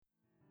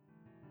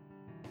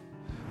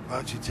Why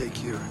don't you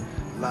take your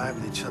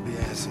lively, chubby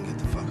ass and get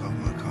the fuck off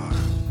my car?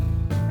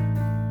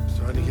 I'm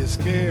starting to get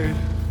scared.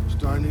 Get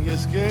the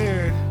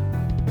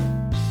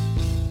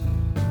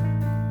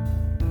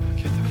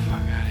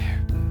fuck out of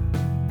here.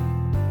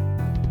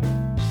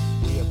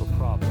 We have a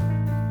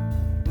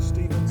problem.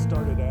 Steven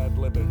started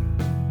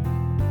ad-libbing.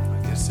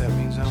 I guess that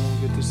means I won't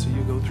get to see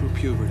you go through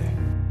puberty.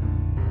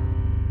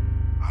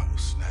 I will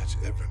snatch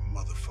every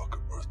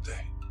motherfucker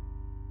birthday.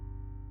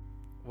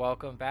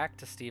 Welcome back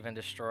to Steven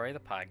Destroy, the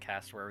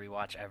podcast where we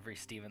watch every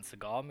Steven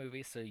Seagal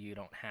movie so you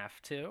don't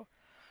have to.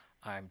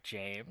 I'm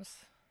James.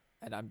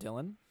 And I'm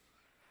Dylan.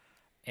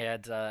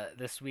 And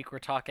this week we're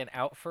talking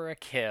Out for a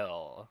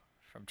Kill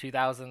from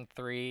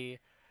 2003,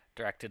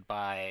 directed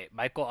by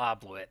Michael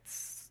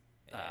Oblowitz,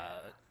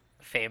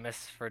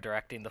 famous for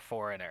directing The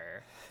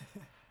Foreigner.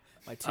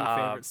 My two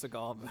favorite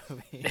Seagal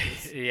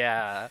movies.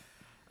 Yeah,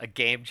 a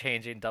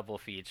game-changing double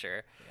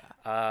feature.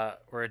 Yeah.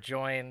 We're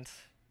joined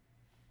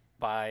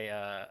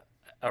by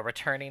a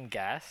returning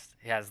guest.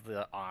 He has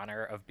the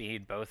honor of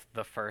being both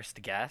the first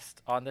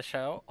guest on the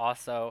show,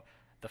 also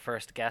the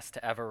first guest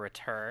to ever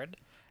return,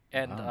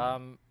 and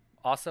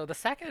also the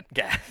second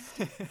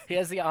guest. He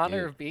has the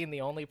honor of being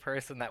the only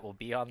person that will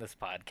be on this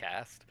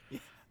podcast.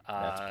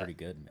 That's pretty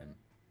good, man.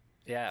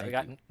 Yeah, we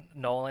got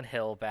Nolan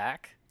Hill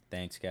back.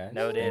 Thanks, guys.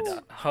 Noted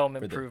home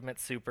improvement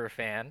super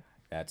fan.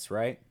 That's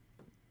right.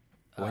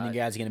 When you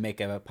guys going to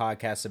make a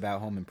podcast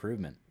about home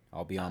improvement?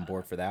 I'll be on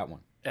board for that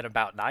one. In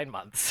about 9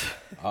 months.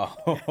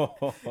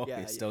 Oh,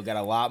 you still got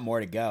a lot more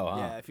to go, huh?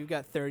 Yeah, if you've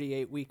got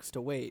 38 weeks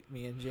to wait,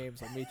 me and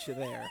James will meet you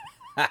there.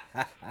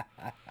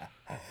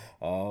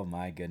 Oh,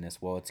 my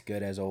goodness. Well, it's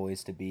good, as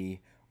always, to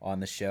be on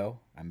the show.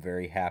 I'm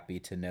very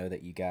happy to know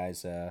that you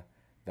guys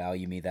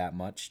value me that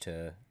much.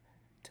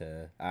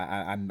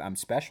 I'm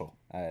special.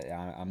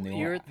 I'm the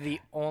You're the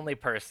only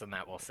person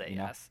that will say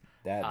yes.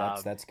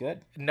 That's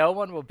good. No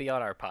one will be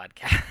on our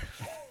podcast.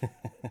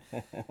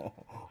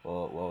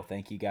 Well,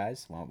 thank you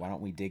guys. Why don't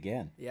we dig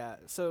in? Yeah.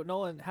 So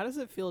Nolan, how does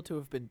it feel to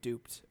have been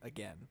duped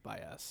again by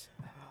us?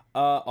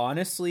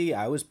 Honestly,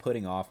 I was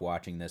putting off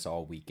watching this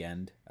all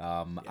weekend.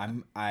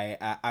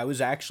 I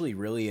was actually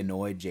really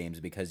annoyed,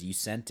 James, because you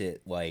sent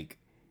it like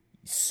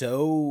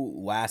so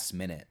last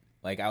minute.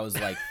 Like I was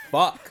like,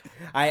 fuck.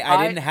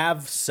 I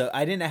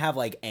didn't have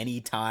like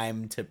any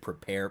time to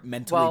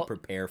mentally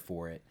prepare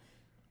for it.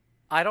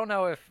 I don't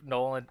know if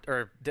Nolan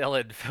or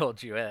Dylan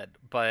filled you in,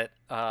 but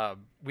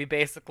we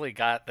basically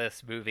got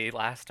this movie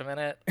last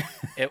minute.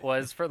 It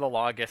was for the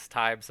longest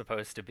time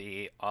supposed to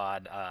be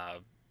on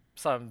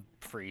some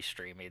free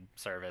streaming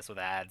service with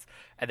ads,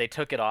 and they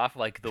took it off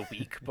like the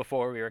week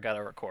before we were going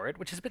to record,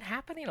 which has been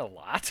happening a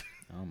lot.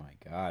 Oh my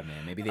god,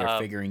 man. Maybe they're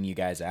figuring you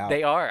guys out.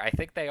 They are. I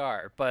think they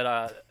are.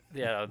 But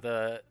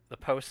the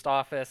post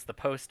office, the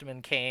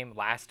postman came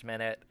last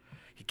minute.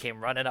 He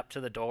came running up to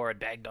the door and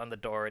banged on the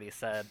door, and he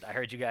said, "I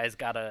heard you guys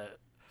got a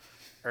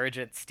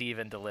urgent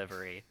Steven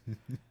delivery."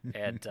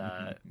 And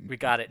we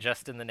got it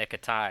just in the nick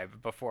of time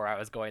before I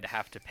was going to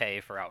have to pay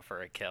for Out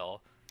for a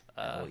Kill.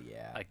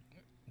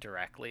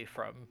 Directly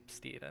from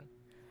Steven.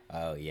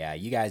 Oh yeah,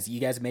 you guys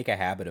make a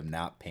habit of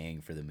not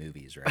paying for the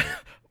movies, right?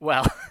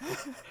 Well,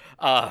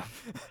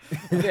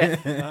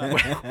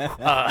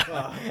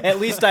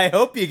 at least I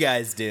hope you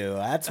guys do.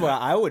 That's why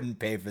I wouldn't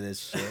pay for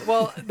this shit.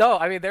 Well, no,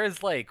 I mean,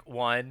 there's like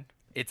one,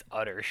 it's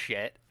utter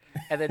shit,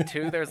 and then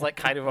two, there's like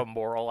kind of a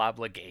moral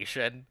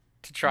obligation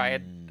to try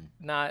and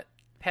not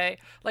pay.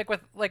 Like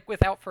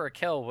with Out for a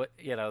Kill,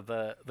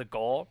 the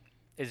goal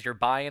is you're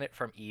buying it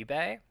from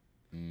eBay.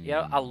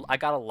 I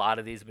got a lot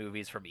of these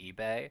movies from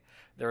eBay.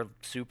 They're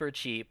super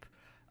cheap.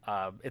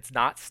 It's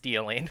not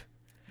stealing,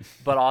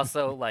 but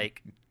also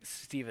like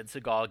Steven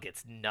Seagal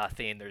gets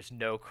nothing. There's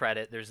no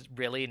credit. There's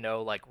really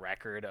no like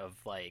record of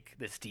like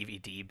this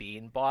DVD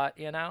being bought.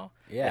 Yeah,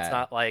 it's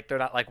not like they're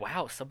not like,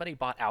 wow, somebody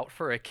bought Out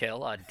for a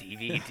Kill on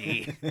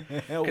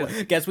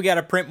DVD. Guess we got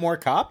to print more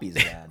copies,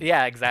 man.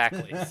 Yeah,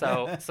 exactly.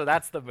 So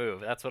that's the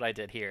move. That's what I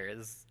did here.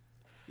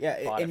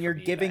 And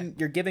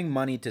you're giving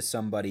money to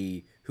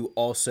somebody who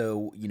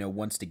also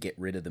wants to get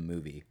rid of the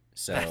movie.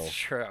 So that's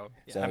true.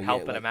 So, I'm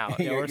helping him out.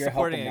 We're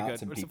supporting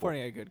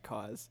a good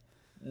cause.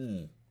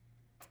 So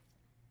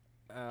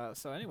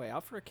anyway,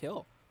 Out for a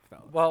Kill,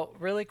 fellas. Well,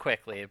 really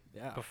quickly,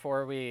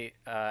 before we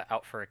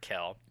Out for a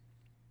Kill,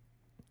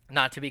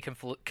 not to be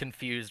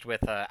confused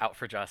with Out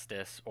for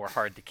Justice or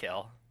Hard to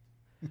Kill.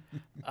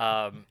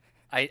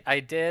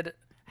 I did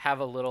have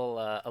a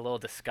little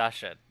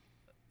discussion.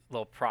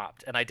 Little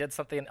prompt, and I did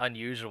something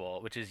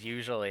unusual, which is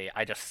usually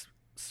I just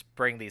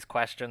spring these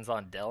questions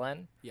on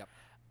Dylan. Yep.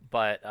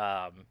 But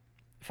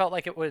felt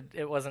like it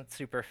wasn't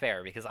super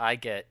fair because I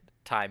get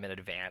time in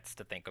advance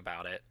to think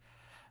about it.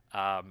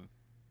 And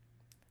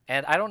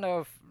I don't know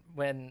if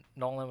when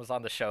Nolan was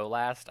on the show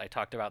last, I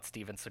talked about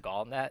Steven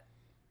Seagal Net.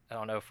 I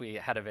don't know if we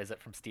had a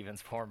visit from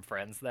Steven's forum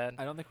friends then.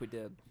 I don't think we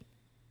did.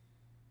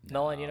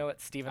 Nolan, you know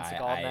what Steven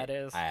Seagal Net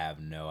is? I have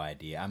no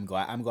idea. I'm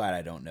glad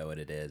I don't know what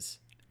it is.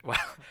 Well,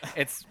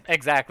 it's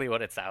exactly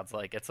what it sounds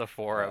like. It's a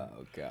forum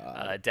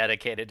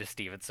dedicated to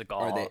Steven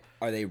Seagal.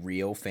 Are they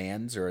real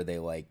fans, or are they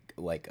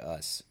like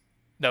us?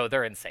 No,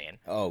 they're insane.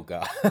 Oh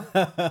god.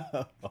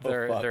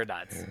 They're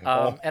nuts.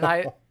 And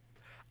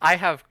I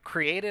have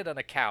created an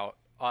account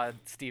on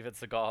Steven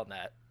Seagal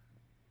Net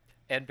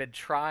and been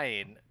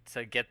trying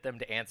to get them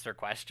to answer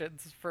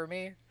questions for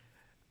me.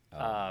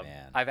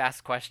 Man. I've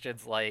asked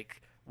questions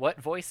like,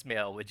 "What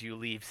voicemail would you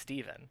leave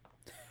Steven?"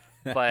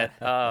 But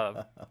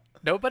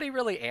nobody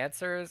really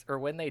answers, or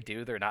when they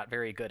do, they're not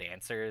very good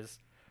answers.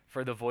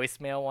 For the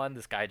voicemail one,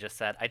 this guy just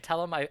said, "I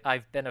tell him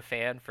I've been a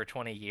fan for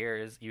 20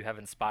 years. You have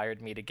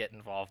inspired me to get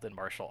involved in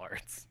martial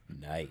arts."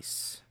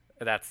 Nice.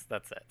 That's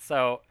it.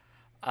 So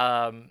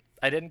I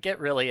didn't get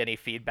really any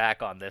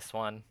feedback on this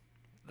one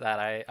that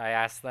I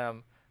asked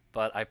them,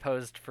 but I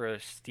posed for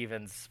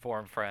Steven's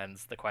forum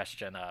friends the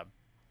question,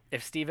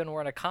 if Steven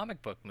were in a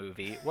comic book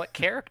movie, what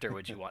character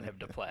would you want him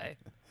to play?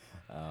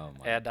 Oh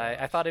my And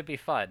I thought it'd be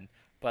fun,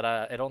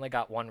 but it only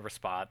got one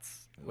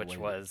response, which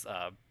was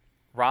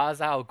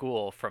Ra's al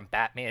Ghul from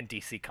Batman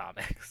DC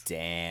Comics.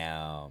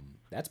 Damn.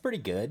 That's pretty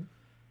good.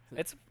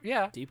 It's,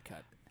 yeah. Deep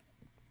cut.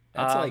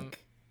 That's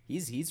like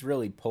he's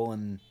really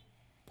pulling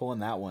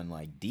that one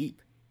like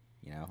deep,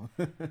 you know?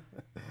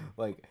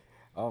 Like,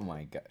 oh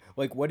my god.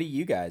 Like what do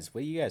you guys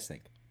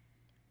think?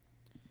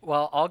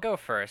 Well, I'll go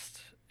first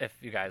if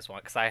you guys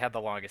want, because I had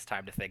the longest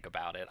time to think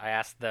about it. I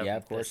asked them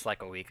this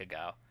like a week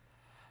ago.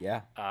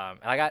 Yeah. And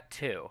I got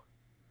two.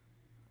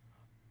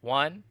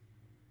 One,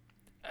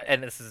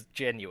 and this is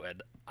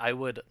genuine, I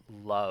would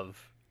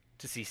love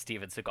to see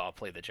Steven Seagal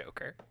play the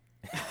Joker.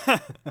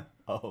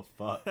 Oh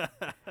fuck.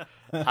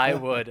 I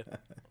would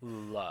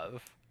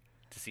love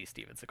to see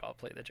Steven Seagal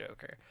play the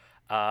Joker.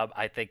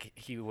 I think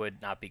he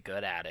would not be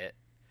good at it.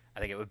 I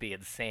think it would be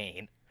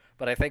insane.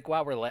 But I think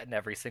while we're letting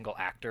every single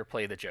actor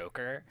play the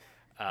Joker,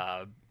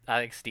 I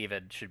think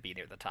Steven should be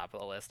near the top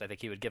of the list. I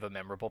think he would give a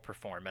memorable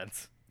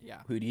performance.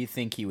 Yeah. Who do you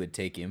think he would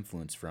take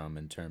influence from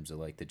in terms of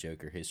like the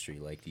Joker history?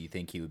 Like, do you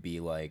think he would be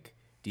like?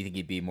 Do you think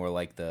he'd be more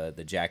like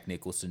the Jack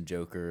Nicholson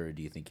Joker, or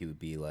do you think he would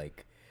be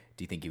like?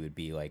 Do you think he would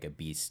be like a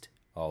beast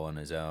all on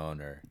his own,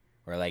 or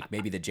like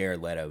maybe the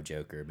Jared Leto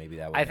Joker? Maybe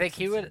that would. I think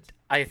he would. Sense.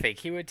 I think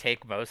he would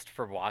take most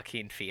from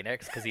Joaquin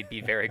Phoenix because he'd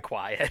be very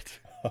quiet.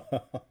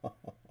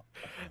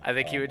 I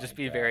think he would just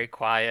be very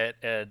quiet,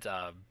 and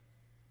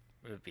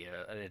it would be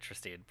an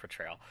interesting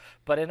portrayal.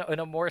 But in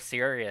a more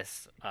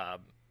serious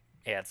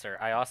answer,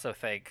 I also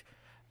think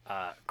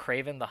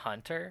Kraven the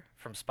Hunter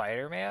from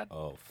Spider-Man.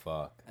 Oh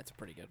fuck, that's a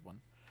pretty good one.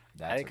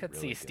 I could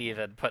see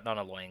Steven putting on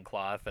a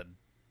loincloth and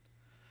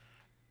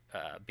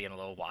being a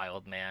little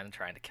wild man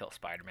trying to kill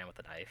Spider-Man with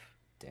a knife.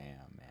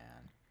 Damn,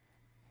 man.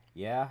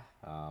 Yeah.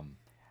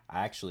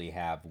 I actually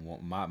have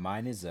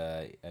mine is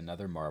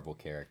another Marvel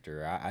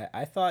character.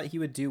 I thought he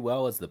would do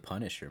well as the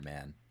Punisher,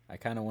 man. I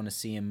kind of want to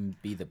see him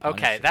be the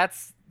Punisher. Okay,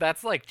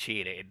 that's like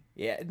cheating.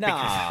 Yeah,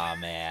 nah,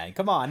 man.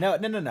 Come on. No.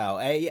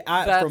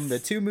 From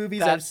the two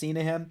movies I've seen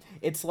of him,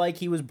 it's like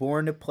he was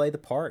born to play the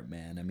part,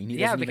 man. I mean, he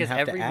doesn't even have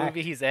to act. Because every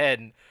movie he's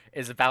in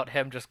is about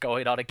him just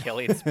going on a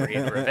killing spree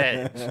and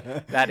revenge.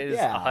 That is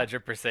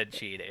 100%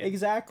 cheating.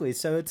 Exactly.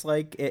 So it's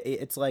like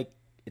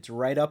it's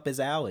right up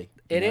his alley.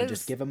 It is.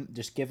 Just give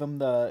him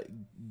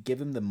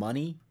the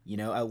money. You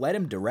know, let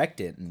him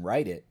direct it and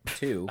write it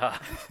too.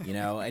 You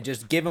know, and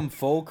just give him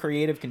full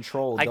creative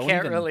control. I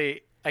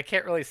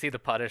can't really see the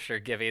Punisher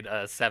giving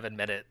a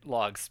 7-minute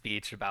long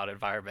speech about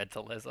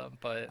environmentalism,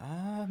 but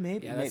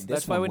maybe. Yeah, maybe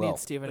that's why we need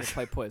Steven to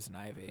play Poison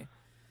Ivy.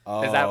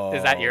 Oh,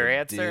 is that your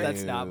answer? Dude.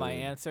 That's not my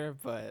answer,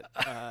 but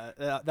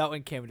that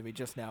one came to me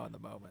just now in the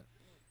moment.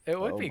 It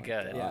would be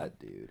good. Yeah,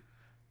 dude.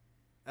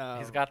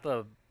 He's got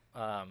the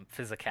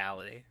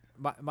physicality.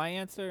 My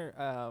answer,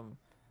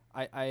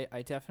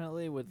 I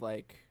definitely would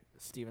like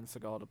Steven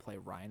Seagal to play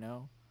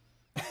Rhino.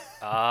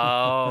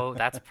 Oh,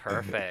 that's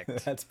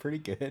perfect. That's pretty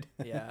good.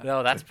 Yeah.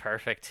 No, that's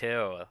perfect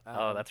too.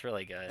 That's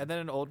really good. And then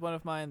an old one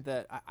of mine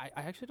that I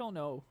actually don't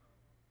know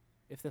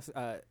if this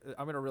I'm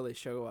gonna really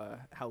show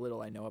how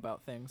little I know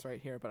about things right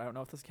here, but I don't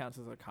know if this counts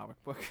as a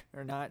comic book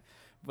or not.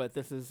 But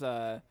this is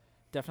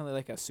definitely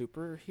like a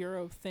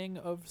superhero thing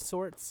of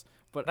sorts.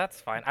 But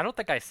that's fine. I don't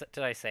think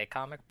did I say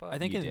comic book? I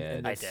think you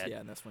in I this, did.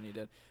 Yeah, in this one you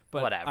did.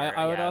 But whatever.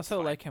 I would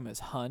also like him as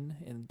Hun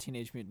in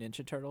Teenage Mutant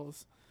Ninja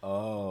Turtles.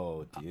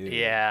 Oh, dude.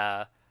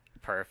 Yeah.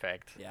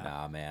 Perfect. Yeah.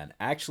 Nah, man.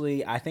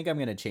 Actually, I think I'm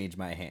gonna change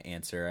my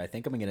answer. I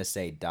think I'm gonna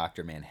say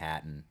Dr.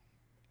 Manhattan.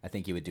 I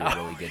think he would do a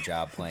really good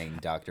job playing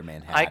Dr.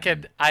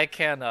 Manhattan. I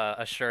can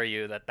assure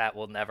you that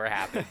will never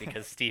happen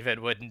because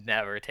Steven would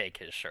never take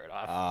his shirt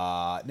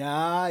off.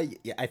 Nah.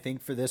 Yeah, I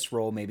think for this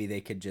role, maybe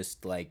they could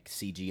just like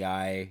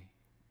CGI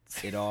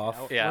it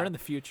off. Yeah. We're in the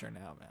future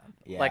now, man.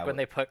 Yeah, like when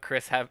they put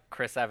Chris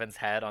Evans'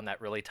 head on that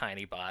really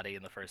tiny body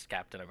in the first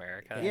Captain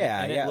America.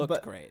 Yeah, and it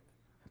looked great.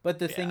 But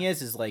the thing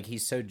is like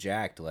he's so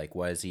jacked. Like,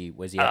 what does he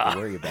have to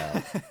worry about?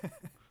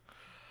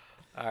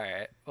 All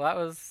right.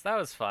 Well, that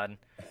was fun.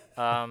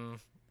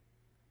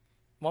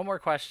 One more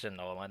question,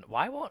 Nolan.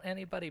 Why won't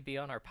anybody be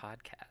on our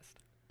podcast?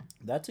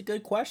 That's a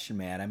good question,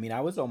 man. I mean,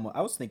 I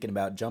was thinking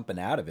about jumping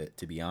out of it,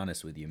 to be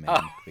honest with you, man,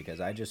 because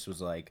I just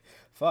was like,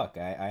 fuck,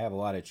 I have a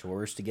lot of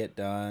chores to get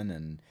done,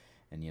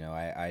 and you know,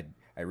 I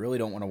really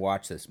don't want to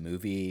watch this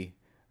movie.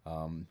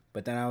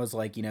 But then I was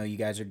like, you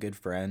guys are good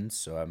friends,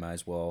 so I might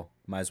as well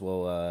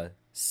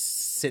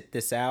sit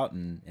this out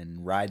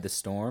and ride the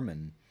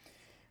storm.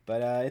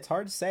 But it's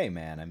hard to say,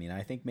 man. I mean,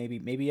 I think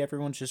maybe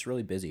everyone's just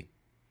really busy.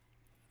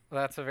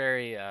 That's a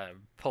very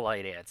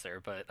polite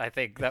answer, but I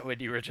think that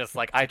when you were just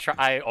like,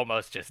 I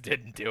almost just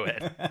didn't do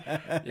it,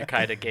 you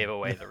kind of gave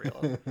away the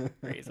real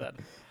reason.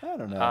 I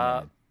don't know,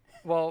 man.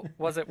 Well,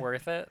 was it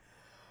worth it?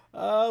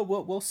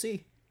 We'll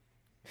see.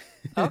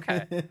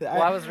 Okay. Well,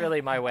 that was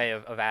really my way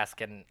of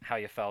asking how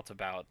you felt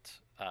about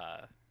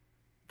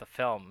the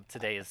film,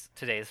 today's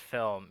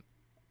film.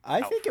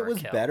 I think it for a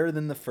was kill. better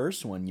than the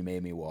first one you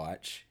made me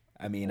watch.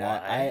 I mean,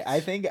 What? I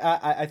think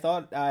I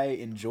thought I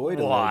enjoyed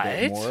a little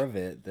bit What? more of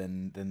it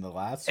than the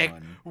last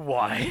one.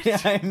 What?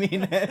 I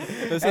mean,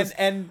 This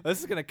and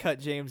is gonna cut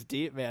James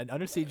deep, man.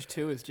 Under Siege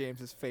 2 is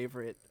James's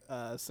favorite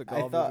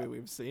Seagal movie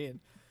we've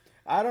seen.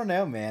 I don't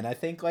know, man. I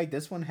think like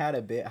this one had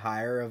a bit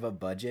higher of a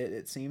budget.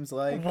 It seems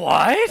like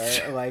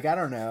What? like I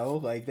don't know,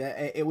 like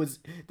that.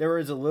 There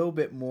was a little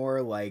bit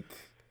more like.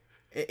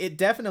 It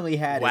definitely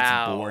had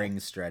its boring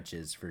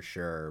stretches for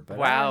sure. But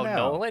I don't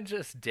know. Nolan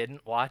just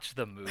didn't watch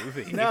the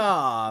movie.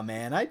 Nah,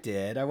 man, I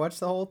did. I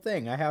watched the whole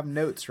thing. I have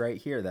notes right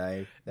here that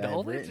I've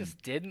Nolan written.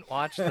 just didn't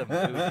watch the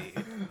movie.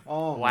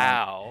 Oh,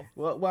 Wow. Man.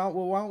 Well,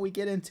 why don't we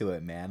get into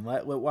it, man? Why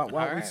don't we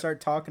right. start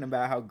talking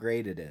about how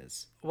great it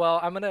is? Well,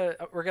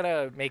 we're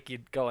gonna make you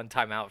go in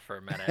timeout for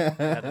a minute,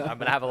 and I'm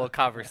gonna have a little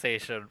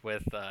conversation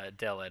with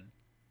Dylan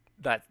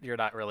that you're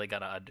not really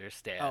gonna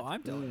understand. Oh,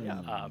 I'm Dylan.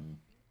 Yeah.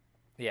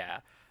 Yeah.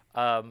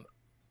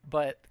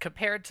 But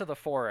compared to The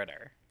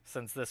Foreigner,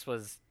 since this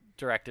was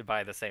directed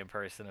by the same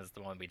person as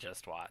the one we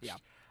just watched, Yeah.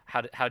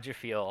 how'd you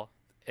feel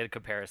in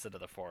comparison to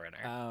The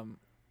Foreigner?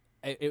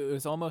 It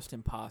was almost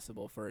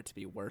impossible for it to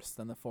be worse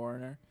than The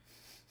Foreigner.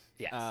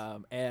 Yes.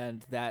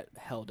 And that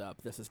held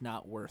up. This is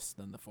not worse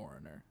than The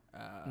Foreigner.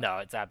 No,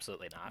 it's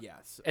absolutely not.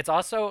 Yes. It's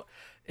also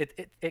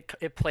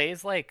it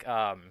plays like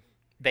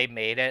they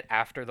made it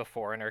after The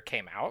Foreigner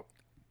came out,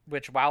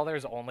 which while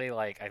there's only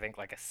I think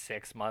a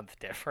 6-month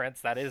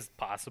difference, that is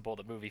possible.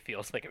 The movie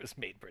feels like it was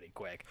made pretty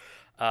quick.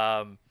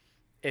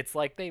 It's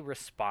like they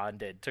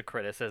responded to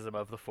criticism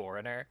of The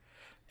Foreigner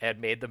and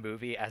made the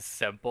movie as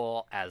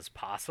simple as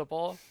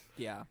possible.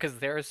 Yeah. Because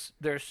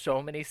there's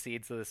so many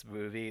scenes of this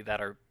movie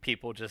that are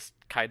people just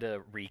kind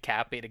of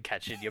recapping and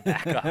catching you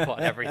back up on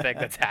everything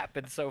that's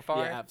happened so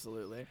far. Yeah,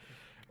 absolutely.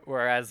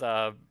 Whereas,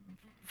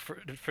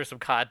 for some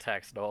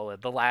context, Nolan,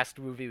 the last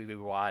movie we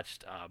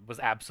watched was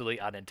absolutely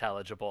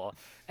unintelligible,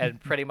 and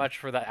pretty much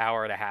for the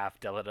hour and a half,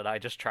 Dylan and I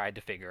just tried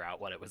to figure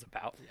out what it was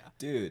about. Yeah.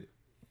 Dude,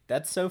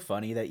 that's so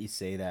funny that you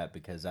say that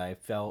because I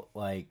felt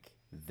like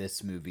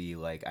this movie,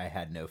 I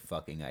had no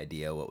fucking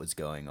idea what was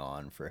going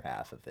on for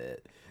half of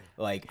it.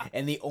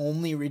 And the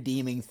only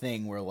redeeming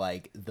thing were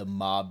the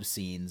mob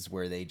scenes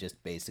where they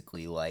just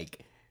basically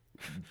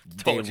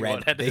they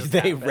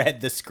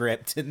read the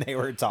script and they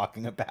were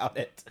talking about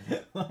it.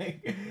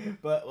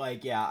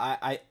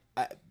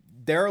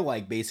 There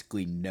are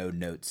basically no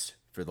notes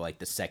for the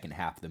second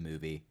half of the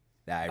movie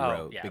that I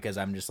wrote because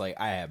I'm just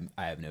I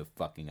have no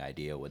fucking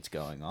idea what's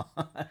going on.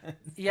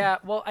 Yeah,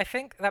 well, I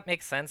think that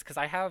makes sense because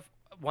I have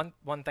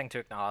one thing to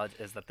acknowledge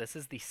is that this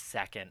is the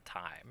second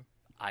time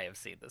I have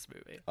seen this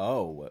movie.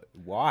 Oh,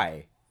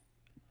 why?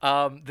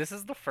 This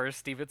is the first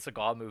Steven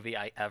Seagal movie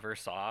I ever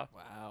saw.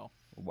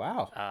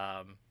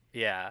 Wow.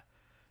 Yeah.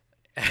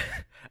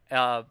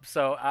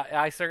 So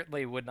I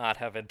certainly would not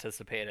have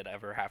anticipated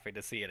ever having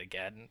to see it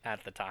again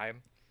at the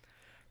time,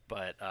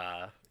 but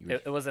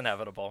it was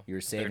inevitable. You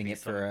were saving it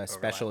for a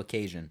special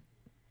occasion.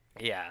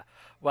 Yeah.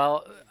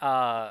 Well,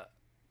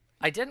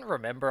 I didn't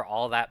remember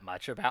all that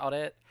much about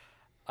it.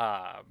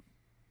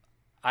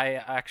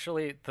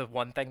 The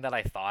one thing that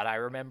I thought I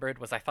remembered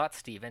was I thought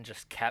Steven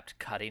just kept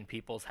cutting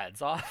people's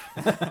heads off.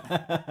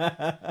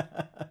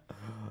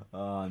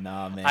 Oh,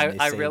 no, man.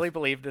 I really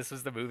believe this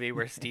was the movie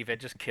where Steven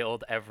just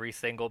killed every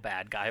single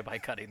bad guy by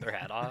cutting their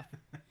head off.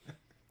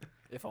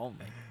 If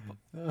only.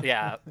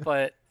 Yeah,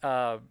 but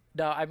no,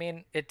 I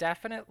mean, it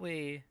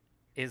definitely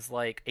is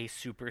a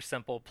super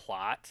simple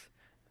plot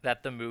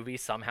that the movie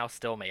somehow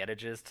still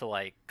manages to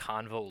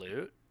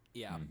convolute.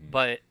 Yeah.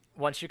 But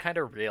once you kind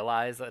of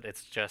realize that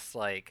it's just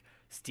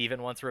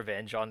Steven wants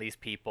revenge on these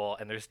people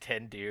and there's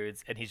 10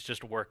 dudes and he's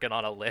just working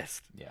on a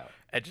list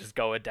and just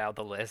going down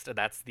the list and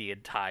that's the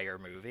entire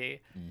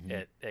movie,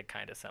 it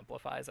kind of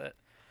simplifies it.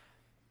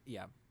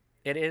 Yeah.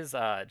 It is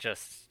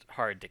just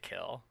hard to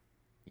kill.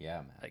 Yeah,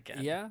 man.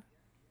 Again. Yeah.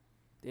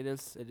 It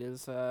is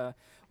well,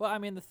 I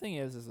mean the thing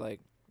is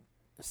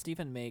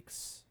Steven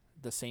makes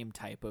the same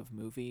type of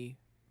movie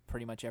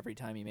pretty much every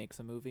time he makes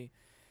a movie.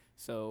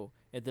 So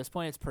at this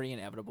point, it's pretty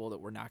inevitable that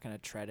we're not going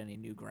to tread any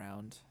new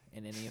ground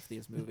in any of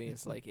these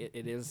movies.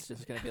 It is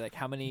just going to be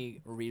how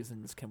many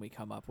reasons can we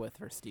come up with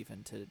for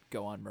Steven to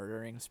go on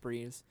murdering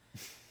sprees?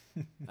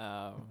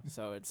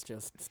 So it's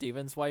just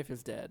Steven's wife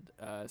is dead.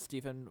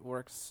 Steven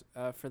works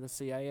for the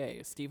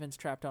CIA. Steven's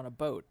trapped on a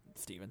boat.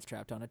 Steven's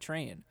trapped on a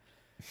train.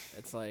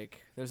 It's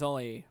there's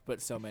only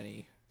but so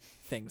many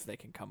things they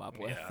can come up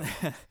with.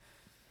 Yeah.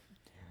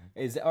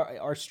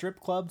 Are strip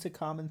clubs a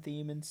common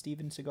theme in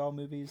Steven Seagal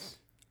movies?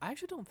 I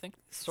actually don't think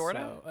Sort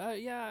so.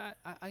 Yeah,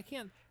 I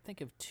can't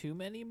think of too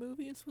many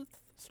movies with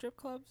strip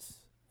clubs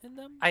in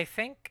them. I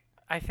think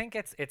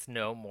it's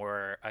no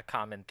more a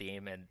common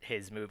theme in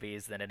his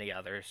movies than any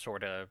other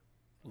sort of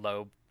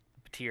low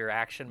tier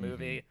action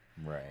movie.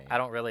 Right. I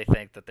don't really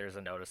think that there's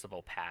a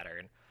noticeable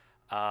pattern.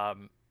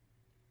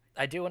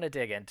 I do want to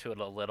dig into it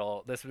a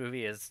little. This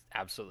movie is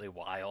absolutely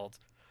wild.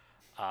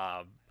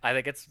 I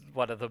think it's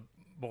one of the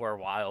more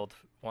wild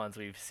ones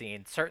we've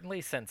seen,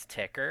 certainly since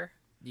Ticker,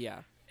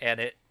 Yeah. and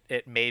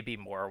it may be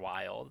more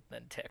wild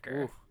than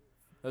Ticker. Ooh,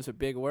 those are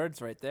big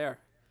words right there.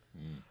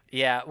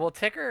 Yeah, well,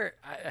 Ticker,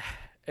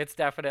 it's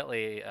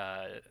definitely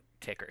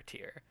Ticker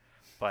tier,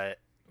 but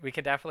we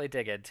can definitely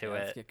dig into Yeah, it.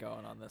 let's get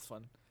going on this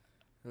one.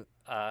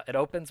 It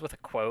opens with a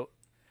quote.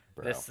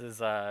 Bro.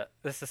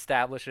 This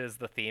establishes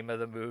the theme of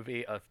the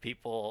movie of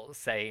people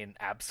saying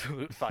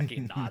absolute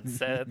fucking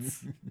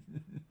nonsense.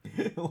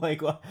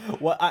 Like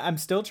what I'm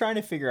still trying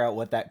to figure out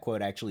what that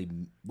quote actually,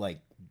 like,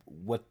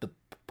 what the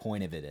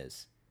point of it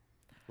is.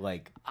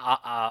 Like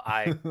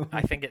I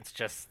think it's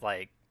just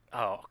like,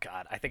 oh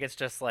god, I think it's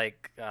just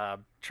like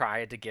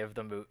trying to give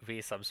the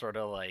movie some sort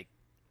of like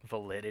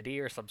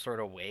validity or some sort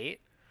of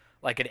weight,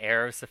 like an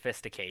air of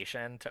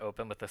sophistication to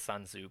open with the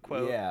Sun Tzu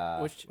quote. yeah.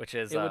 Which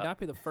is it would not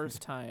be the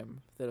first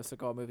time that a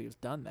Seagal movie has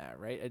done that,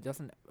 right? It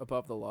doesn't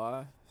Above the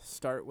Law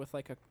start with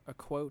like a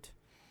quote.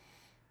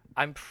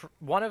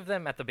 One of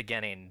them at the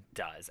beginning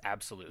does,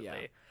 absolutely.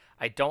 Yeah.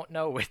 I don't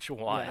know which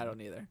one. Yeah, I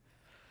don't either.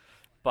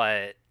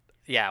 But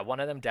yeah, one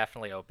of them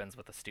definitely opens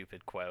with a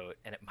stupid quote,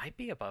 and it might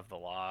be Above the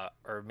Law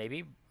or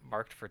maybe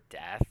Marked for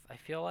Death, I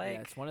feel like.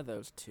 Yeah, it's one of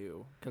those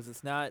two because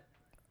it's not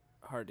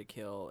Hard to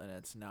Kill and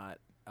it's not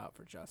Out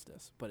for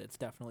Justice, but it's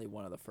definitely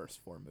one of the first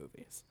four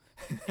movies.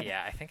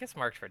 Yeah, I think it's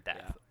Marked for Death.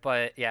 Yeah.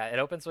 But yeah, it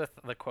opens with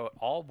the quote,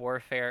 "All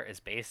warfare is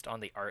based on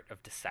the art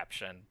of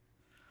deception,"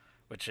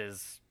 which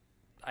is,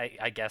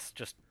 I guess,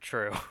 just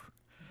true.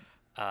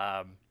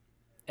 And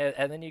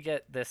then you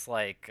get this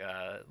like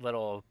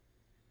little,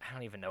 I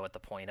don't even know what the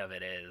point of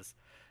it is,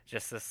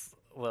 just this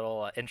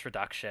little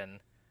introduction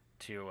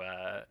to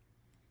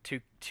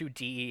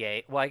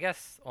DEA. Well, I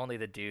guess only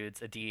the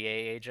dude's a DEA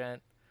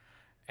agent,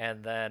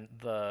 and then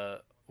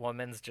the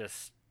woman's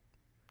just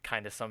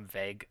kind of some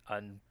vague,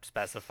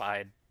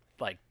 unspecified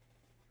like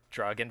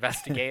drug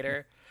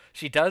investigator.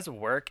 She does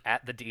work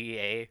at the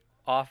DEA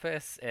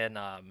office in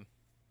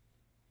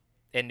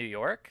New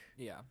York,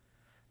 Yeah.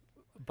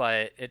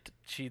 but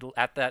she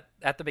at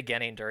the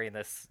beginning during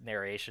this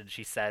narration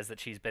she says that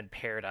she's been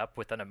paired up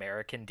with an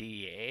American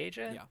DEA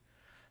agent. Yeah.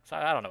 So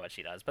I don't know what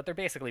she does, but they're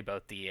basically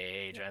both DEA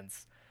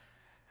agents,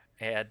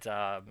 and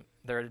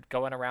they're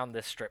going around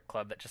this strip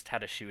club that just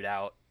had a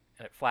shootout,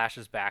 and it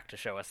flashes back to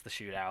show us the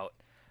shootout,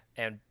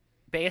 and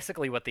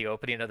basically what the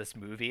opening of this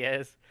movie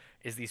is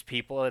these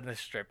people in the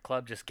strip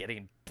club just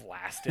getting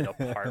blasted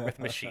apart with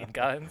machine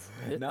guns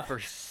for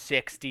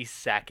 60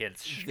 seconds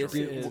straight. This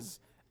is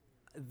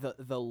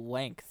the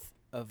length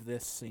of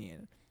this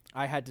scene.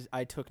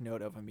 I took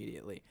note of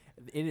immediately.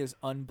 It is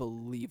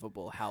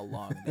unbelievable how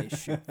long they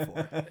shoot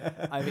for.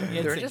 I mean,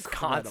 it's They're just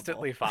incredible.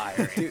 constantly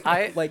firing.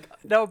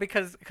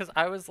 Because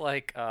I was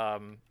like,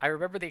 I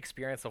remember the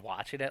experience of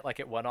watching it. Like,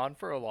 it went on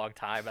for a long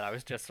time, and I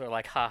was just sort of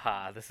like,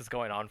 haha, this is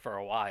going on for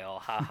a while,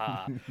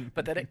 haha.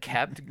 But then it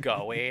kept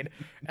going,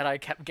 and I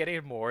kept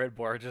getting more and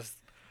more just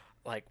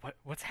like,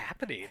 what's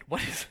happening?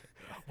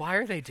 Why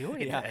are they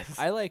doing this?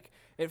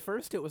 At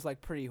first it was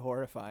like pretty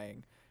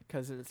horrifying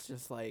because it's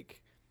just like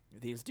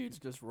these dudes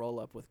just roll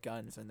up with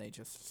guns and they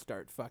just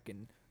start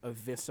fucking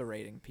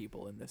eviscerating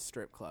people in this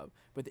strip club.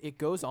 But it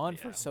goes on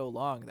for so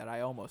long that I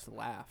almost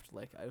laughed.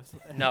 Like I was.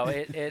 No,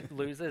 it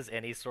loses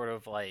any sort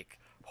of like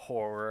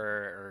horror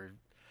or,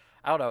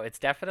 I don't know. It's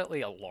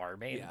definitely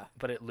alarming,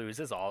 but it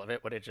loses all of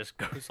it when it just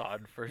goes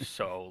on for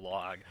so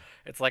long.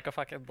 It's like a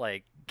fucking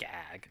like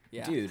gag.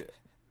 Yeah. Dude,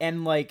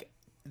 and like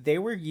they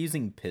were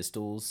using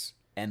pistols,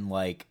 and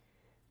like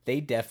they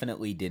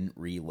definitely didn't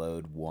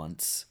reload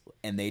once,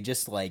 and they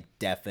just like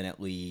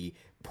definitely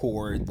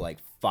poured like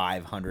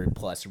 500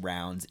 plus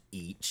rounds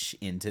each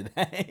into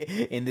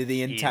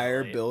the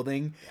entire Easily.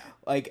 building.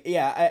 Like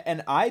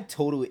I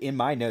totally, in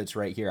my notes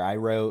right here, I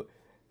wrote,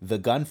 the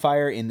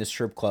gunfire in the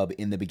strip club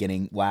in the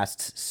beginning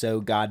lasts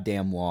so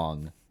goddamn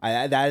long.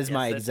 That is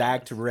my it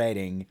exact does.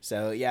 rating.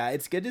 So yeah,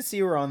 it's good to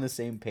see we're on the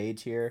same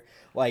page here.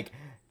 Like,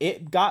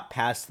 it got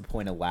past the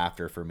point of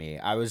laughter for me.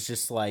 I was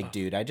just like,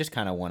 dude, I just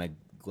kind of want to,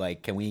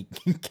 like, can we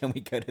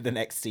go to the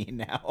next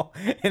scene now?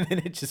 And then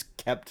it just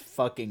kept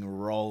fucking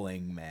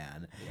rolling,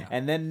 man. Yeah.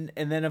 And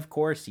then of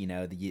course, you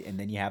know, and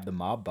then you have the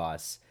mob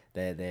boss.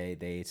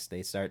 They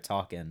start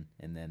talking,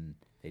 and then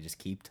they just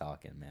keep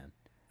talking, man.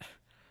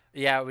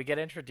 Yeah, we get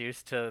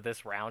introduced to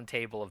this round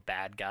table of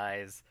bad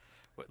guys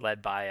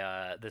led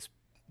by this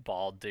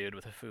bald dude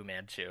with a Fu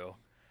Manchu.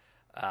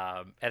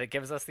 And it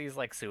gives us these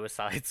like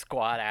Suicide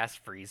Squad ass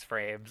freeze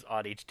frames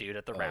on each dude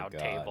at the round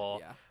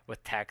table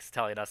with text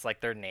telling us like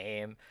their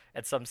name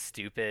and some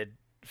stupid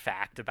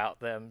fact about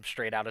them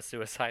straight out of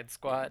Suicide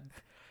Squad,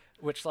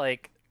 which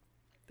like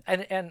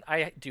and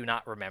I do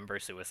not remember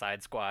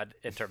Suicide Squad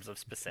in terms of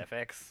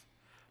specifics,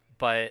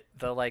 but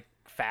the like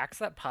facts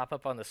that pop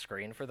up on the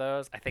screen for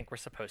those, I think were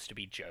supposed to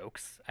be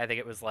jokes. I think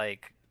it was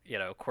like,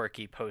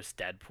 quirky post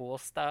Deadpool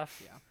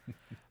stuff. Yeah.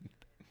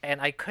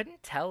 And I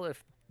couldn't tell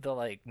if the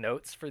like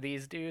notes for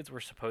these dudes were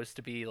supposed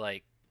to be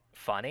like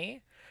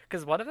funny,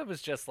 because one of them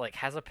was just like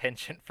has a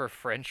penchant for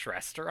French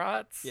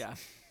restaurants. Yeah.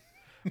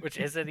 Which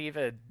isn't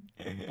even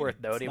worth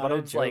noting. not One a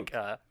of them's like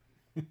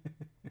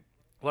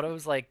one of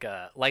them's like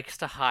likes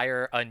to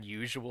hire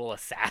unusual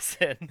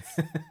assassins.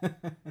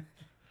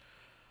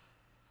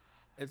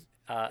 It's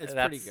That's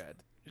pretty good.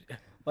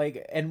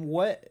 Like, and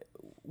what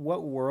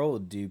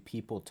world do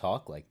people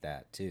talk like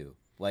that too?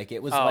 Like,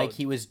 it was Oh. like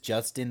he was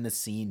just in the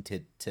scene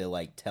to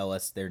like tell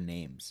us their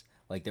names.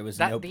 Like, there was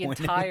That no the point.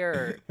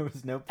 entire There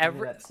was no point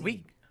every in that scene.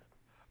 we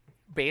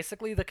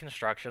basically the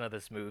construction of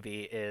this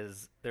movie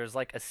is there's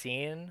like a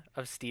scene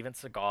of Steven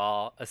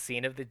Seagal, a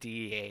scene of the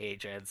DEA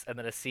agents, and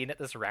then a scene at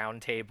this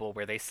round table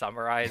where they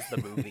summarize the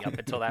movie up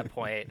until that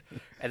point,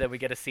 and then we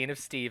get a scene of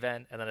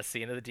Steven, and then a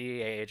scene of the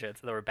DEA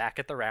agents, and then we're back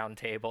at the round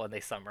table and they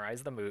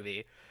summarize the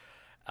movie.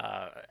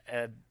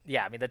 And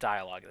yeah, I mean the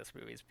dialogue of this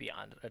movie is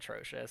beyond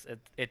atrocious.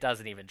 It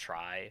doesn't even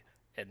try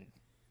and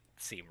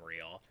seem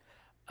real.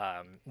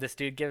 This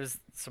dude gives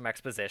some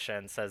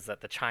exposition, says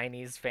that the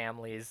Chinese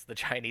families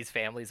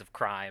of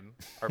crime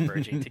are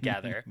merging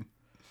together,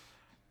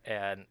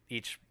 and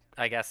each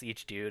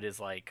dude is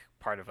like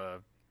part of a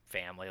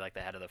family, like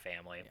the head of the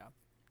family. Yeah.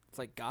 It's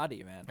like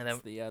Gotti, man. And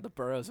It's the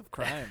boroughs of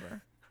crime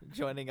are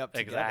joining up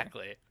together.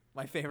 Exactly.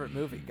 My favorite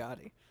movie,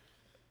 Gotti.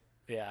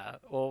 Yeah.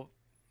 Well,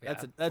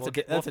 That's yeah. a we'll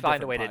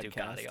find a different way podcast. to do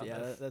Gotti on yeah,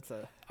 this. that's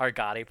a Our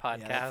Gotti podcast.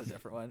 yeah, that's a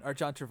different one. Our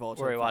John Travolta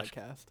Where we watch-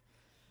 podcast.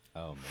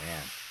 Oh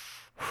man.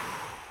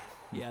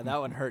 Yeah, that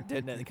one hurt,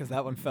 didn't it? Because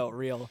that one felt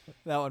real.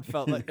 That one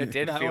felt like It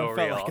did that feel one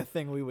felt real. like a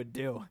thing we would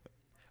do.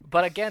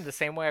 But again, the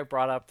same way I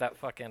brought up that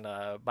fucking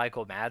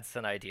Michael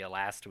Madsen idea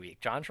last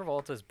week, John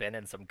Travolta's been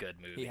in some good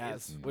movies. He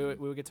has. We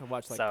would get to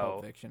watch like So-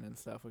 Pulp Fiction and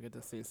stuff. We get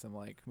to see some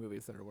like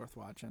movies that are worth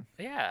watching.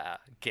 Yeah,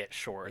 Get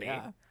Shorty.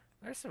 Yeah.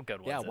 There's some good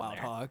ones. Yeah, in Wild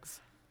there.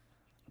 Hogs.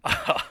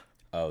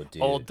 Oh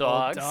dude. Old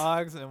Dogs. Old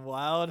Dogs and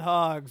Wild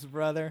Hogs,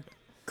 brother.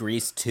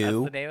 Grease That's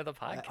 2. the name of the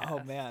podcast.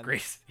 oh, man.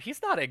 Grease.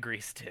 He's not in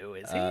Grease 2,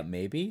 is he?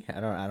 Maybe. I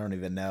don't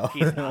even know.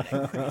 He's not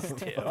in Grease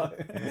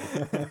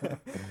 2.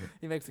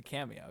 He makes a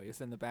cameo. He's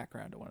in the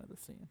background of one of the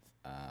scenes.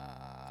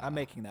 I'm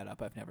making that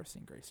up. I've never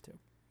seen Grace 2.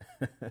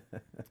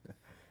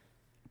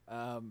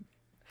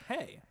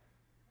 Hey,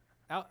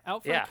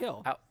 out for a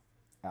kill.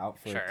 Out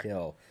for Sure. a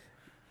kill.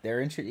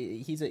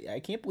 I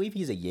can't believe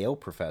he's a Yale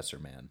professor,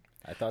 man.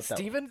 I thought that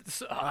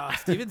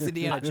Steven's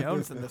Indiana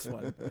Jones in this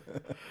one.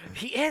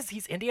 he is.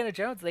 He's Indiana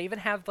Jones. They even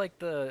have like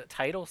the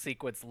title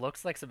sequence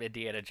looks like some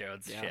Indiana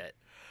Jones Yeah. shit.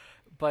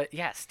 But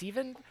yeah,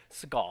 Steven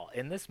Seagal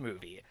in this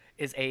movie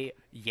is a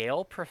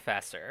Yale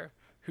professor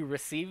who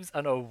receives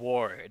an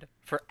award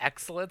for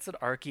excellence in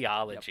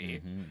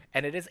archaeology,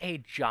 and it is a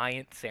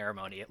giant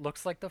ceremony. It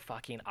looks like the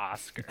fucking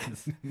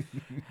Oscars.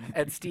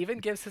 And Steven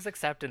gives his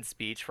acceptance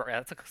speech for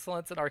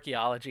excellence in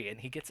archaeology,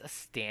 and he gets a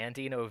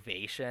standing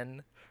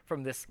ovation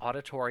from this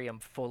auditorium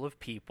full of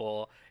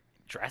people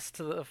dressed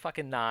to the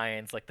fucking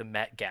nines like the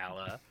Met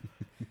Gala.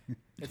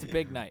 It's a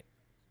big night.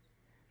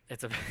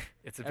 It's a big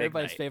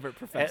Everybody's night. favorite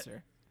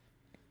professor.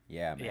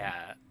 Yeah, man.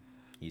 Yeah.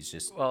 He's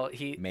just Well,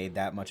 he made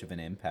that much of an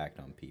impact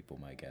on people,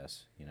 I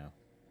guess, you know.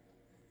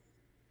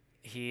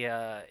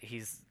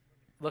 he's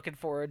looking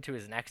forward to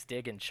his next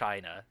dig in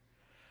China,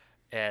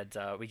 and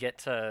we get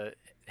to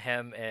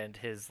him and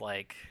his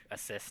like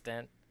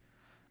assistant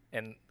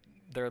and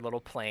their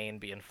little plane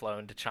being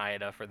flown to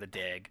China for the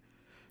dig,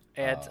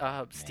 and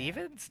man.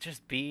 Steven's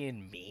just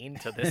being mean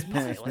to this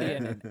Being pilot.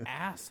 an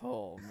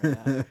asshole,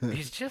 man.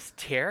 He's just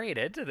tearing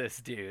into this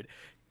dude.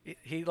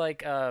 He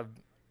like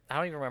I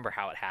don't even remember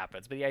how it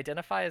happens, but he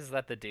identifies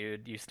that the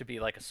dude used to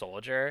be like a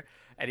soldier,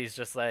 and he's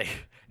just like,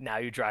 now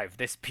you drive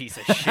this piece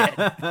of shit.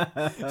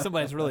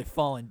 Somebody's really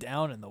fallen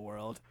down in the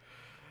world.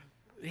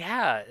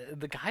 Yeah,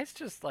 the guy's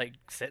just like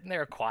sitting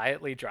there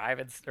quietly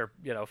driving or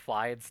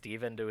flying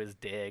Steven to his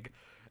dig,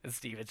 and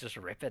Steven's just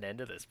ripping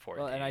into this poor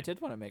Well, dude. and I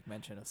did want to make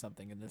mention of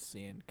something in this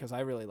scene because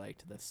I really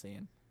liked this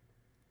scene.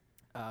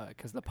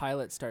 Because the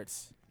pilot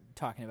starts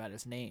talking about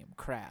his name,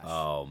 Crash.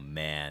 Oh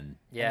man.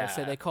 Yeah, And they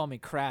say they call me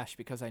Crash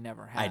because I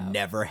never have. I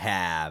never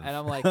have. And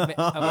I'm like,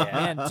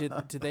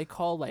 man, do they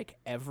call like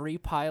every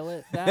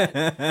pilot that?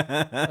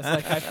 I was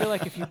like, I feel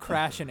like if you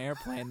crash an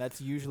airplane, that's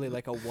usually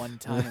like a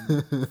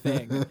one-time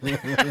thing.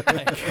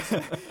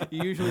 Like,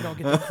 you usually don't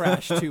get to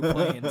crash two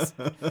planes.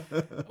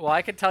 well,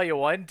 I can tell you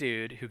one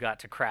dude who got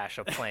to crash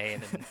a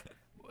plane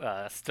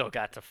and still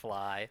got to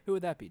fly. Who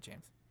would that be,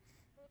 James?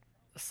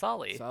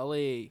 Sully.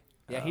 Sully.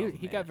 Yeah, he man,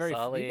 got very. He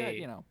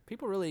Sully. got,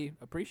 people really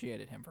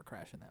appreciated him for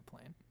crashing that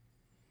plane.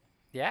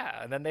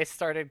 Yeah, and then they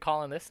started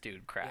calling this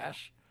dude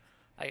Crash.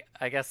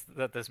 I guess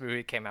that this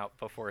movie came out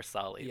before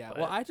Sully. Yeah, but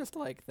well, I just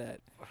like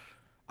that.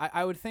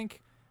 I would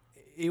think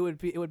it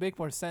would make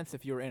more sense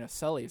if you were in a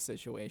Sully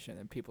situation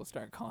and people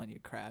start calling you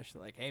Crash.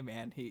 Like, hey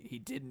man, he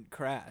didn't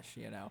crash,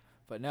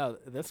 But no,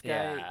 this guy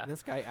Yeah.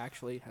 this guy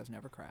actually has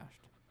never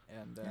crashed.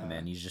 And Yeah,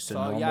 man, he's just a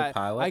so, normal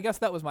pilot. I guess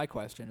that was my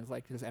question. Is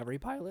like, does every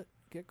pilot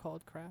get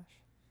called Crash?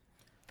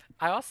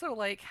 I also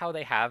like how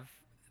they have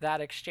that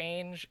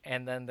exchange,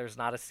 and then there's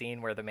not a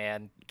scene where the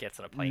man gets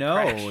in a plane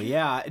crash.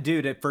 Yeah,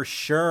 dude, for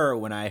sure.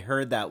 When I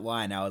heard that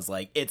line, I was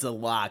like, "It's a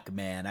lock,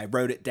 man." I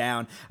wrote it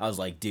down. I was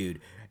like,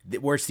 "Dude,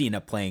 we're seeing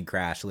a plane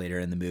crash later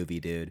in the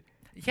movie, dude."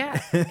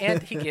 Yeah,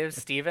 and he gives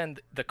Steven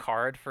the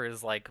card for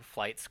his like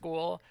flight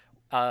school,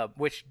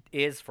 which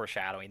is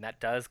foreshadowing.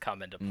 That does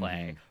come into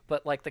play.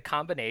 But like the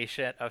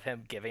combination of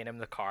him giving him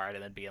the card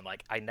and then being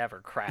like, "I never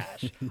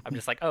crash," I'm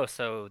just like, "Oh,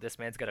 so this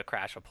man's gonna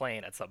crash a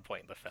plane at some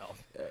point in the film."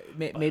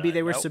 Maybe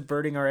they were nope.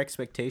 subverting our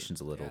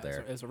expectations a little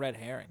there. It's a red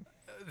herring.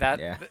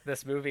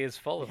 This movie is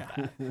full of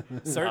that.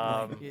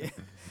 Certainly,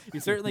 you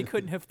certainly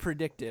couldn't have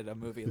predicted a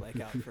movie like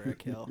Out for a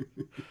Kill.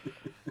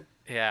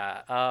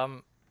 Yeah.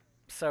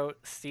 So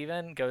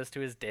Steven goes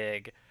to his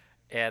dig,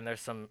 and there's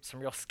some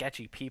real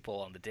sketchy people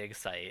on the dig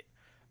site.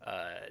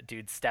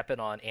 Dude stepping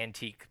on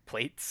antique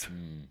plates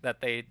that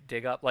they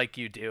dig up, like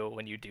you do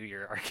when you do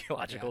your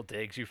archaeological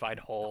digs. You find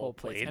whole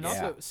plates. And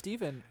also,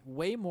 Steven,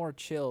 way more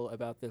chill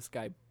about this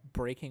guy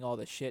breaking all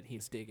the shit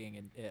he's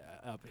digging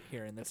up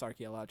here in this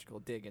archaeological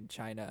dig in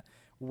China.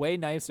 Way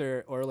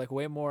nicer, or like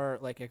way more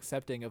like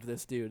accepting of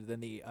this dude than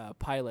the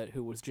pilot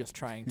who was just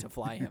trying to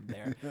fly him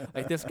there.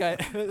 Like this guy,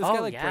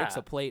 breaks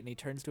a plate and he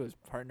turns to his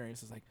partner and he's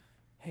just like,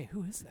 "Hey,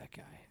 who is that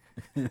guy?"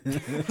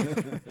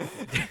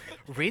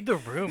 Read the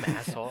room,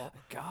 asshole.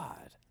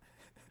 God,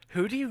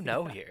 who do you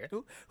know here?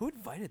 Who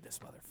invited this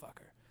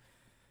motherfucker?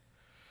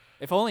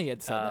 If only he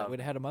had said that, we'd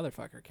have had a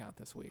motherfucker count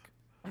this week.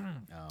 Oh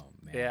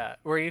man. Yeah,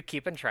 were you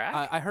keeping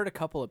track? I heard a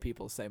couple of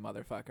people say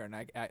motherfucker, and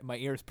I my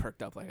ears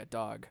perked up like a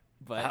dog.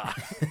 But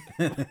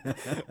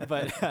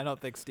but I don't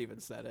think Steven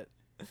said it.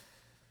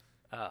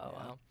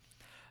 Oh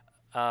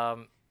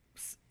well.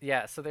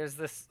 Yeah, so there's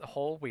this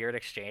whole weird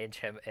exchange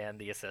him and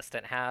the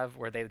assistant have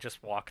where they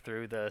just walk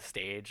through the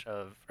stages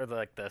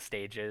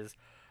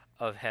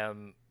of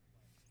him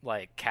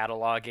like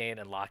cataloging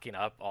and locking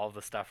up all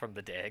the stuff from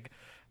the dig,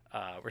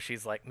 where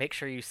she's like, "Make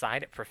sure you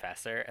sign it,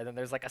 Professor," and then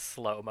there's like a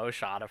slow-mo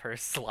shot of her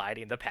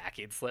sliding the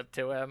packing slip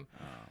to him,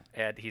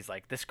 and he's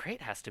like, "This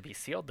crate has to be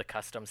sealed to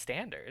custom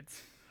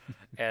standards."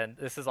 And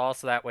this is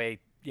also that way,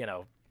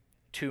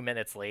 2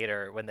 minutes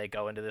later, when they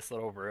go into this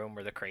little room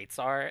where the crates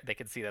are, they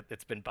can see that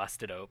it's been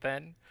busted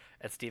open.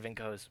 And Steven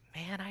goes,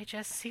 "Man, I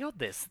just sealed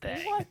this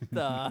thing. What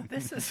the?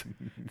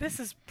 This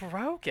is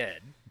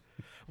broken."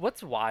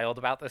 What's wild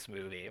about this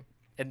movie,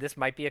 and this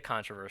might be a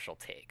controversial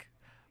take,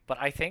 but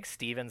I think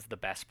Steven's the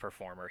best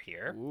performer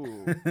here.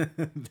 Ooh,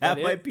 that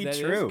might be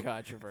true. Is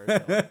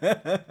controversial.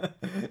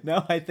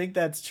 No, I think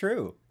that's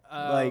true.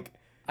 I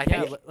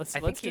let's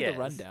think do he the is.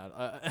 rundown.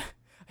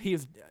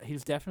 He's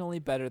definitely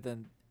better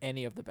than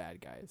any of the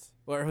bad guys,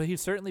 or he's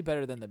certainly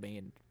better than the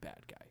main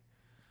bad guy.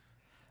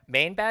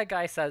 Main bad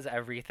guy says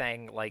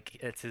everything like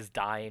it's his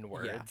dying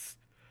words. Yeah.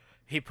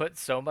 He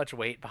puts so much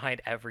weight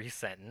behind every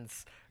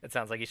sentence. It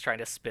sounds like he's trying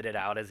to spit it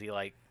out as he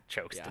like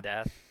chokes to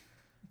death.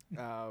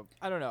 I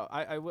don't know.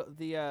 I will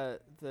the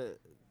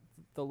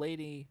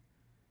lady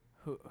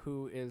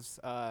who is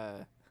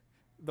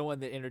the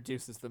one that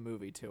introduces the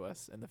movie to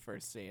us in the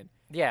first scene.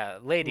 Yeah,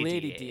 Lady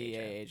DEA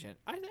agent.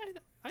 I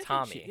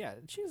Tommy.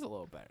 think she's a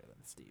little better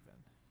than Steven.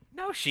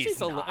 No, she's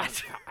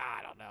not.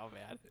 I don't know,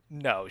 man.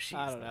 No, she's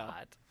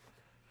not.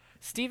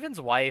 Steven's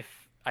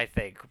wife, I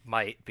think,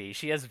 might be.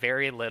 She has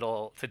very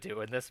little to do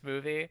in this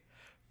movie,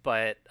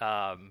 but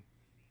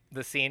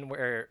the scene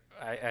where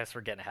I guess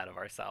we're getting ahead of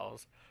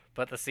ourselves.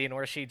 But the scene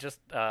where she just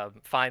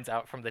finds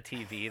out from the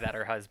TV that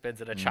her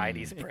husband's in a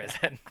Chinese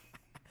prison.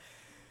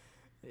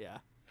 Yeah.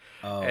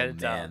 Oh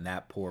man,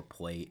 that poor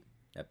plate,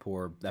 that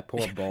poor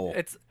bowl.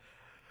 It's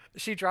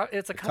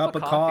a cup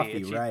of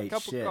coffee, right?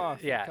 Cup of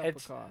coffee. Yeah, cup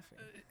of coffee.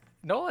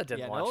 Nola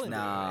didn't watch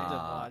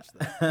that.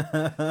 Didn't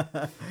watch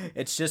that.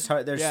 It's just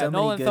hard. There's so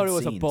Nolan many good thought it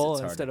was scenes. a bowl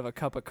instead of a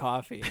cup of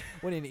coffee.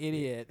 What an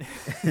idiot!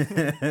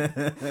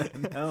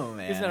 No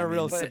man, he's not a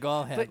real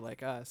Seagal head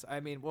like us. I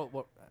mean, we're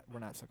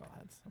not Seagal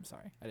heads. I'm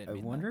sorry, I didn't. I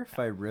mean wonder that. if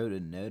I wrote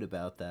a note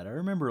about that. I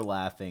remember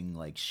laughing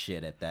like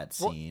shit at that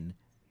scene.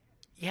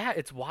 Yeah,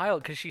 it's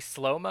wild because she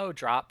slow-mo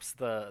drops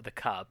the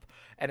cup,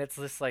 and it's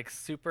this like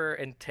super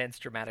intense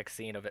dramatic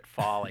scene of it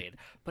falling,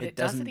 but it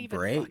doesn't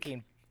even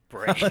fucking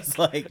break. I was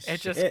like,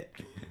 shit.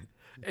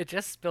 It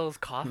just spills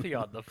coffee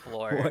on the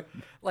floor. What?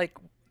 Like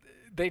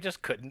they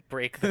just couldn't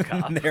break the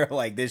cup. They're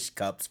like, this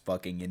cup's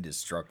fucking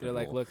indestructible.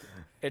 They're like, look,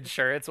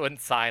 insurance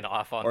wouldn't sign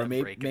off on. Or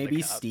them breaking maybe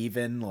the cup.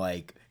 Steven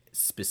like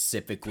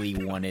specifically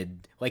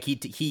wanted, like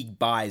he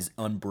buys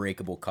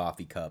unbreakable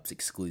coffee cups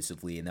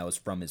exclusively, and that was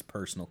from his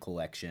personal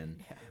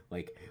collection. Yeah.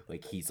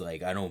 Like he's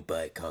like, I don't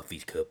buy coffee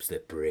cups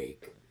that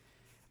break.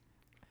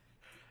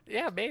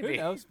 Yeah, maybe. Who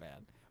knows,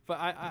 man? But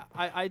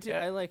I do.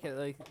 I like it.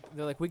 Like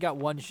they're like, we got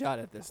one shot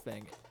at this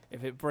thing.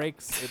 If it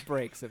breaks, it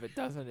breaks. If it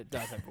doesn't, it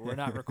doesn't. But we're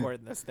not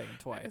recording this thing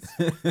twice.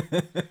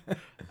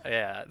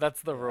 Yeah,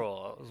 that's the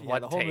rule. It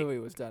was the whole movie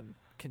was done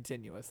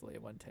continuously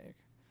in one take.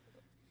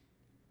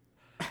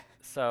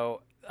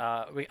 So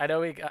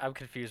I'm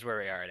confused where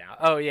we are now.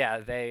 Oh yeah,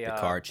 they The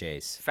car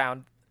chase.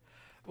 found.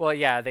 Well,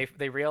 yeah,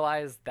 they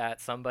realized that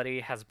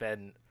somebody has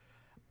been.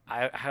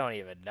 I don't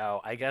even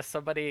know. I guess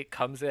somebody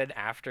comes in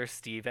after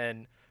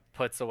Steven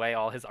puts away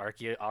all his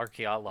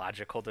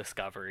archaeological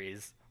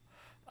discoveries.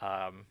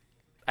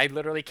 I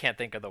literally can't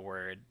think of the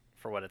word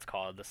for what it's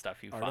called. The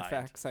stuff you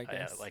Artifacts, find, I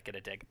guess. like in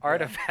a dig.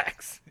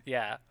 Artifacts,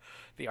 yeah,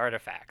 the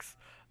artifacts.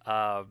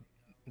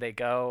 They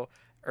go,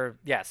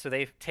 so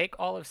they take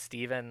all of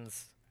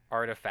Steven's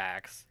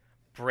artifacts,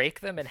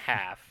 break them in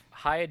half,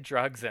 hide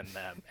drugs in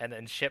them, and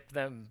then ship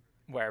them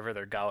wherever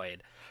they're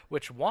going.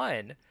 Which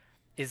one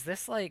is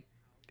this like?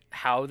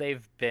 How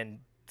they've been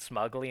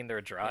smuggling their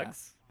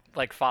drugs,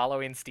 like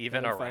following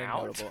Steven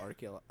around.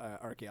 Notable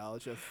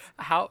archaeologists.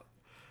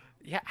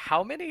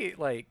 How many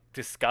like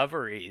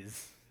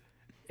discoveries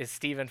is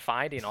Steven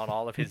finding on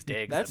all of his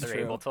digs that they're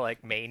able to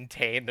like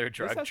maintain their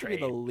drug this has trade?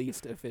 To be the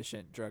least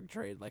efficient drug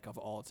trade like of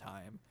all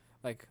time.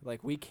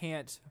 Like we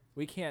can't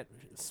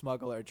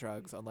smuggle our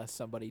drugs unless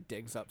somebody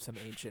digs up some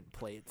ancient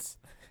plates.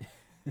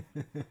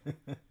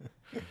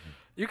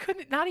 You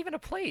couldn't, not even a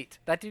plate.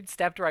 That dude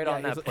stepped right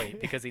on that plate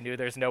because he knew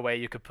there's no way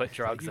you could put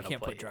drugs in a plate. You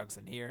can't put drugs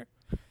in here.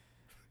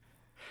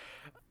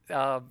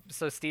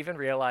 So Steven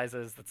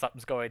realizes that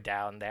something's going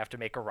down. They have to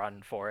make a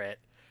run for it.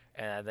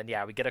 And then,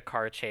 we get a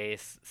car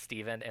chase.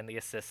 Steven and the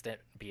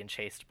assistant being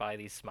chased by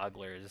these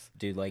smugglers.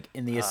 Dude,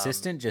 and the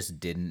assistant just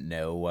didn't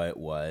know what it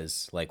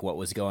was, what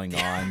was going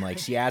on.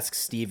 She asks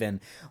Steven,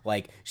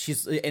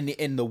 she's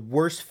in the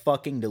worst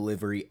fucking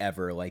delivery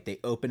ever. They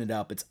open it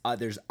up. It's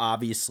there's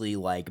obviously,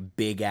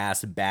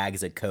 big-ass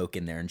bags of Coke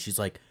in there. And she's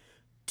like,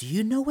 do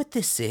you know what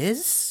this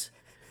is?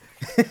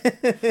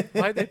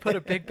 Why'd they put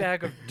a big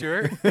bag of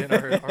dirt in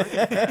our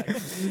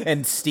artifacts?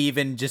 And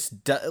Steven just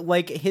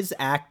his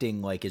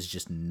acting is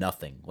just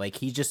nothing.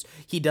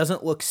 He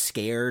doesn't look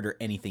scared or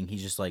anything.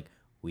 He's just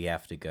we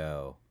have to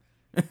go.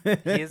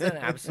 He is an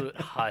absolute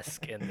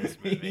husk in this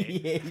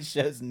movie. He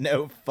shows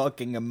no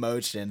fucking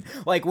emotion.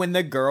 When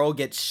the girl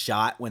gets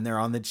shot when they're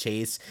on the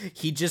chase,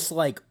 he just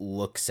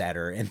looks at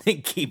her and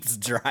then keeps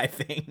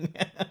driving.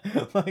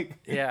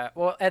 Yeah,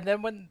 well, and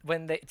then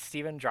when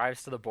Steven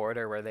drives to the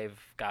border where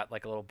they've got a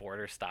little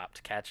border stop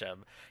to catch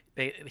him,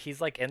 he's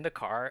in the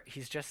car.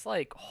 He's just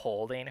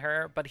holding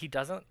her, but he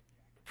doesn't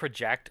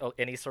project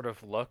any sort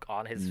of look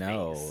on his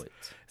face.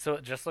 So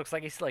it just looks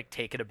like he's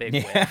taking a big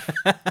whiff.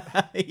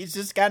 He's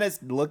just kind of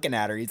looking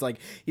at her. He's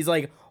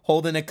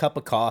holding a cup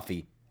of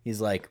coffee. He's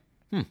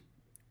and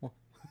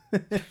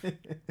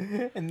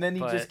then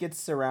he just gets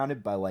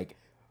surrounded by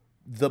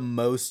the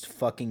most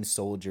fucking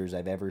soldiers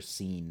I've ever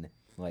seen.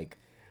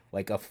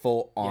 A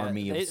full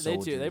army of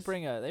soldiers. They do.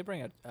 They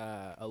bring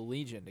a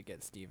legion to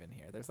get Steven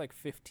here. There's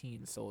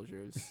 15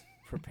 soldiers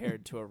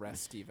prepared to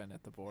arrest Steven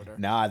at the border.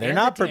 Nah, they're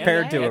not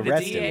prepared to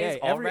arrest him.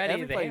 Already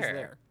everybody's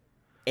there.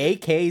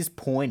 AKs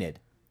pointed.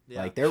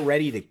 Yeah. They're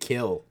ready to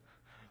kill.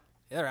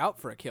 They're out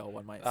for a kill,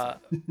 one might say.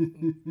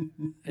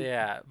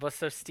 Yeah, but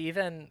so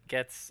Steven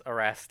gets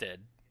arrested.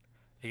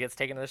 He gets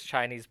taken to this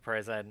Chinese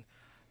prison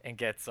and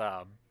gets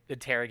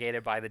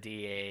interrogated by the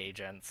DEA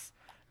agents.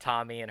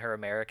 Tommy and her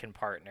American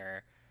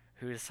partner,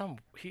 who's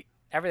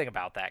everything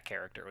about that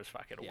character was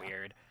fucking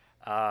weird.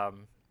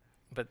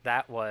 But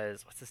that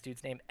was, what's this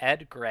dude's name?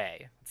 Ed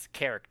Gray. It's a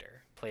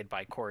character played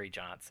by Corey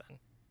Johnson.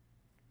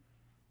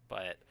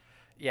 But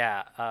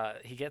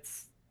he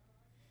gets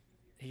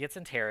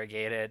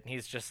interrogated.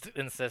 He's just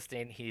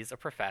insisting he's a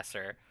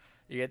professor.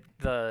 He's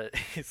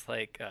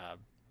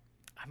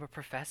I'm a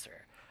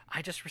professor.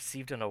 I just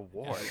received an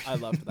award. I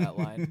loved that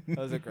line. That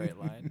was a great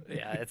line.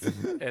 Yeah,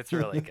 it's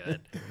really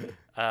good.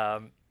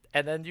 And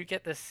then you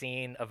get this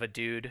scene of a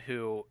dude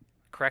who,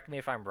 correct me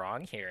if I'm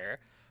wrong here,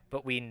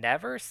 but we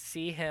never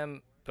see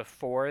him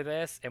before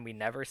this, and we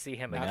never see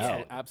him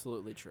again.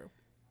 Absolutely true.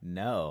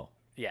 No.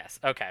 Yes.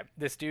 Okay.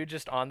 This dude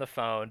just on the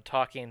phone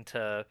talking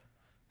to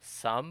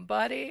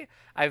somebody.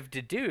 I've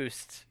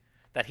deduced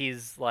that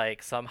he's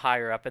some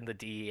higher up in the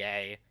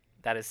DEA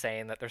that is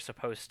saying that they're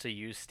supposed to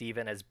use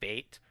Steven as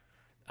bait.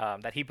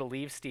 That he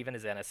believes Steven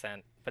is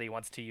innocent, but he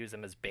wants to use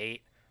him as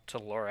bait to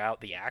lure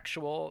out the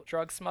actual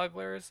drug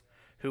smugglers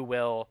who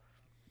will,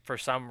 for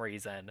some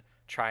reason,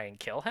 try and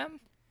kill him.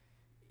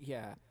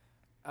 Yeah.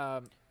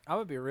 I'm going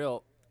to be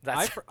real.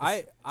 I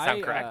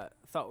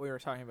thought we were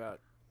talking about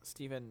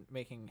Steven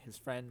making his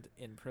friend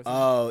in prison.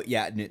 Oh,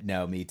 yeah.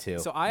 No, me too.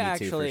 So I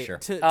actually, too,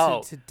 for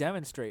sure. to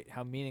demonstrate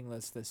how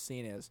meaningless this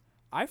scene is,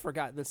 I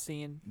forgot this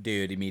scene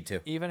Dude, me too.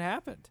 even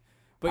happened.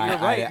 But you're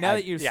right. Now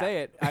that you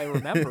say it, I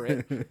remember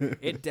it.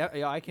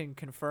 I can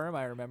confirm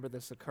I remember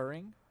this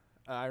occurring.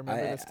 I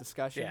remember this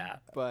discussion. Yeah.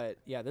 But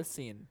this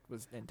scene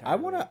was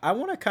entirely. I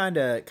wanna kind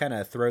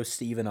of throw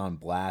Steven on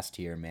blast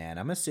here, man.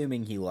 I'm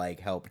assuming he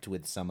helped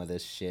with some of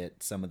this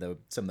shit, some of the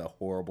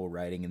horrible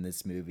writing in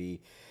this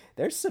movie.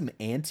 There's some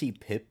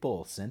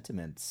anti-Pitbull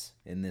sentiments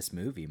in this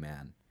movie,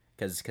 man.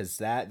 Because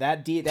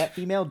that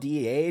female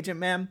DEA agent,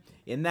 man,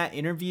 in that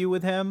interview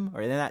with him,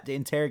 or in that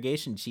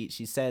interrogation, she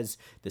says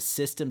the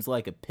system's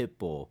like a pit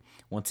bull.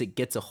 Once it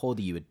gets a hold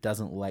of you, it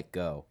doesn't let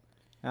go.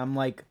 And I'm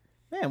like,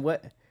 man,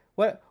 what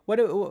What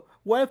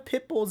have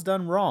Pitbull's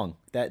done wrong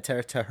that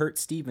to hurt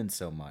Steven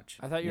so much?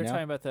 I thought you were know?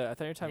 talking about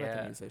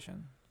the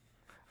musician.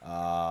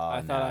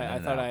 I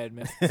thought I had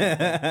missed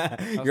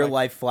something. Your like,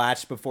 life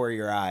flashed before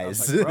your I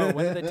was eyes. like, bro,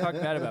 when did they talk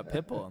bad about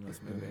Pitbull in this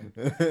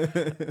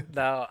movie?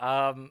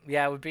 No,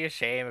 yeah, it would be a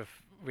shame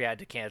if we had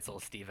to cancel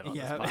Steven on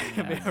this Yeah, podcast.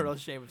 it'd be a real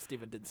shame if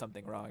Steven did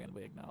something wrong and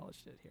we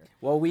acknowledged it here.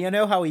 Well, we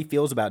know how he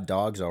feels about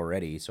dogs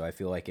already, so I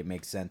feel like it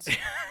makes sense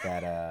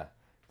that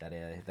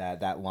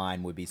that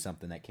line would be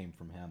something that came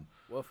from him.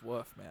 Woof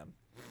woof, man.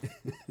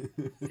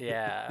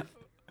 Yeah.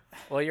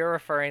 Well, you're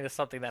referring to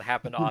something that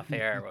happened off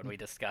air when we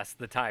discussed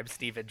the time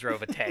Steven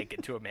drove a tank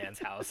into a man's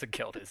house and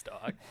killed his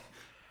dog.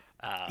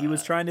 He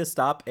was trying to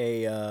stop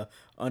a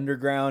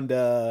underground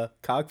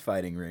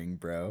cockfighting ring,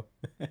 bro.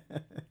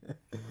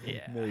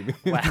 Yeah. Maybe.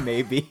 Wow.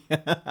 Maybe.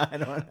 I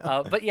don't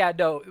know. But yeah,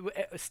 no,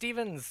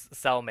 Steven's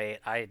cellmate,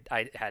 I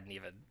hadn't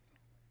even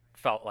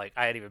felt like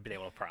I hadn't even been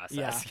able to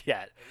process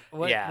yet.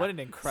 What an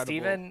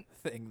incredible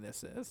thing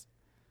this is.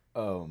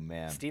 Oh,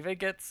 man. Steven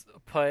gets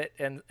put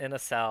in a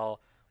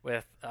cell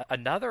with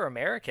another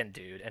American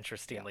dude,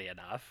 interestingly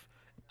enough.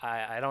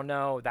 I don't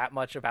know that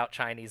much about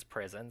Chinese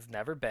prisons,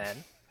 never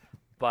been,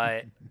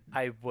 but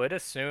I would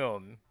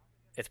assume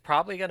it's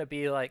probably going to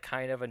be like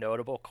kind of a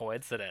notable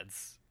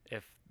coincidence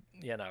if,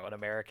 an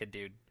American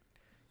dude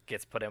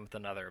gets put in with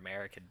another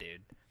American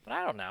dude. But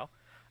I don't know.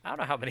 I don't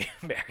know how many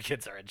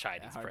Americans are in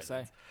Chinese Hard to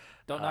prisons. say.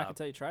 Don't knock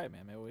until you try it,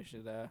 man. Maybe we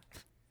should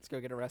let's go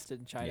get arrested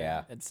in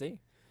China and see.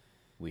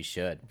 We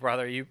should.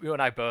 Brother, you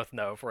and I both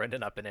know if we're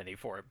ending up in any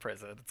foreign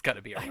prison, it's going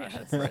to be a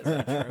Russian This prison.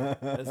 is true.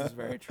 This is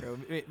very true.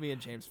 Me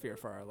and James fear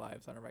for our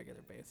lives on a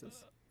regular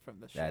basis from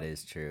the show. That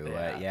is true.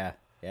 Yeah.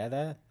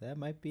 That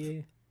might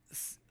be.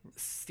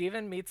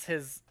 Steven meets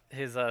his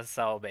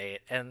cellmate,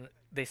 and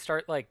they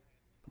start,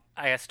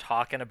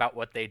 talking about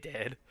what they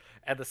did.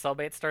 And the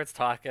cellmate starts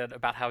talking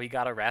about how he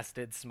got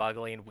arrested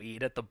smuggling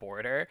weed at the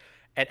border.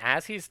 And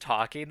as he's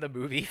talking, the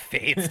movie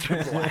fades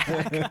to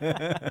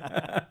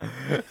black.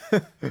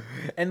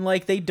 And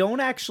they don't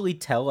actually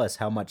tell us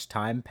how much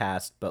time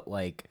passed, but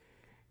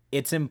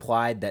it's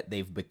implied that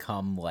they've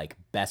become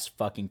best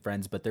fucking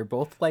friends, but they're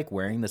both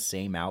wearing the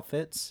same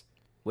outfits,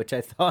 which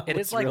I thought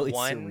was really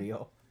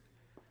surreal.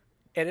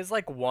 It is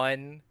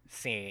one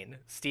scene.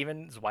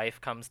 Steven's wife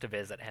comes to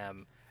visit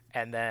him,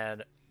 and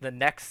then the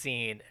next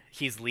scene,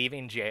 he's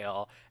leaving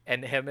jail,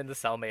 and him and the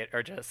cellmate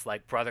are just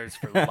brothers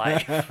for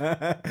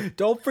life.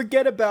 Don't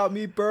forget about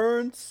me,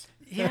 Burns.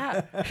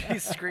 Yeah,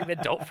 he's screaming,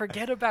 "Don't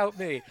forget about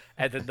me!"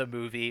 And then the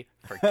movie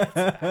forgets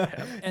about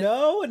him.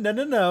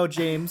 No,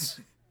 James.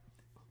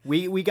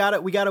 We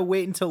gotta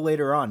wait until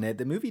later on.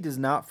 The movie does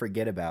not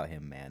forget about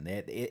him, man.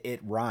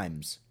 It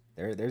rhymes.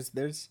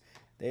 Steven's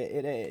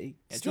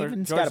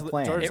got a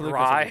plan. George It Lucas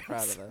rhymes. will be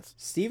proud of this.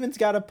 Steven's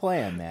got a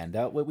plan, man.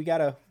 We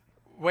gotta.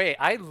 Wait,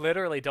 I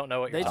literally don't know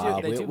what you're They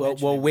talking about.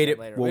 do. We'll wait it.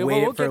 Later. We'll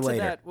wait it for get to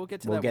later. that. We'll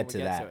get to We'll that. get when to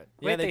we that. Get to it.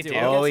 Wait, Yeah, they do. do?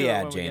 We'll Oh, get to it yeah,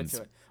 when we get James.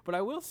 to it. But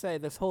I will say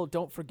this whole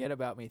 "don't forget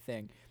about me"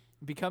 thing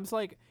becomes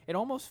it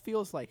almost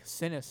feels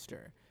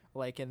sinister,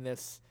 in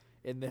this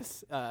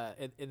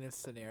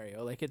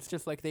scenario. It's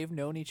just they've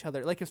known each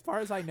other. As far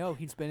as I know,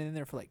 he's been in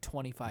there for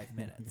 25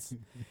 minutes.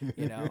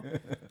 And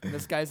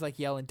this guy's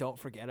yelling, "Don't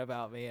forget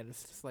about me," and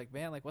it's just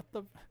man, what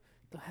the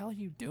hell are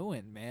you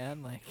doing,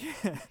 man?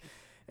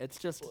 It's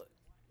just.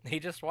 He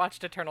just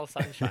watched Eternal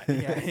Sunshine.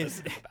 Yeah,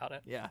 He's about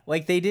it. Yeah.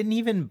 They didn't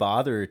even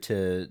bother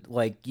to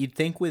you'd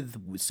think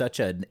with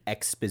such an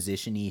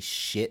exposition-y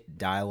shit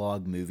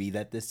dialogue movie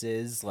that this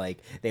is,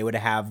 they would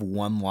have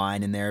one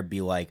line in there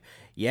be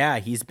yeah,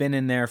 he's been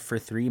in there for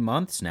 3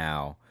 months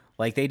now.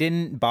 They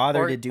didn't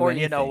bother to do anything.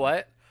 Or you know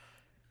what?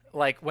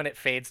 When it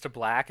fades to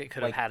black, it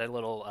could have had a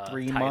little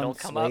 3 title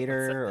months come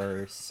later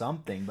or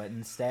something, but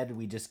instead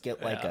we just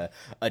get a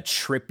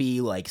trippy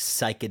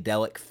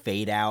psychedelic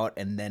fade out,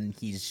 and then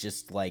he's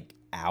just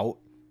out.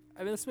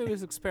 I mean, this movie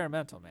is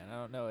experimental, man. I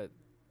don't know it.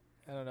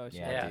 I don't know what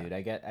Yeah, dude.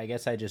 I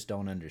guess I just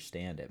don't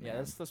understand it, man.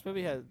 Yeah, this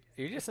movie has.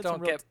 You just had don't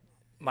some real get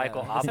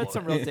Michael It's had Oppel.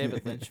 some real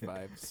David Lynch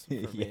vibes. For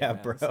me, Yeah,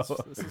 man. bro.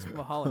 This is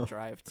Mulholland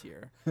Drive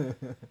tier.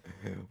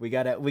 We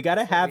gotta what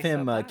have we said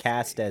him last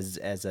cast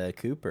as a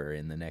Cooper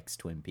in the next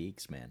Twin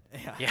Peaks, man.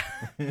 Yeah.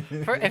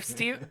 If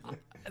Steve,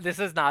 this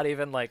is not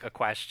even a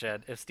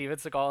question. If Steven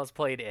Seagal has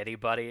played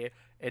anybody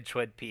in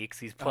Twin Peaks,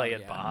 he's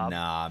playing yeah. Bob.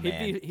 Nah,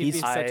 man. He'd be he's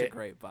such a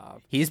great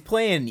Bob. he's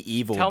playing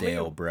Evil Tell me-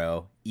 Dale,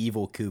 bro.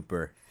 Evil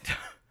Cooper.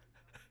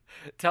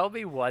 Tell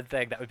me one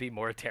thing that would be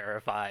more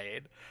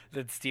terrifying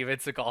than Steven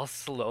Seagal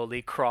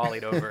slowly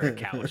crawling over a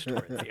couch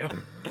towards you.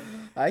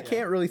 I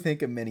can't really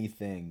think of many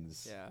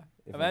things. Yeah.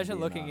 if I'm Imagine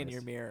being looking in honest.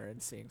 your mirror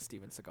and seeing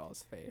Steven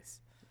Seagal's face.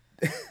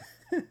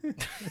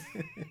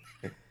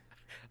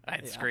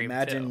 I'd Yeah. scream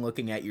Imagine too.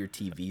 looking at your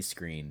TV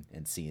screen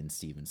and seeing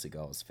Steven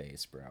Seagal's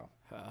face, bro.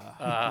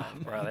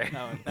 Brother.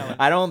 That one,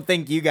 I don't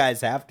think you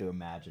guys have to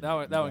imagine. that it.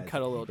 one, You that one guys-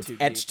 cut a little It's too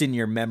etched deep. in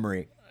your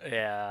memory.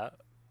 Yeah.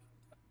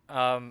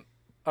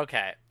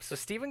 Okay. So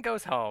Steven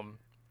goes home,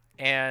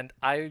 and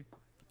I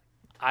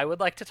would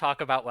like to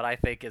talk about what I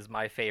think is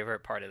my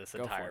favorite part of this Go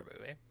for entire it.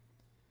 movie.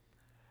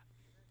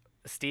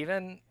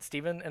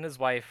 Steven and his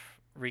wife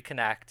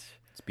reconnect.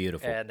 It's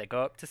beautiful. And they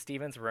go up to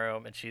Steven's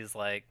room, and she's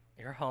like,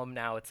 "You're home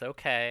now. It's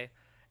okay."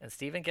 And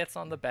Steven gets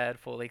on the bed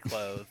fully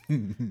clothed,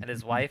 and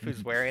his wife,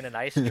 who's wearing a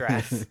nice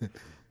dress,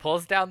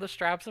 pulls down the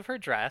straps of her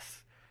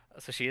dress,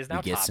 so she is now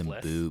we get topless. some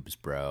boobs,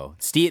 bro.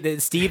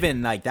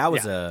 Steven, like that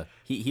was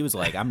he was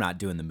like, I'm not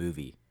doing the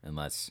movie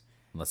unless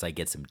I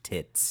get some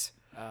tits.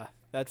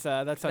 That's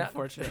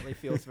unfortunately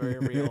feels very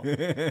real.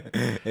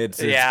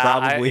 It's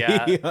probably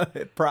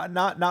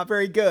not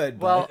very good.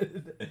 Well,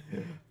 but...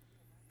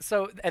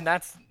 so and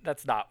that's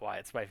not why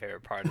it's my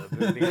favorite part of the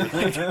movie.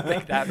 I don't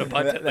think that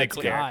abundantly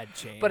clear. God,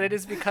 James. But it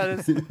is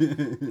because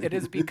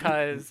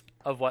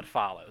of what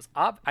follows.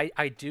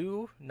 I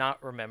do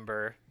not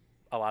remember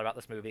a lot about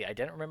this movie. I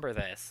didn't remember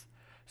this.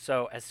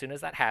 So as soon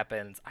as that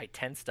happens, I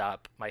tensed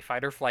up. My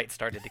fight or flight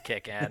started to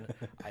kick in.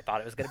 I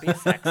thought it was going to be a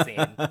sex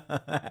scene.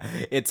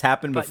 It's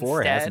happened But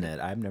before, instead- hasn't it?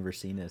 I've never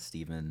seen a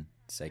Steven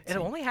sex It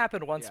scene. only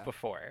happened once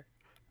before.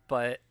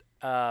 But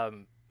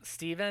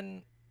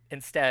Steven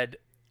instead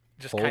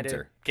just Holds kind of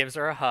her. gives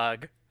her a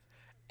hug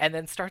and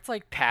then starts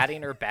like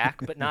patting her back,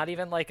 but not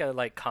even like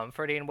a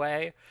comforting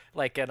way,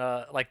 like in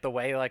a like the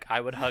way like I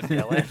would hug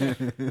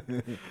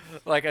Dylan.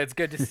 Like, it's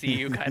good to see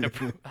you kind of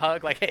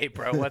hug, like, hey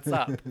bro, what's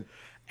up?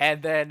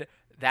 And then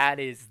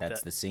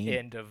that's the scene.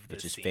 end of the It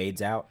just scene.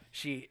 fades out.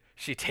 She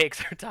takes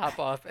her top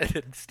off, and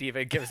then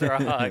Steven gives her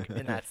a hug,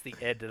 and that's the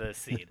end of the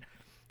scene.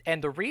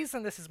 And the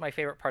reason this is my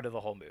favorite part of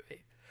the whole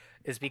movie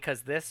is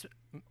because this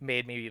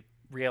made me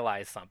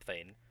realize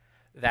something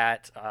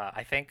that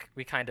I think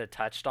we kind of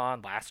touched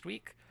on last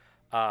week.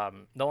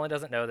 Nolan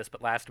doesn't know this,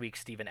 but last week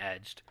Steven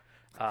edged.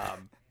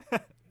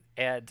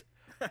 And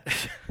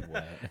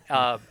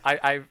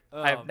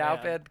I've now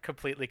been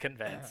completely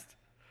convinced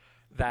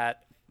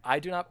that I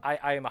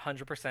am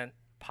 100%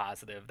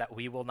 positive that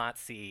we will not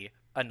see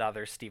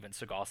another Steven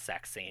Seagal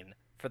sex scene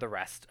for the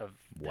rest of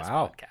this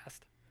podcast.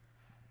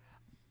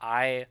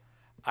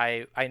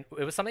 It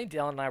was something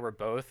Dylan and I were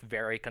both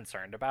very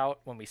concerned about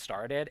when we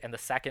started, and the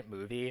second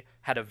movie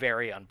had a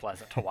very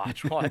unpleasant to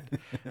watch one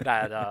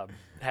that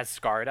has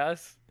scarred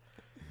us.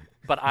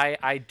 But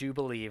I do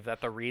believe that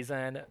the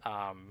reason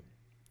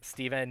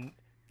Steven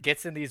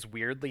gets in these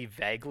weirdly,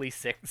 vaguely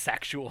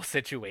sexual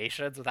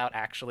situations without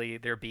actually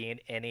there being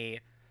any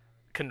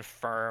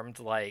confirmed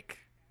like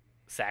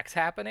sex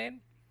happening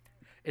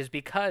is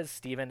because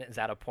Steven is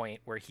at a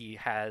point where he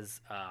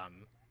has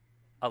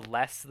a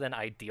less than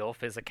ideal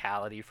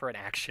physicality for an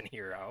action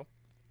hero,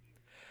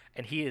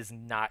 and he is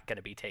not going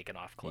to be taking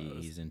off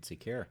clothes. He's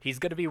insecure. He's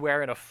going to be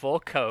wearing a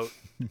full coat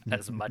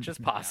as much as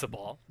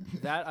possible.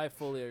 That I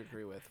fully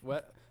agree with.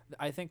 What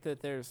I think that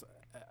there's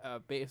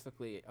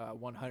basically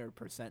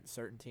 100%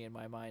 certainty in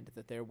my mind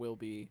that there will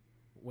be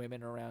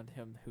women around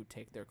him who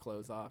take their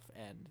clothes off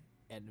and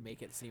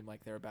make it seem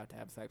like they're about to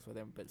have sex with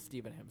him, but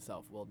Steven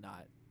himself will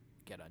not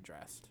get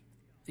undressed.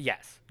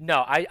 Yes.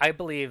 No, I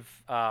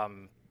believe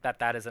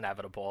that is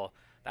inevitable.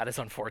 That is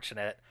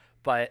unfortunate.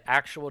 But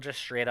actual just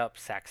straight up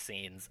sex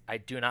scenes, I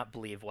do not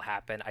believe will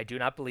happen. I do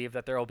not believe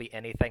that there will be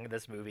anything in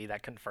this movie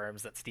that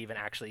confirms that Steven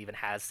actually even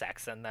has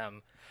sex in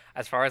them.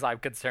 As far as I'm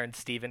concerned,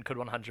 Steven could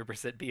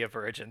 100% be a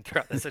virgin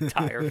throughout this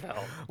entire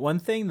film. One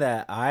thing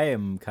that I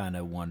am kind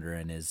of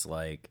wondering is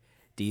like,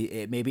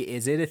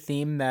 is it a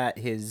theme that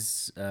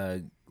his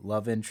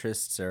love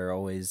interests are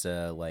always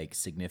like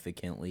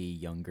significantly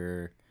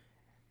younger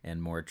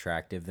and more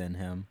attractive than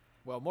him?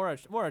 Well, more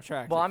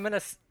attractive. Well, I'm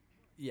gonna.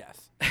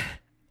 Yes.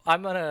 I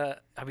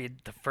mean,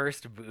 the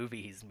first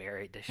movie he's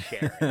married to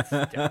Sharon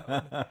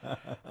Stone.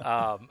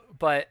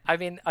 But I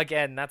mean,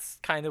 again, that's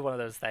kind of one of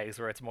those things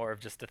where it's more of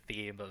just a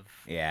theme of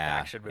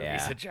action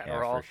movies in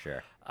general. Yeah, for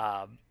sure.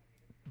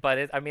 But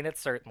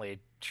it's certainly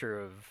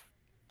true of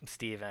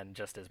Steven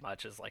just as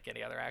much as like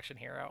any other action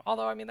hero.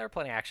 Although, I mean, there are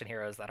plenty of action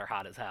heroes that are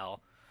hot as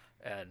hell,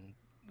 and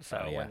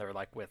so when they're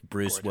like with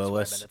Bruce gorgeous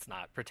Willis, women, it's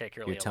not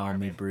particularly. You're telling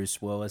me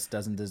Bruce Willis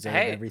doesn't deserve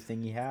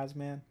everything he has,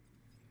 man?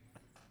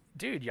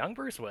 Dude, young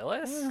Bruce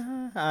Willis?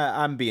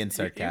 I'm being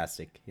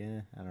sarcastic.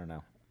 Yeah, I don't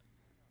know.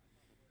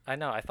 I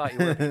know. I thought you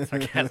were being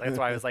sarcastic. That's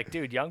why I was like,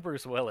 dude, young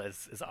Bruce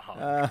Willis is a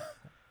hunk.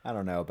 I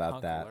don't know about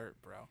Hunk that. alert,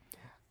 bro.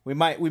 We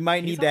might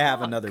need to have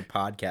hunk. another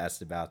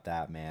podcast about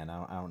that, man.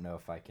 I don't know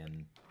if I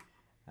can.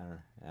 I don't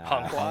know.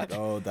 Hunk watch?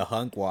 Oh, the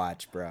hunk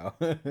watch, bro.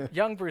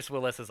 Young Bruce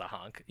Willis is a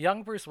hunk.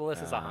 Young Bruce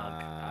Willis is a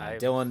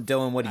hunk.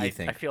 Dylan, what do you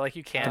think? I feel like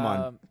you can't. Come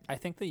on. I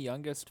think the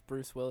youngest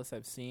Bruce Willis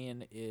I've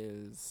seen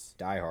is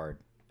Die Hard.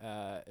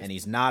 is And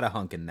he's not a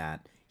hunk in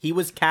that. He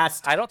was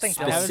cast I don't think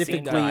Dylan's seen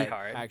specifically. Die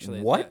Hard.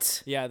 actually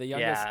What? the youngest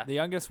Yeah. the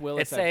youngest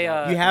Willis. It's I've a,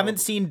 got. You haven't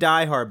seen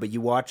Die Hard, but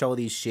you watch all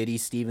these shitty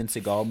Steven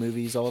Seagal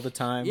movies all the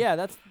time. Yeah,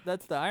 that's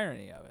the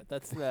irony of it.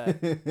 That's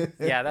the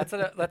Yeah, that's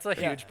a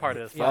huge part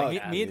of this yeah,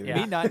 podcast.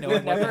 me not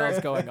knowing what the hell's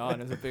going on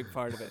is a big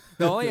part of it.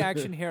 The only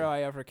action hero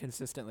I ever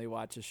consistently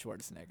watch is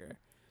Schwarzenegger.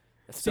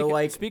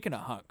 Speaking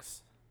of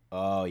hunks,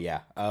 Oh yeah.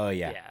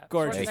 Yeah,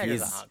 Gorgeous.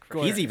 Schwarzenegger's a hunk.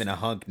 For He's sure. even a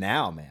hunk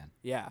now, man.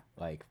 yeah,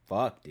 Like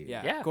fuck, dude.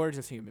 yeah,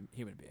 gorgeous human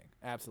being,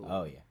 absolutely.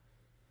 Oh yeah.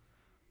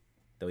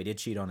 Though he did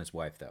cheat on his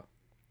wife, though.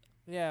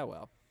 Yeah,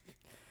 well,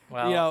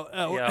 Well,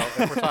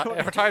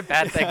 if we're talking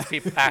bad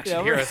things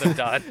action heroes have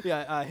done.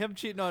 Yeah, him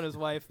cheating on his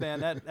wife, man,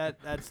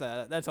 that's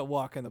a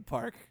walk in the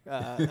park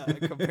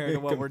compared to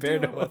what we're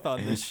dealing with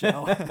on this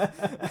show.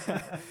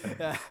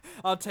 Yeah,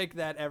 I'll take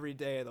that every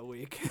day of the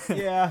week.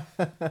 Yeah.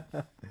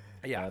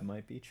 Yeah, that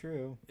might be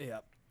true.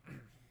 Yep.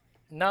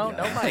 No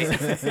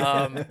might.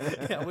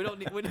 Yeah, we don't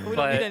need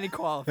any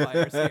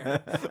qualifiers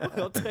here.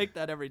 We'll take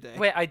that every day.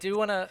 Wait, I do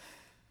want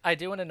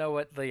to know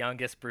what the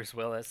youngest Bruce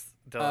Willis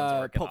Dylan's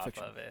working Pulp off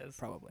Fiction, of is.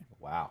 probably.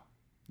 Wow.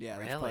 Yeah,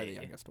 that's probably the Really?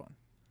 youngest one.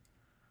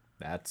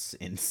 That's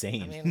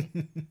insane. I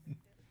mean,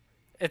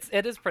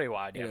 it is pretty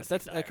wide. It is.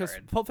 That's because because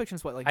Pulp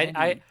Fiction's what, like I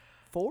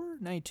 94,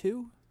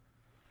 92?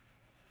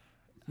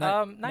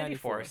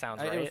 94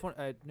 sounds right. I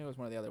knew it was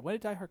one or the other. When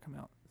did Die Hard come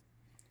out?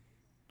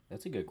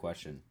 That's a good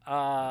question.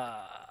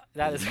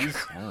 That is.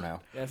 I don't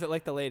know. Yeah, is it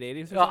like the late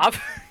 80s? Or Well,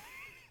 something?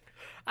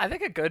 I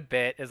think a good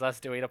bit is us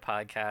doing a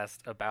podcast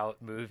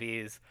about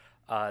movies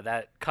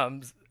that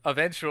comes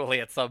eventually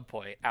at some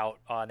point out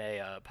on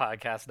a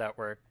podcast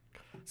network,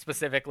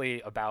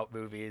 specifically about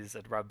movies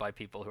and run by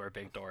people who are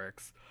big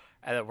dorks,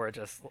 and then we're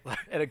just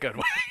in a good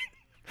way,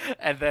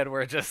 and then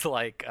we're just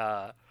like,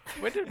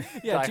 when did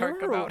Die Hard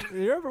come out? Do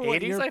you remember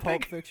what 80s, year I Pulp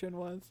think? Fiction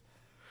was?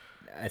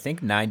 I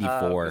think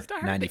 94. was Die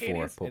Hard the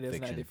 94 80s? Pulp It is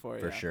Fiction. 94,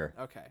 for yeah. sure.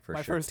 Okay. For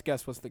My sure. first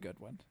guess was the good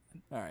one.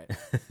 All right.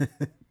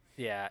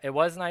 Yeah, it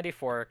was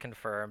 94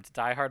 confirmed.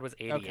 Die Hard was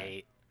 88.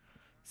 Okay.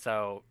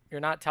 So you're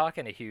not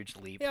talking a huge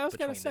leap Yeah, I was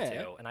between gonna say.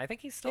 the two. And I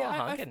think he's still Yeah,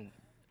 a I- hunk, and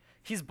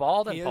he's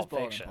bald in He is Pulp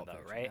bald in Fiction, Pulp though,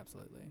 Fiction, right?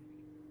 Absolutely.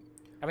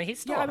 I mean, he's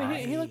still Yeah, a I mean,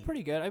 hunk. he looked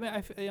pretty good. I mean,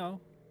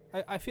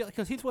 I feel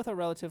because he's with a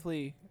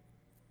relatively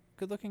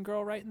good-looking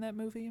girl, right, in that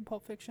movie in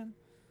Pulp Fiction.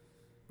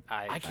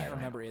 I can't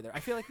remember either.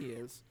 I feel like he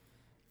is.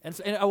 And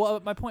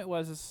well, my point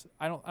was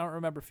I don't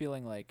remember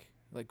feeling like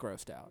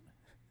grossed out.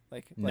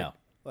 No.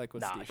 Like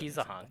with Nah, Steven he's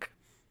or a something. hunk.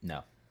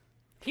 No.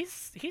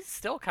 He's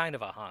still kind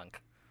of a hunk.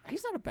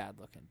 He's not a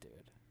bad-looking dude.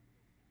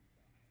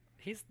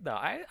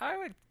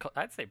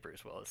 I'd say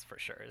Bruce Willis for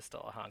sure is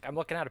still a hunk. I'm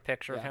looking at a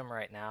picture of Yeah. him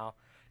right now.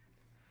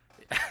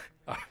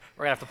 We're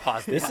gonna have to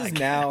pause This is podcast.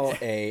 now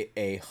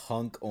a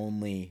hunk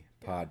only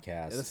podcast.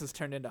 Yeah, this has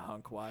turned into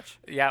Hunk Watch.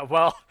 Yeah,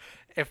 well,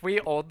 if we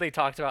only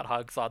talked about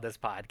hunks on this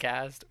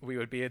podcast, we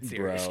would be in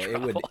serious bro,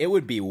 trouble. it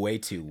would be way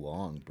too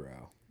long,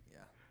 bro.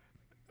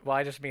 Well,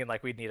 I just mean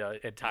like we'd need an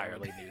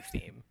entirely new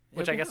theme,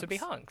 which I be guess would be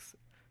hunks,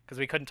 because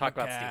we couldn't talk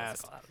about Steven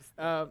Hunkcast. Seagal.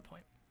 That was the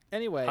point.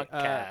 Anyway,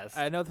 Hunkcast.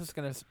 I know this is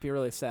going to be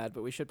really sad,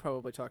 but we should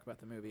probably talk about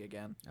the movie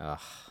again. Ugh.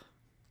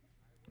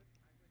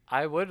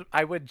 I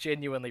would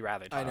genuinely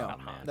rather talk I know. about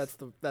hunks.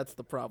 That's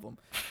the problem.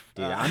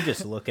 Dude, I'm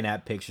just looking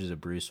at pictures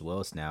of Bruce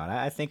Willis now, and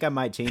I think I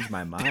might change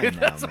my mind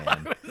now,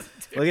 man.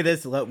 Look at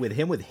this with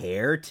him with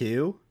hair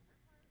too.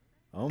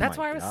 Oh That's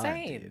my why I was God,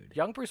 saying, dude.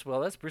 young Bruce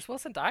Willis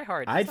in Die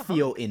Hard. he's I'd a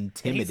feel hunk. And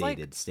intimidated he's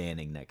like,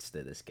 standing next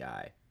to this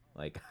guy.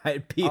 Like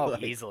I'd be oh,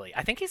 like, easily.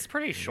 I think he's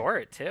pretty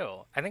short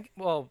too. I think.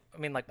 Well, I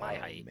mean, like my oh,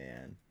 height,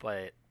 man.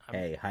 but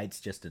Hey, height's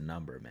just a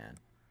number, man.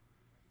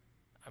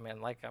 I mean,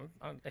 like I'm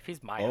if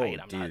he's my Oh, height,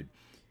 I'm dude. not.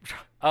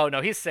 Oh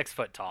no, he's 6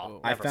 foot tall.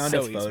 I Never found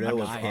mind. a So he's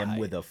photo of my him height.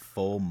 with a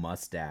full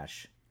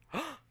mustache.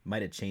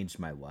 Might have changed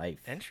my life.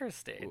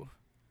 Interesting.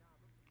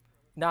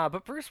 Nah,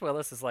 but Bruce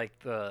Willis is like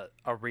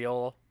a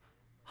real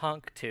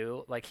hunk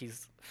too. Like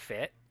he's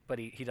fit, but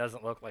he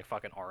doesn't look like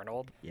fucking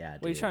Arnold. Yeah,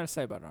 dude. What are you trying to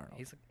say about Arnold?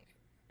 He's.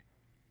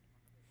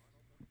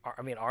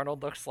 I mean,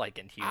 Arnold looks like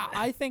inhuman.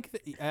 I think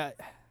that.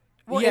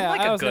 well, yeah, in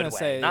like I a was good gonna way,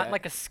 say, not yeah.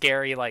 like a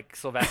scary like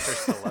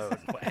Sylvester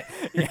Stallone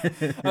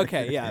way.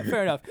 Okay, yeah,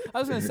 fair enough. I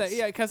was gonna say,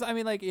 yeah, because I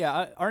mean, like,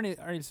 yeah,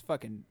 Arnie's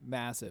fucking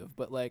massive,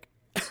 but like,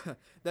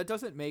 that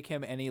doesn't make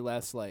him any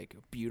less like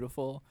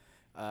beautiful.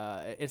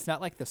 It's not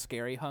like the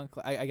scary hunk.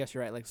 I guess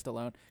you're right, like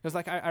Stallone, because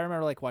like I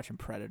remember like watching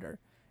Predator,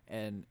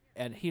 and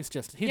he's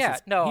Yeah,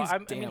 no, he's I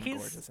mean, damn he's-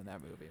 gorgeous in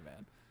that movie,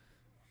 man.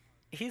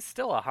 He's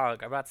still a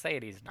hunk. I'm not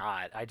saying he's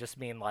not. I just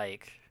mean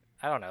like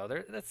I don't know.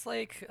 That's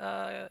like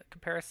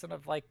comparison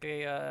of like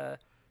a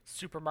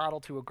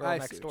supermodel to a girl I see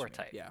next what door you mean,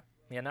 type. Yeah,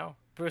 You know,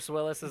 Bruce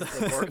Willis is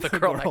the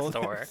girl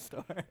next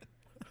door.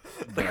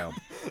 Bro.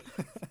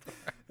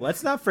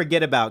 Let's not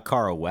forget about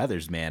Carl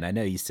Weathers, man. I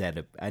know you're saying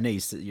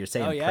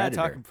Oh yeah, Predator.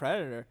 talking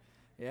Predator.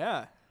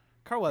 Yeah,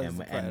 Carl Weathers is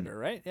a And- Predator,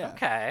 right? Yeah.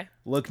 Okay.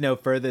 Look no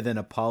further than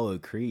Apollo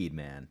Creed,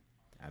 man.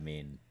 I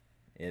mean,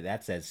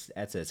 that's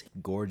as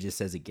gorgeous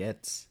as it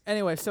gets.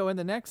 Anyway, so in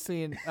the next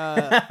scene, You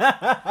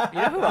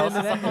know who else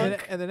is a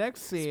hunk? in the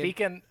next scene,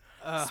 Speaking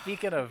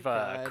of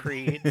God.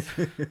 Creed,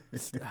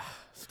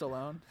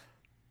 Stallone.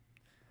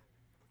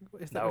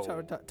 Is that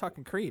we're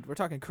talking Creed? We're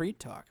talking Creed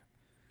talk.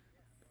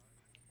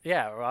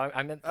 yeah, well,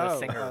 I meant the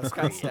singer of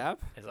Scott Creed Stapp.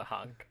 is a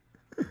hunk.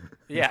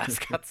 Yeah,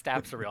 Scott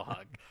Stapp's a real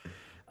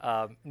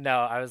hunk. No,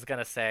 I was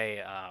gonna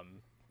say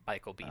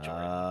Michael B.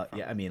 Jordan. from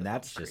Yeah, I mean the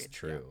that's film just Creed.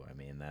 true. I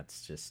mean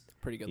that's just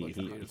Pretty good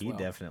looking dude as He well.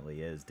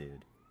 definitely is,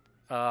 dude.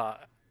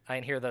 I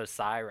can hear those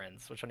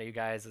sirens. Which one of you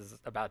guys is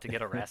about to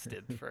get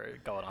arrested for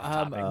going off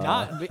topic?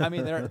 Not. I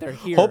mean, they're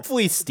here.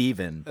 Hopefully,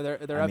 Steven. they're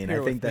I up mean,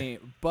 here I think with that me.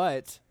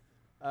 But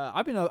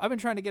I've been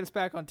trying to get us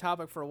back on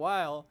topic for a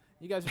while.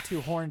 You guys are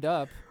too horned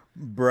up.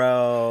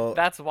 Bro.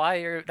 That's why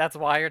you're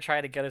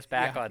trying to get us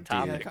back on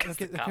topic. Yeah, 'cause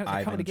the coming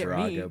Ivan to get me,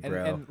 Drago,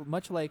 bro. and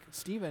much like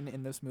Steven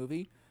in this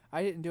movie,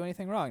 I didn't do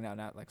anything wrong. Now,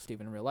 not like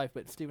Steven in real life,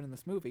 but Steven in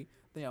this movie.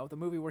 You know, the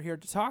movie we're here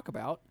to talk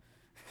about.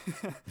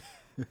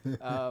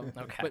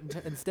 Okay. But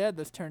instead,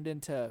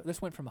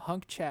 this went from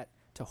HunkChat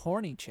to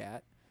horny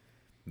chat.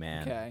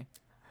 Man. Okay.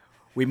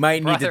 We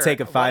might need to Brother, take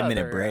a what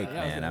 5-minute other, break,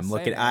 yeah, I was man. gonna I'm say,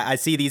 looking. man. I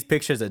see these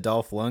pictures of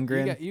Dolph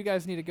Lundgren. You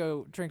guys need to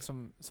go drink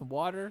some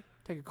water,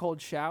 take a cold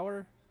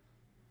shower.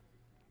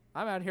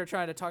 I'm out here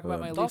trying to talk about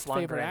my Dolph least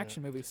favorite Lundgren.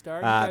 action movie star.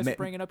 You guys ma- are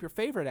bringing up your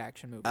favorite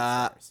action movie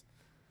stars.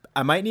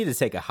 I might need to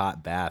take a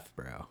hot bath,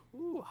 bro.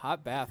 Ooh,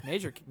 hot bath,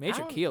 major I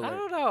don't- key I alert.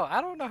 don't know. I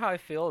don't know how I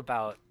feel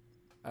about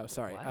Oh,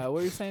 sorry. What? What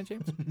were you saying,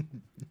 James?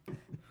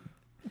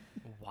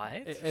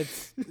 what.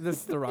 This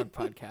is the wrong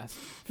podcast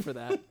for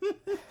that.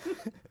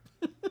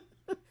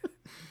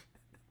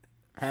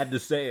 Had to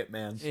say it,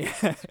 man.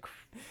 Yeah.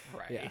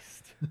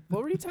 Christ.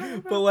 What were you talking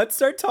about? But let's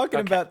start talking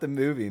about the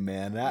movie,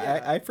 man.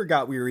 I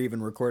forgot we were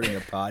even recording a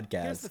Here's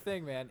podcast. the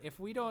thing, man. If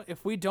we don't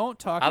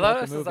talk I thought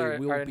about this the was movie, our-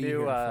 we will our be new,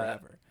 here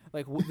forever.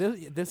 Like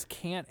this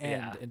can't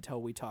end Yeah.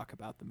 until we talk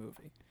about the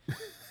movie.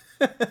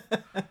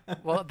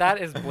 Well,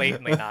 that is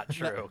blatantly not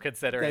true,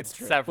 considering That's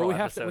true. several but we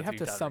have episodes to we've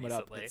done sum it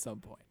up recently. at some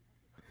point.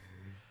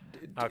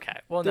 Okay.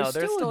 Well, There's no,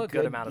 there's still still a a good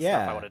good- amount of stuff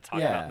yeah, I want to talk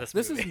yeah. about in this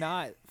This movie. is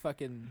not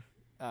fucking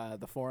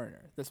The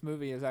Foreigner. This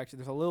movie is actually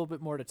there's a little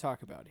bit more to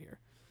talk about here.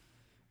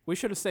 We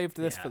should have saved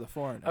this Yeah. for The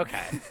Foreigner.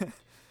 Okay.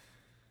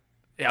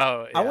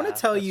 Oh, I want yeah,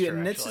 to tell that's you, true,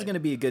 and this is actually. going to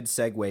be a good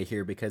segue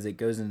here because it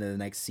goes into the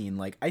next scene.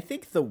 Like, I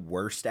think the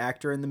worst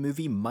actor in the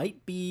movie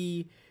might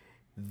be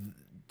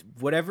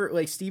whatever,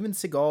 like Steven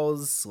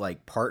Seagal's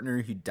like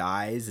partner who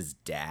dies, his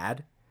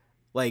dad.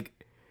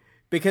 Like,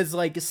 because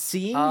like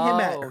seeing him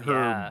at Oh, her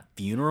yeah.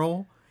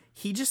 funeral,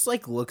 he just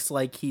like looks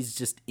like he's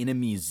just in a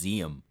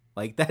museum.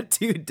 Like that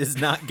dude does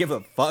not give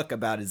a fuck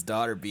about his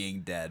daughter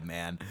being dead,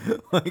 man.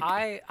 Like,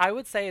 I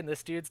would say in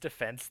this dude's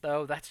defense,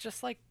 though, that's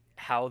just like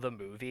how the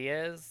movie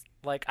is.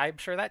 Like, I'm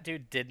sure that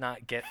dude did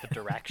not get the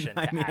direction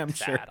to I mean, act I'm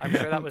sure- sad. I'm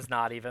sure that was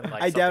not even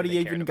like. I doubt something he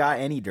they even cared got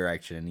about. any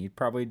direction. He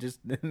probably just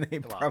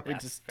probably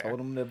that's just fair. told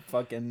him to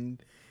fucking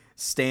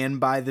stand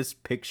by this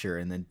picture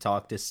and then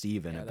talk to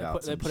Steven Yeah,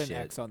 about they some put shit.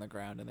 an X on the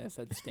ground and they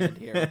said stand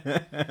here.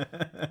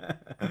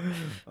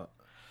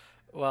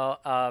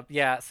 Well,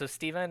 yeah, so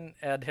Steven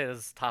and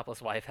his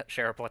topless wife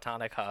share a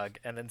platonic hug,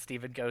 and then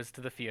Steven goes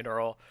to the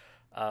funeral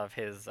of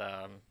his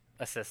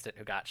assistant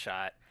who got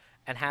shot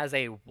and has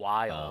a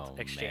wild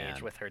Oh, exchange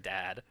man. with her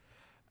dad,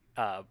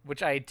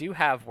 which I do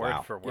have word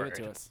Wow. for Give it word.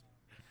 to us.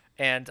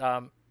 And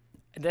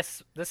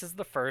this is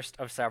the first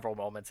of several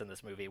moments in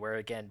this movie where,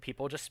 again,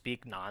 people just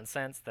speak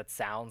nonsense that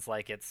sounds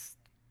like it's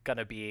going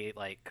to be,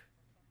 like,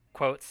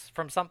 quotes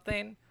from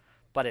something,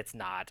 but it's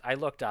not. I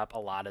looked up a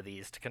lot of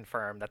these to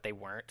confirm that they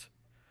weren't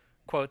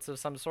quotes of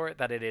some sort,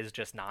 that it is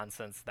just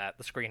nonsense that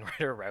the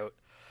screenwriter wrote.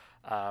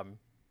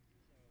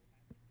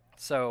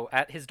 So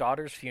at his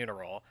daughter's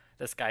funeral,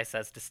 this guy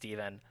says to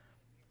Steven,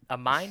 "A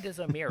mind is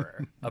a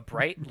mirror, a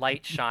bright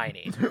light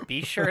shining.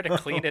 Be sure to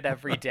clean it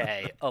every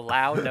day.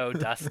 Allow no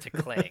dust to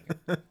cling."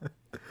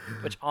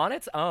 Which on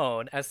its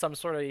own, as some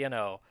sort of,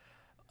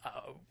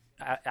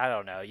 I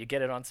don't know, you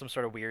get it on some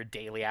sort of weird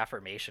daily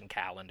affirmation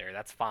calendar,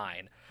 that's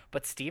fine.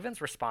 But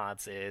Steven's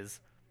response is,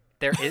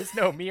 "There is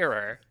no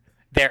mirror.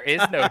 There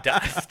is no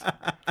dust."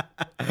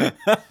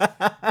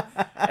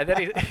 And then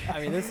he...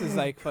 I mean, this is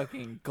like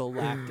fucking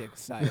galactic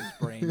sized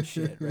brain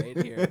shit right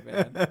here,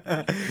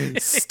 man.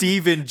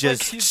 Steven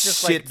just he's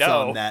just shits like,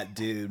 no. on that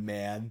dude,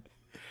 man.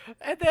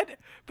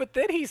 But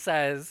then he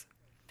says,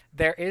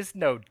 "There is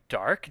no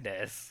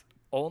darkness,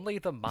 only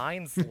the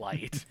mind's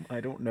light."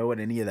 I don't know what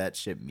any of that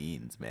shit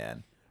means,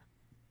 man.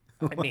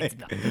 It means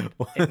nothing.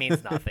 It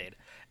means nothing.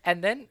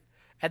 And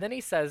then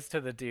he says to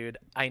the dude,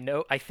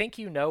 I think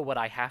you know what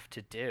I have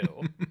to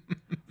do,"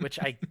 which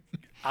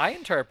I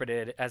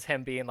interpreted as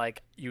him being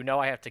like,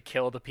 I have to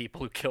kill the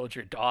people who killed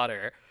your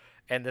daughter,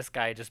 and this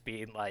guy just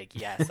being like,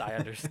 "Yes, I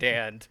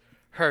understand.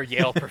 Her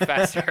Yale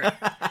professor.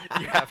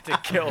 You have to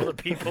kill the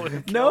people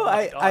who killed No, my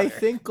I daughter."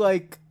 think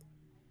like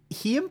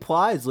he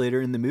implies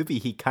later in the movie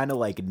he kind of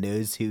like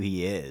knows who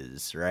he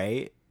is,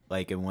 right?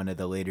 Like in one of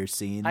the later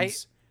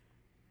scenes.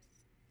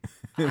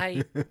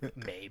 I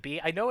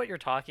maybe I know what you're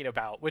talking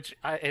about, which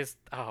is,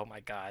 oh my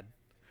god,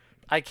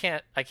 I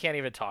can't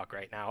even talk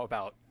right now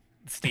about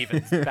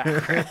Steven's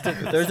background.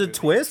 in this There's a movie.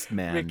 twist,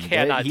 man. We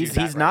cannot do He's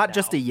that right not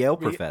just now. a Yale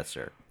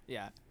professor.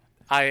 Yeah.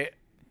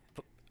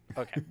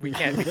 Okay, we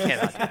cannot do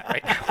that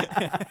right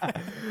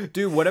now.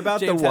 Dude, what about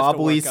James the has to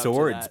wobbly work up to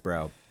swords, that.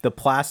 bro? The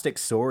plastic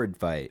sword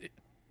fight.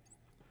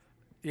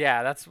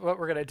 Yeah, that's what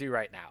we're gonna do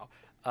right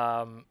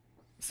now.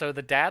 So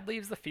the dad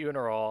leaves the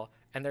funeral,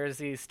 and there's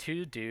these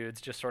two dudes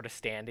just sort of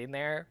standing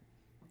there,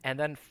 and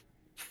then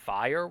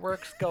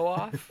fireworks go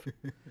off,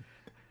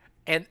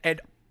 and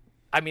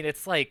I mean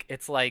it's like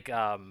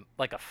a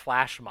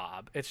flash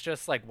mob. It's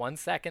just like 1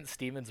 second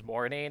Steven's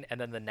mourning, and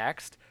then the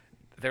next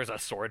there's a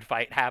sword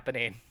fight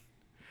happening.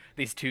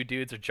 These two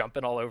dudes are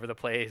jumping all over the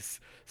place.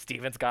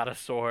 Steven's got a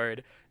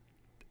sword.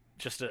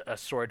 just a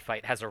sword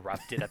fight has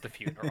erupted at the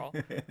funeral.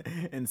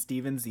 And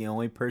Steven's the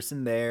only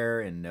person there,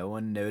 and no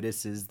one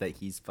notices that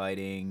he's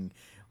fighting.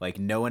 Like,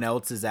 no one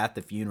else is at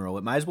the funeral.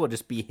 It might as well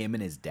just be him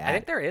and his dad. I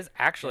think there is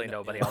actually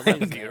nobody else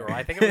at the funeral.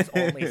 I think it was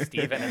only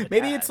Steven and the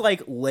Maybe dad. it's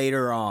like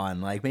later on.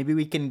 Like, maybe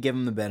we can give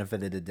him the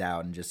benefit of the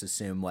doubt and just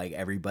assume like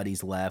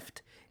everybody's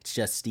left. It's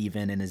just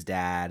Steven and his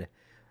dad.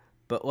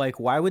 But like,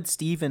 why would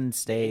Steven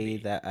stay?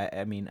 That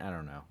I mean, I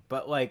don't know.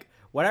 But like,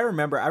 what I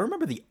remember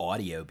the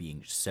audio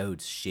being so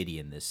shitty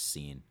in this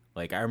scene.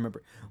 Like, I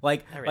remember,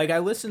 like I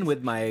listened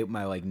with my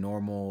like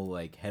normal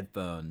like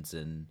headphones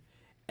and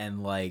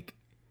like.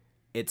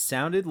 It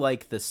sounded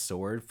like the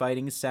sword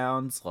fighting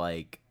sounds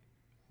like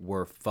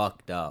were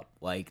fucked up.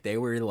 Like they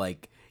were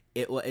like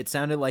it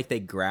sounded like they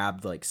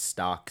grabbed like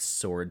stock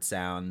sword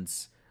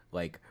sounds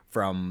like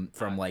from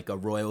like a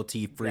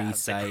royalty free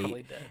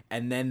site,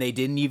 and then they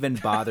didn't even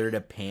bother to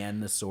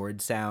pan the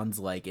sword sounds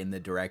like in the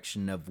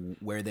direction of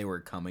where they were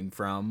coming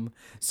from.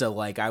 So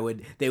like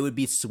they would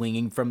be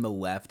swinging from the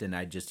left and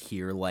I'd just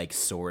hear like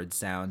sword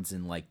sounds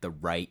in like the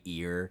right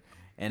ear.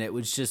 And it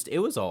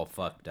was all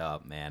fucked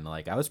up, man.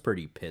 Like, I was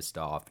pretty pissed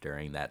off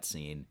during that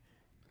scene.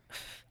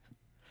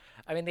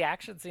 I mean, the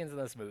action scenes in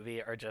this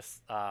movie are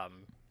just,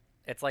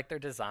 it's like they're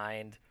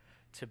designed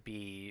to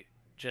be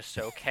just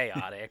so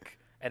chaotic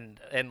and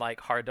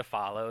like hard to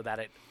follow that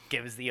it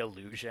gives the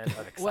illusion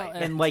of excitement. Well,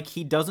 and like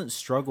he doesn't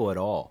struggle at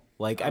all.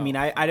 Like, I mean,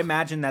 I'd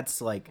imagine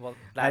that's like,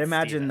 I'd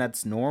imagine Steven.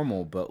 That's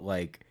normal, but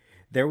like,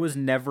 there was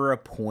never a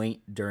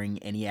point during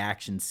any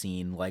action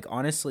scene. Like,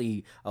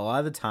 honestly, a lot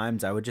of the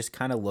times I would just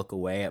kind of look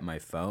away at my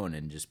phone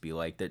and just be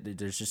like,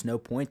 there's just no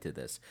point to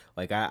this.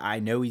 Like, I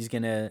know he's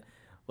going to,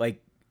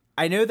 like,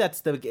 I know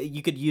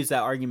you could use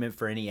that argument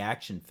for any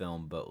action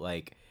film, but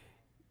like.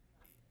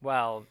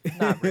 Well,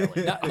 not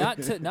really. not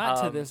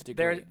to this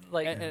degree.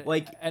 Like,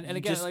 and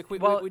again, just, like we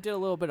did a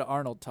little bit of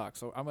Arnold talk,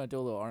 so I'm going to do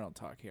a little Arnold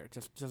talk here,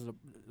 just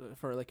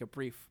for like a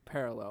brief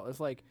parallel. It's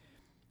like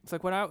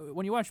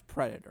when you watch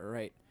Predator,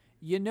 right?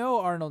 You know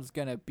Arnold's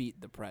gonna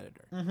beat the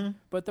Predator,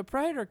 but the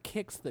Predator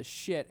kicks the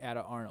shit out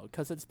of Arnold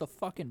because it's the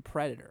fucking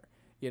Predator,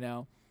 you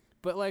know.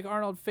 But like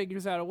Arnold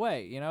figures out a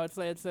way, you know.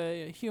 It's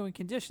a human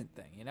condition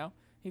thing, you know.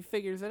 He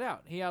figures it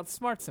out. He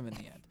outsmarts him in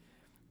the end.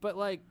 But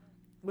like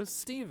with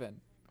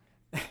Steven,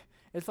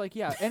 it's like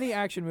any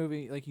action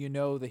movie, like you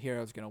know the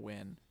hero's gonna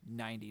win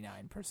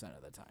 99%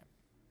 of the time.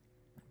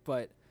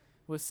 But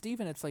with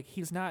Steven, it's like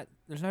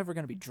there's never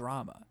gonna be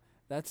drama.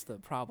 That's the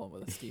problem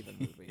with a Steven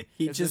movie.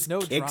 He just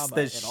kicks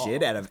the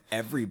shit out of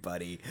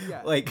everybody.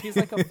 Yeah, like he's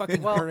like a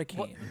fucking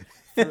hurricane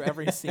through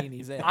every scene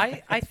he's in.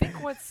 I think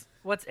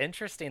what's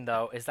interesting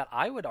though is that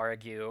I would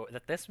argue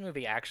that this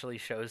movie actually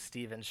shows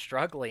Steven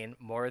struggling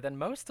more than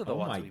most of the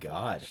ones we've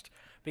watched.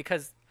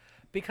 Because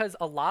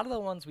a lot of the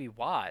ones we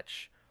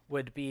watch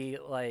would be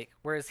like,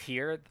 whereas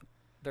here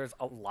there's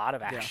a lot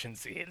of action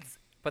scenes,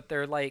 but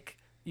they're like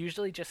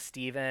usually just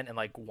Steven and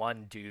like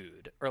one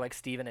dude, or like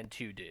Steven and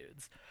two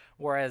dudes.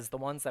 Whereas the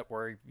ones that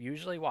we're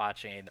usually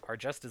watching are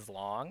just as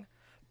long,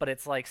 but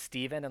it's like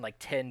Steven and like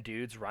 10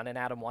 dudes running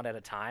at him one at a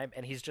time,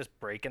 and he's just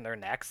breaking their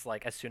necks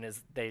like as soon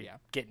as they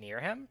get near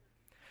him.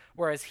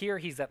 Whereas here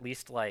he's at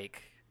least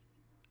like,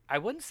 I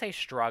wouldn't say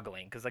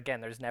struggling, because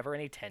again, there's never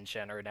any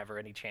tension or never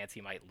any chance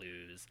he might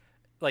lose,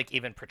 like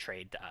even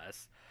portrayed to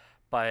us.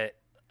 But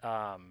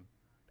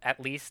at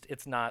least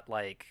it's not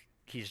like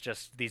he's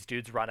just, these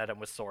dudes run at him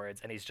with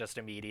swords and he's just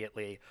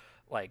immediately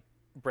like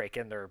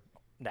breaking their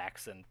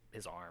necks and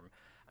his arm.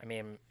 I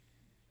mean,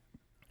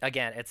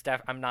 again,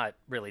 I'm not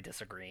really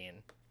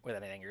disagreeing with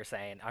anything you're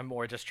saying. I'm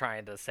more just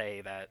trying to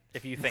say that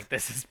if you think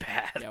this is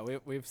bad. Yeah,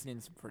 we've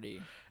seen some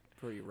pretty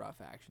rough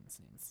action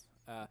scenes.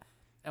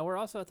 And we're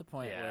also at the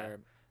point where,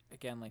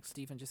 again, like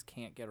Steven just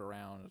can't get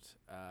around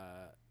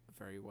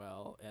very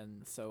well.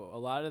 And so a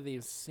lot of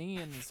these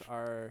scenes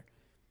are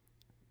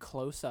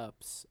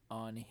close-ups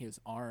on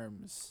his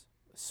arms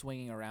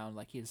swinging around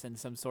like he's in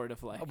some sort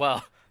of like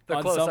the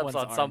close-ups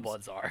on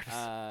someone's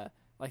arms,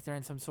 like they're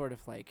in some sort of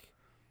like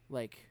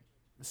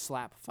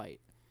slap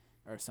fight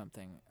or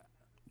something.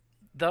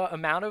 The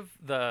amount of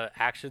the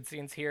action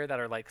scenes here that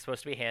are like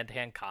supposed to be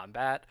hand-to-hand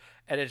combat,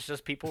 and it's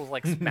just people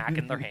like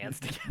smacking their hands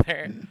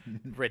together,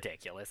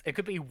 ridiculous. It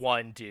could be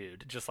one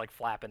dude just like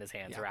flapping his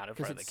hands around in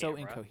front of the camera.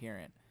 Because it's so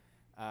incoherent,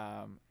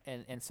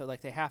 and so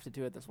like they have to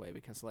do it this way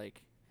because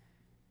like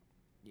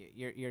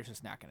you're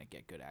just not going to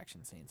get good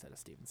action scenes out of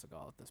Steven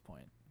Seagal at this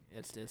point.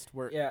 It's just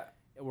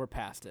we're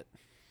past it.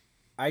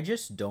 I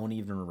just don't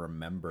even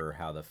remember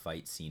how the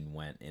fight scene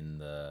went in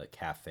the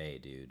cafe,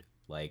 dude.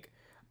 Like,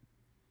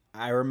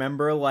 I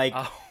remember like,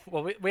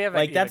 we haven't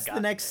like that's the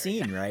gotten next there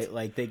scene, yet. right?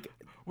 Like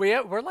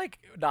we're like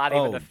not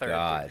even the third. Oh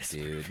god,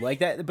 dude! Like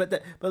that,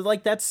 but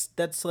like that's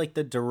like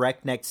the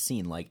direct next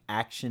scene, like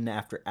action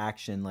after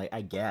action. Like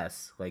I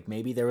guess, like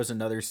maybe there was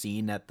another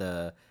scene at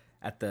the.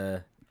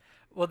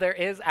 Well, there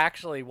is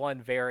actually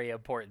one very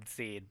important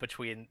scene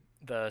between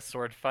the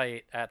sword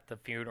fight at the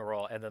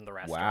funeral and then the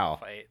restaurant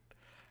fight,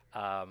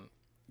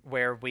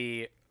 where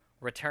we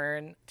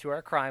return to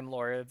our crime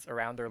lords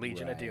around their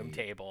Legion of Doom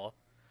table,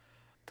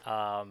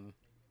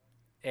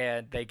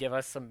 and they give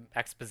us some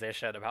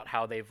exposition about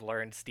how they've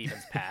learned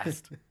Steven's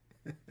past.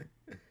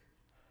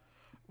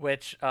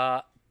 Which,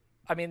 I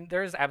mean,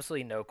 there's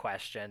absolutely no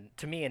question.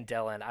 To me and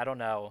Dylan, I don't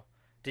know.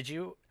 Did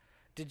you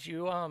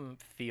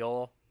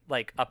feel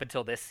like up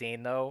until this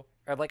scene though,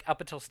 or like up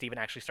until Steven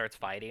actually starts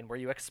fighting, were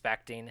you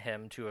expecting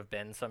him to have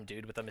been some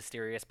dude with a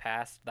mysterious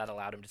past that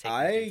allowed him to take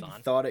these dudes on?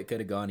 I thought it could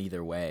have gone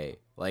either way.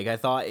 Like, I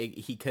thought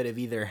he could have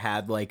either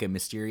had like a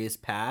mysterious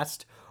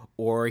past,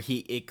 or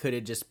it could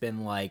have just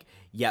been like,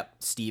 yep,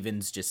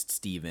 Steven's just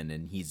Steven,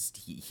 and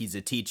he's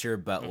a teacher,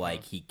 but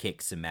like he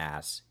kicks some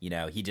ass. You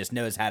know, he just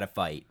knows how to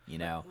fight. You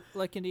know,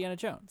 like Indiana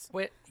Jones.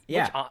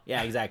 Yeah,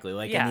 exactly,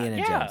 like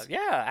Indiana Jones.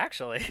 Yeah,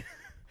 actually.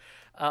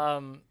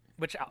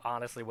 Which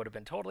honestly would have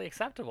been totally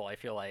acceptable, I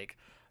feel like.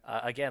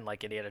 Again,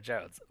 like Indiana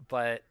Jones.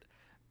 But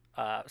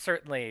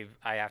certainly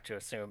I have to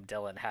assume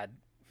Dylan had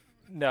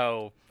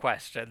no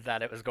question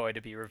that it was going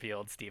to be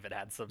revealed Steven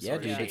had some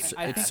sort of shady past.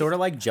 It's sort of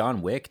like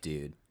John Wick,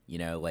 dude. You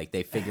know, like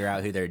they figure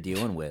out who they're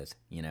dealing with,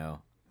 you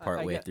know,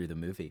 partway through the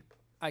movie.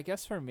 I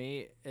guess for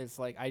me, it's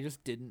like I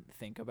just didn't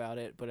think about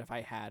it, but if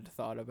I had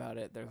thought about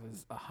it, there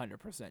was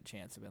 100%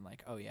 chance of being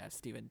like, oh yeah,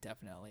 Steven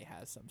definitely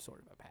has some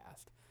sort of a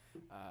past.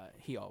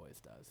 He always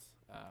does.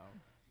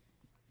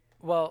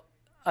 Well,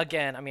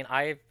 again, I mean,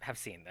 I have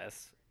seen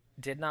this.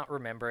 Did not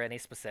remember any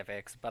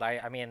specifics, but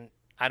I mean,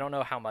 I don't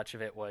know how much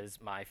of it was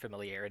my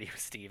familiarity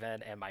with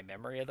Steven and my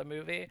memory of the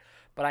movie,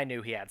 but I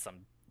knew he had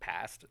some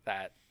past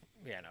that,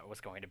 you know, was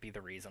going to be the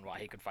reason why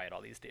he could fight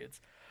all these dudes.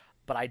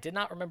 But I did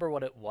not remember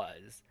what it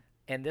was.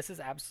 And this is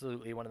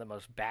absolutely one of the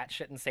most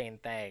batshit insane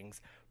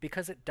things,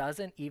 because it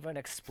doesn't even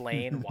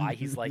explain why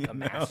he's like a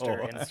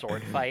master in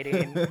sword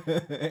fighting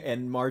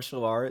and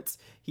martial arts.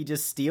 He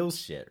just steals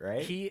shit,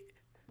 right?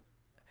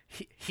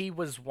 He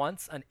was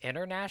once an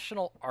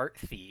international art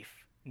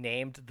thief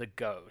named the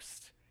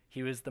Ghost.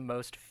 He was the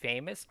most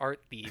famous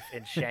art thief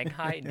in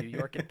Shanghai, New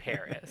York, and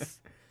Paris.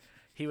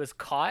 He was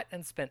caught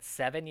and spent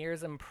 7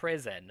 years in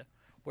prison,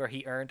 where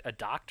he earned a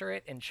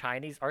doctorate in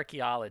Chinese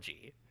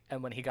archaeology.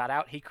 And when he got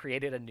out, he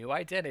created a new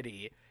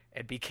identity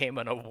and became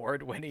an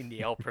award-winning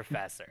Yale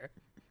professor.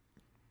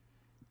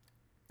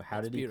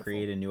 How did he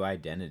create a new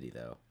identity,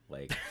 though?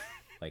 Like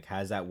how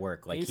does that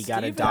work? Like, he got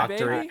Steven, a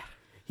doctorate. baby.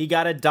 He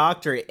got a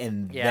doctorate,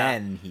 and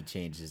then he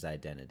changed his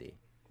identity.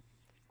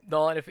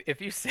 Nolan,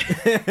 if you say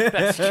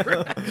that's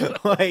true,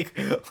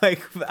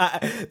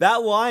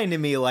 that line to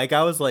me, like,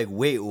 I was like,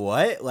 wait,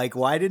 what? Like,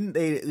 why didn't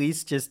they at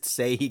least just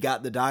say he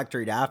got the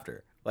doctorate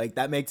after? Like,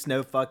 that makes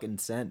no fucking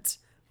sense.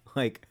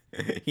 Like,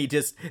 did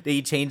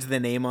he change the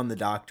name on the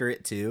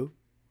doctorate too?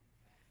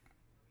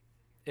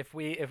 If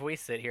we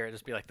sit here and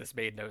just be like, this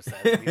made no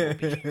sense, we will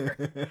be here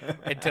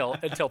until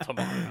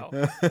tomorrow.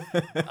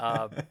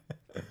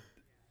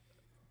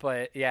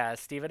 But yeah,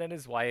 Steven and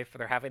his wife,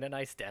 they're having a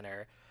nice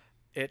dinner.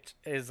 It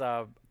is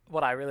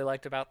what I really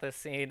liked about this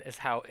scene is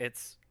how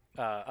it's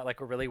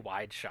like a really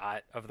wide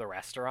shot of the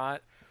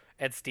restaurant,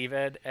 and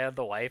Steven and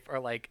the wife are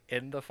like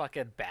in the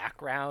fucking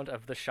background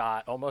of the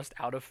shot, almost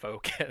out of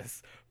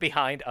focus,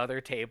 behind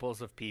other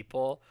tables of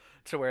people,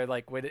 to where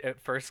like when it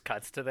first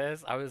cuts to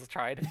this, I was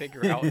trying to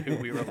figure out who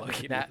we were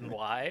looking at and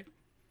why.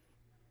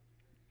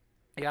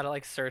 You gotta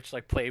like search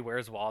like play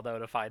Where's Waldo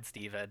to find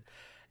Steven,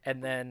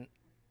 and then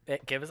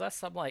it gives us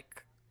some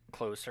like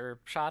closer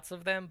shots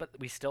of them, but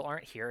we still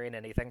aren't hearing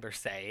anything they're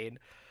saying.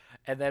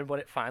 And then when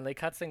it finally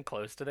cuts in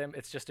close to them,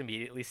 it's just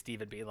immediately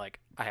Steven being like,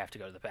 I have to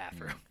go to the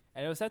bathroom.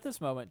 And it was at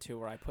this moment, too,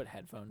 where I put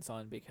headphones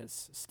on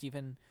because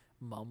Steven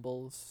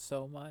mumbles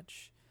so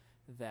much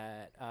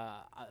that,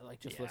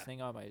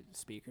 listening on my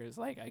speakers,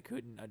 like, I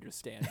couldn't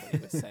understand what he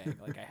was saying.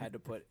 Like, I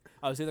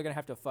was either going to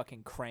have to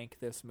fucking crank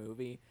this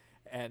movie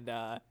and,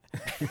 and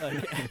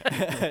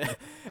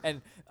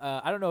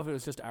I don't know if it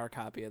was just our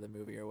copy of the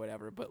movie or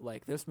whatever, but,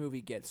 like, this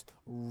movie gets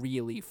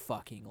really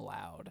fucking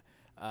loud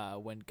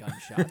when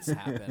gunshots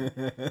happen,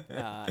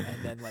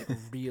 and then, like,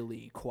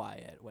 really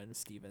quiet when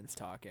Steven's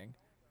talking.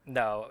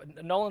 No,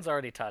 Nolan's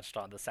already touched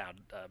on the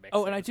sound mix.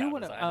 Oh, and I do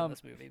want to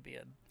this movie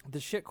being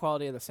the shit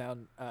quality of the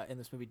sound in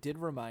this movie did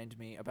remind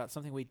me about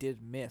something we did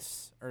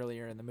miss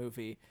earlier in the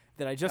movie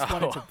that I just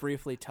wanted to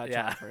briefly touch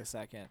on for a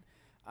second,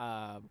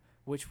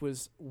 which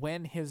was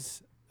when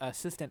his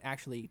assistant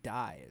actually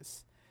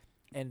dies,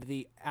 and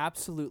the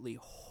absolutely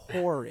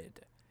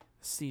horrid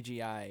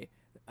CGI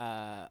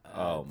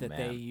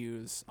they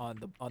use on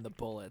the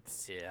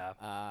bullets.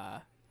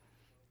 Yeah.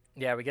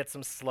 Yeah, we get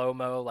some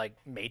slow-mo, like,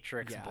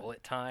 Matrix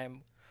bullet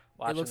time.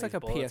 It looks like a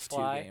PS2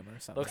 fly. game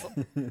or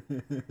something.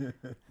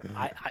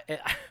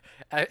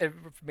 It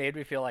made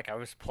me feel like I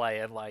was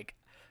playing, like,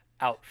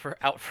 Out for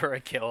a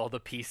Kill, the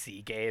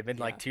PC game in,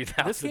 like,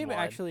 2001. This game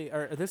actually,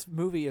 or this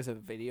movie is a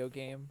video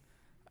game,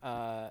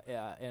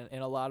 in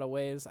a lot of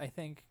ways, I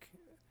think.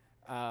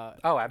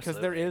 Absolutely. Because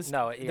there is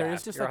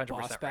just like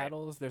boss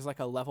battles. Right. There's like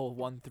a level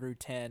 1 through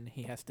 10.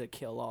 He has to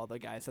kill all the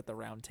guys at the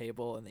round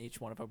table, and each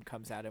one of them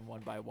comes at him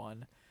one by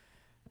one.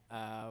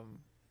 And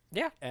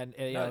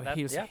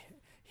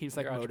he's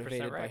like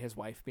motivated by his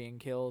wife being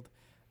killed.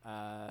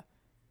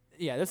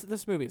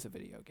 This movie is a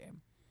video game.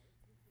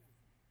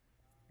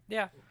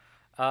 Yeah.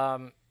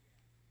 Um,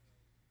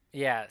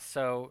 yeah.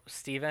 So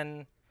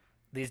Steven,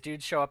 these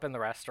dudes show up in the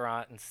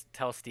restaurant and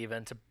tell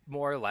Steven to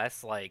more or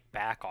less like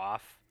back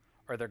off,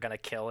 or they're gonna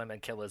kill him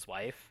and kill his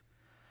wife.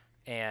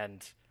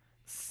 And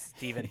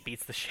Steven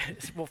beats the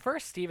shit. Well,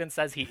 first Steven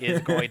says he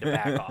is going to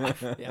back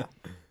off. Yeah.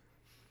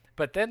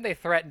 But then they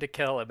threaten to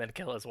kill him and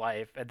kill his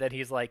wife, and then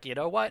he's like, you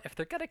know what? If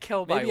they're gonna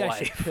kill my Maybe I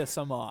wife, should piss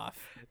him off.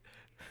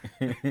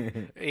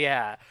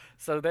 yeah.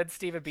 So then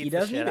Steven beats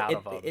the shit out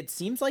of him. It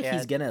seems like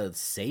he's gonna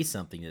say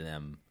something to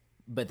them,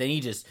 but then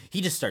he just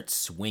starts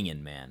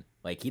swinging, man.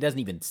 Like he doesn't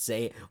even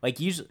say like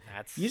usually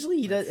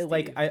he does Steve.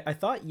 like I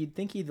thought you'd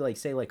think he'd like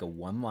say like a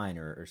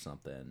one-liner or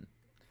something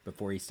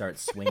before he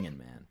starts swinging,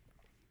 man.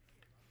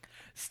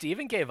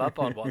 Steven gave up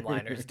on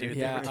one-liners, dude.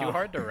 Yeah. They were too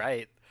hard to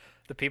write.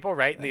 The people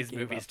writing these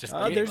movies just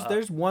gave up.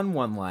 There's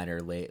one-liner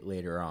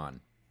later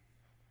on.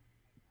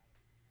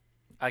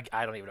 I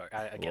don't even know.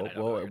 I know what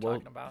you're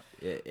talking about.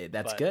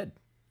 That's but good.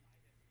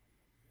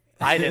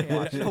 I didn't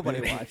watch it.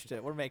 Nobody watched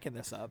it. We're making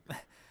this up.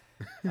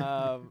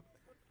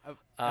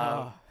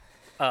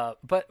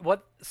 But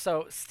what?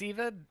 So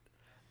Steven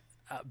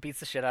beats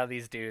the shit out of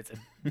these dudes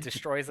and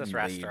destroys this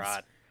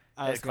restaurant.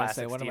 I was in going to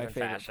say, classic one of my Steven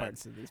favorite fashion.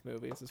 parts of these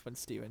movies is when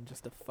Steven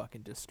just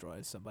fucking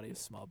destroys somebody's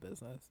small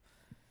business.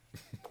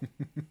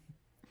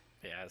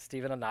 Yeah,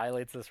 Steven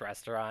annihilates this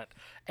restaurant,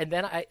 and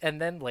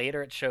then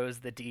later it shows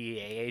the DEA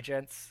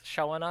agents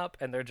showing up,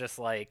 and they're just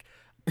like,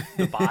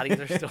 the bodies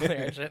are still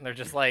there, and shit, and they're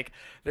just like,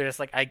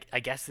 I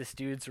guess this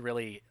dude's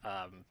really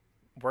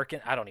working.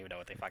 I don't even know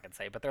what they fucking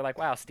say, but they're like,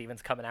 wow,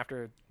 Steven's coming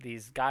after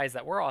these guys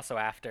that we're also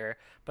after,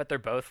 but they're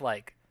both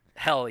like,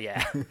 hell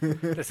yeah,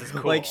 this is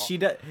cool. Like she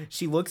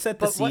looks at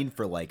the scene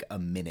for like a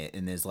minute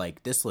and is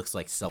like, this looks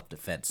like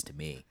self-defense to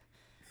me.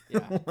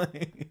 Yeah.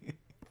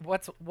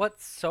 What's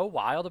so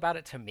wild about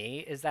it to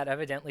me is that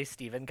evidently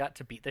Steven got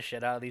to beat the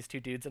shit out of these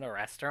two dudes in a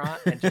restaurant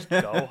and just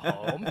go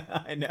home.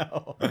 I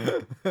know.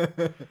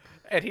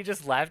 And he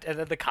just left, and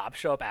then the cops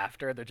show up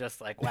after, and they're just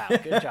like, wow,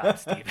 good job,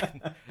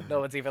 Steven. No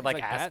one's even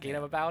like asking Batman.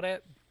 him about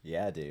it.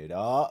 Yeah, dude.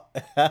 Oh,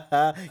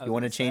 you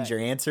want to change your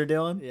answer,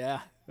 Dylan? Yeah,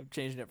 I'm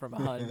changing it from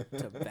Hun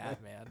to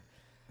Batman.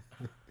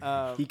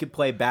 He could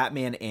play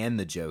Batman and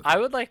the Joker.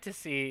 I'd like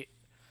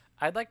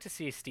to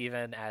see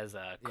Steven as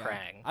a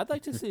Krang. I'd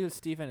like to see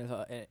Steven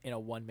as in a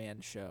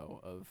one-man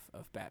show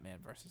of Batman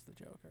versus the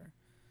Joker.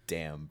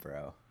 Damn,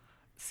 bro.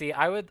 See,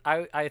 I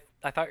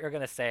thought you were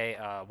gonna say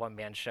one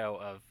man show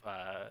of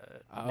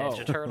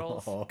Ninja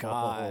Turtles.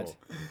 God.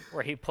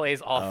 Where he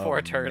plays all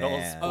four turtles,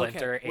 man.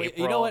 Splinter, Okay. Wait,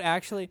 April. you know what?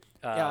 Actually,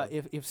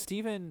 if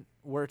Steven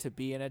were to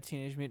be in a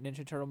Teenage Mutant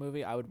Ninja Turtle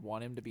movie, I would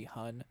want him to be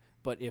Hun.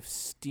 But if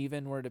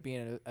Steven were to be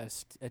in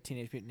a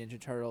Teenage Mutant Ninja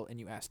Turtle and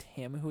you asked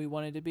him who he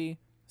wanted to be,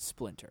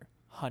 Splinter.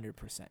 100%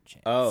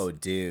 chance. Oh,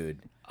 dude.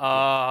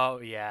 Oh,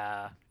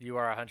 yeah. You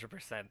are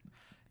 100%.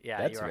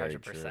 Yeah, That's you are very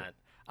 100%. true.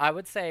 I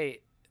would say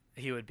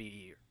he would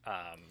be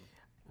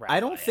I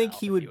don't think Raphael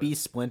he if would be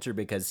Splinter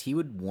because he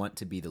would want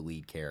to be the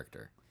lead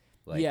character.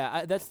 Like,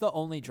 That's the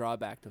only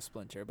drawback to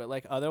Splinter. But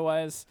like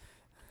otherwise,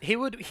 He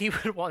would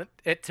want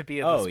it to be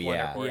a Oh, Splinter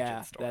yeah.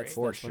 origin story. that's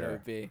For what it sure.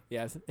 would be.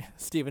 Yeah,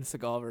 Steven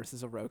Seagal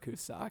versus Oroku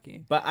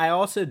Saki. But I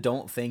also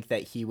don't think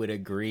that he would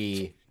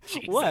agree.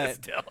 Jesus,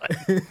 What?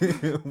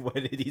 Dylan. What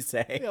did he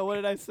say? Yeah, what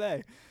did I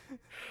say?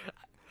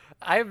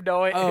 I have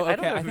no idea. Oh, okay. I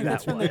don't know I who think that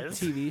that's from was.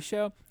 the TV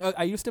show.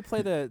 I used to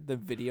play the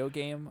video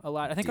game a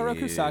lot. I think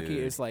Oroku Saki Dude.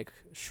 is like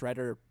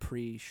Shredder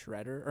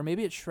pre-Shredder, or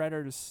maybe it's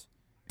Shredder's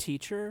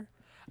teacher.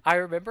 I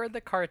remember in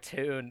the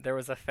cartoon there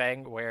was a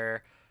thing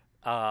where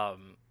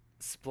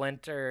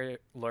Splinter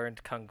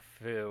learned kung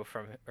fu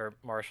or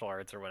martial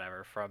arts or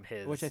whatever from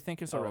his Which I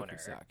think is owner. Oroku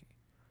Saki.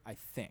 I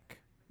think.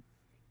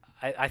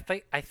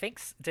 I think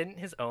didn't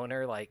his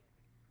owner like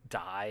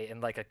die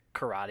in like a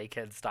Karate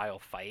Kid style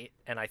fight,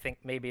 and I think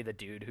maybe the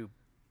dude who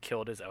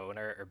killed his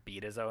owner or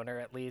beat his owner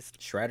at least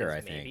Shredder, is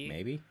I think.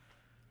 Maybe.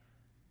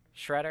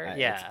 Shredder.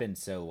 Yeah, It's been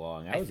so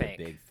long. I I was think.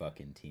 a big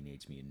fucking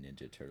Teenage Mutant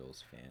Ninja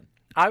Turtles fan.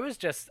 I was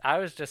just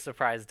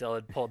surprised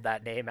Dylan pulled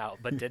that name out,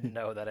 but didn't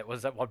know that it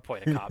was at one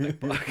point a comic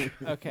book.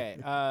 Okay.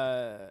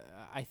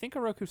 I think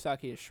Oroku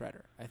Saki is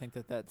Shredder. I think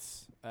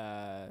that's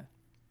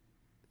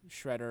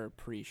Shredder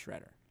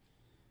pre-Shredder.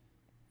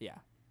 Yeah.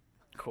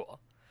 Cool.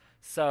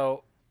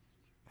 So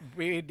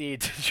we need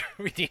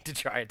to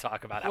try and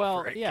talk about Well,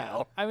 Out for a yeah.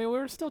 Kill. I mean, we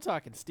were still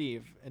talking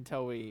Steve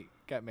until we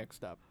got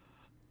mixed up.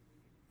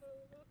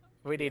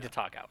 We need to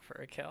talk Out for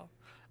a Kill.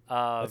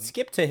 Let's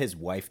skip to his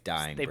wife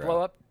dying, They bro.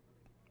 blow up.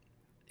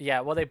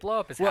 Yeah, well, they blow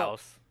up his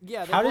house.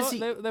 Yeah, How does he-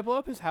 they blow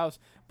up his house,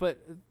 but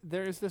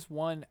there's this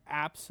one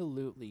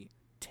absolutely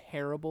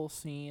terrible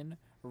scene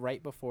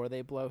right before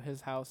they blow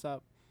his house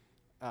up,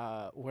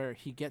 where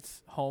he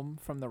gets home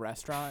from the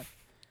restaurant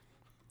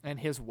and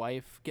his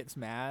wife gets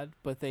mad,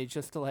 but they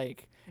just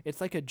like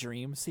it's like a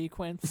dream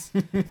sequence.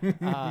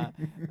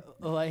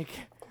 Like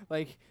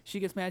she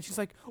gets mad. She's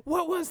like,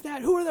 "What was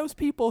that? Who are those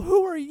people?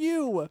 Who are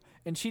you?"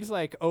 And she's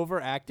like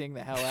overacting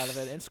the hell out of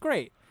it. And it's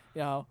great.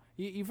 You know,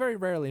 you very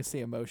rarely see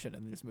emotion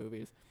in these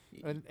movies.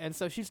 And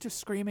so she's just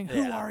screaming,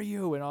 "Who Yeah. are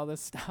you?" and all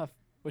this stuff,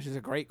 which is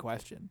a great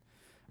question.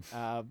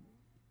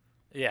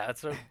 Yeah,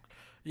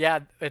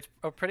 it's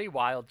a pretty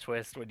wild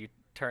twist when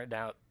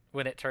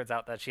it turns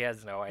out that she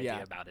has no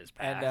idea about his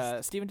past.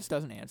 And Steven just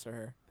doesn't answer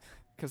her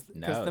because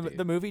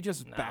the movie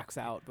just backs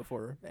out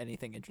before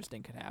anything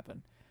interesting can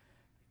happen.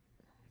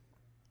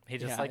 He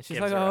just she's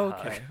gives like, her oh, a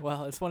hug. okay.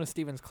 Well, it's one of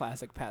Steven's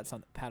classic pat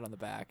on the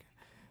back,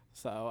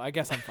 so I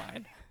guess I'm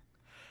fine.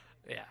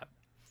 Yeah,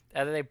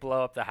 and then they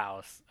blow up the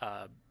house.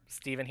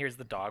 Steven hears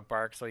the dog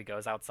bark, so he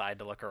goes outside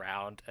to look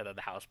around, and then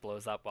the house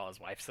blows up while his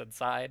wife's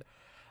inside.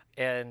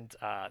 And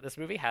this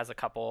movie has a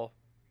couple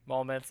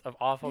moments of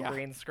awful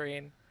green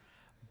screen,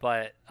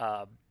 but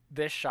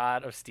this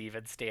shot of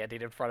Steven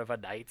standing in front of a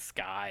night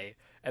sky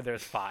and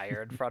there's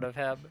fire in front of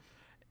him,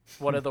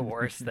 one of the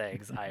worst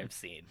things I have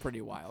seen.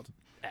 Pretty wild.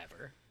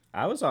 Ever.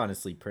 I was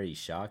honestly pretty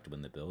shocked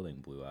when the building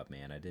blew up,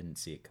 man. I didn't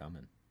see it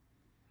coming.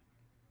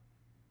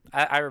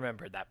 I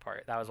remembered that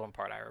part. That was one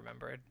part I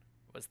remembered,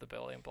 was the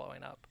building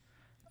blowing up.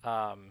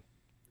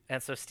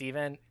 And so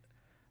Steven,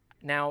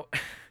 now,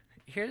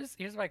 here's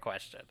my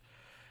question.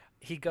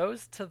 He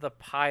goes to the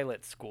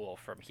pilot school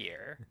from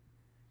here.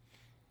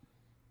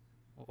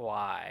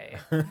 Why?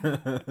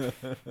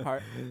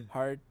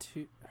 hard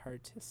to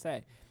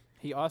say.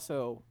 He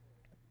also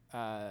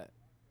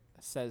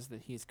says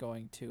that he's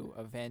going to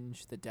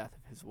avenge the death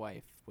of his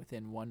wife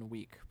within 1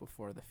 week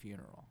before the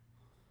funeral.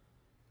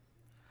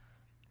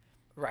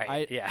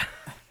 Right.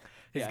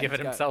 He's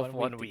given himself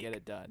 1 week to get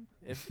it done.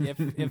 If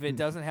it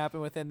doesn't happen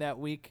within that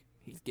week,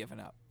 he's given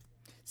up.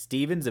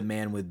 Steven's a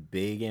man with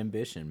big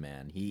ambition,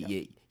 man.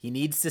 He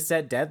needs to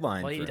set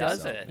deadlines. Well, he for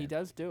does himself. it. He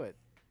does do it.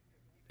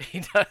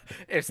 He does.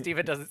 If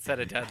Steven doesn't set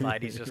a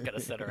deadline, he's just gonna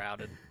sit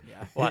around and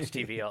watch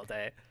TV all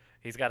day.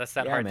 He's got to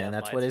set hard deadlines.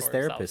 That's what his for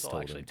therapist himself,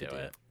 told him to do.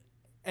 it.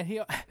 And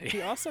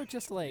he also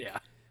just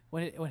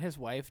when his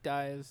wife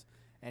dies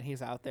and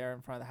he's out there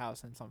in front of the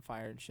house and it's on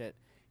fire and shit,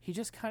 he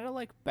just kind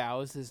of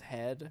bows his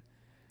head.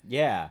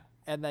 Yeah.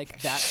 And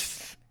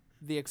that's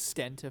the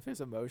extent of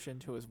his emotion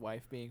to his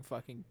wife being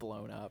fucking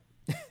blown up.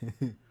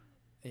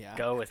 Yeah.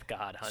 Go with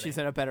God, honey. She's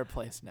in a better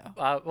place now.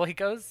 Well, he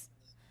goes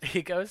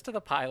to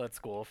the pilot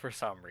school for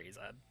some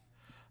reason,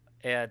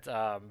 and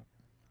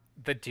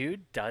the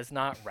dude does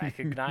not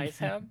recognize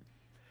him.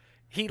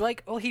 He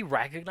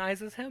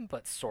recognizes him,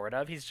 but sort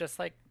of. He's just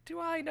like, "Do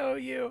I know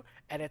you?"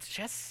 And it's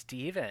just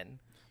Steven.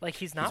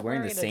 He's not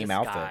wearing the same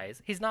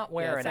outfit. He's not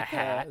wearing a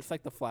hat. It's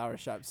like the flower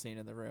shop scene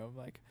in the room.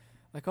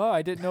 Oh,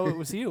 I didn't know it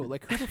was you.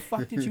 Who the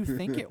fuck did you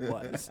think it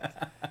was?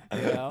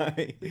 You know?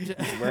 He's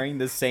wearing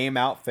the same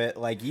outfit.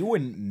 You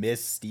wouldn't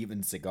miss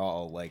Steven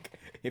Seagal.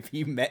 If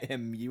you met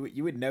him,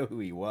 you would know who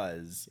he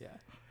was. Yeah.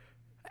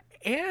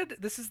 And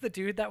this is the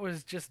dude that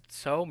was just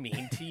so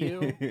mean to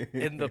you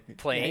in the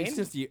plane.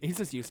 Yeah, he's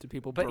just used to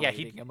people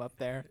berating him up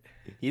there.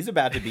 He's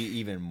about to be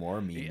even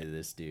more mean to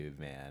this dude,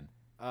 man.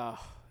 Oh,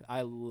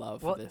 I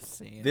love this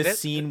scene. This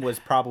scene was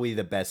probably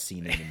the best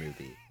scene in the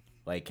movie.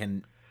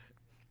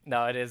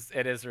 No, it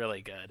is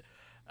really good.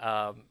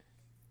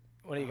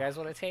 What do you guys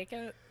want to take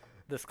it?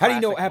 How do you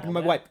know what happened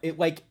to my wife?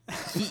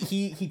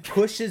 He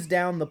pushes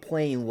down the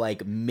plane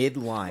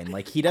mid-line.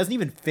 He doesn't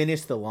even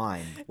finish the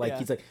line.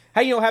 He's like,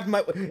 how do you know what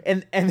happened to my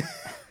and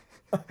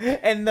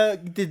and the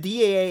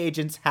DAA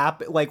agents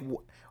happen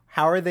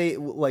how are they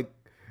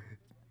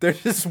they're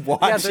just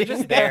watching. Yeah, they're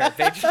just there.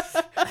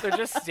 They're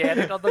just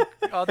standing on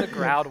the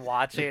ground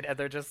watching, and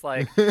they're just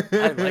like,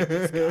 I like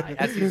this guy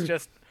as he's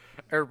just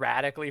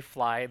erratically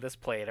flying this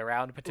plane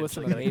around,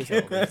 potentially going to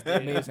kill this dude.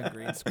 Amazing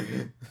green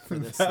screen for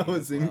this that scene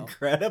was as well.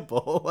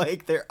 incredible.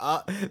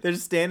 They're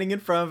standing in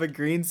front of a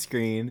green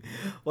screen.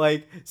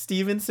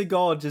 Steven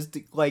Seagal just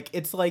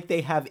it's like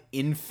they have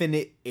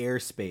infinite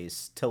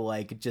airspace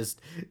to just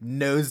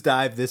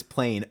nosedive this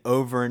plane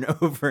over and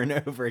over and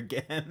over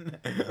again.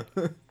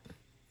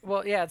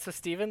 Well, yeah, so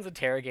Steven's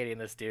interrogating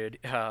this dude.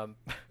 How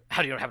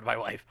do you know what happened to my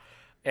wife?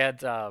 And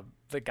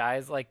the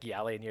guy's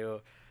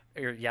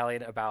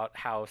yelling about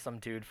how some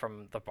dude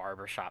from the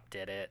barber shop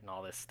did it and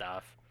all this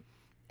stuff.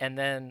 And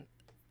then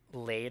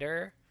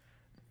later,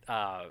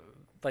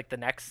 the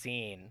next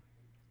scene,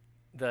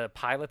 the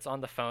pilot's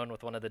on the phone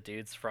with one of the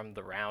dudes from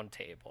the round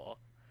table.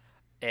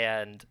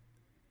 And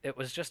it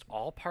was just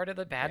all part of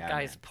the bad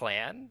guy's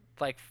plan.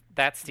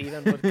 That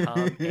Steven would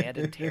come and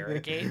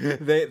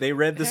interrogate. They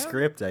read the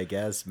script, I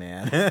guess,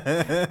 man.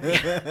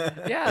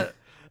 Yeah.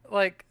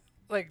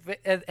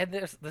 And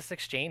this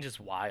exchange is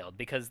wild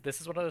because this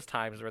is one of those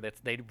times where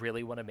they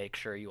really want to make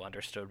sure you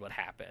understood what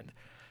happened.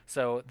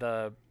 So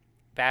the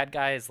bad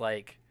guy is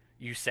like,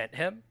 you sent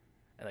him?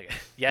 And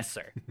yes,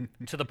 sir.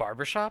 To the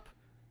barbershop?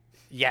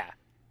 Yeah.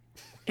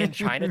 In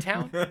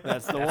Chinatown?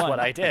 That's one. What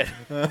I did.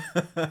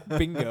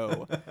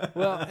 Bingo.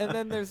 Well, and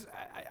then there's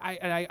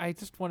I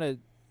just want to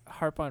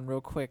harp on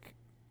real quick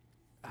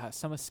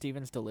some of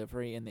Steven's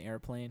delivery in the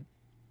airplane.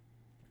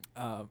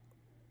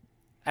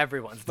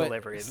 Everyone's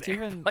delivery in the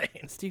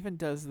airplane. Steven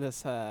does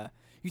this,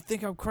 you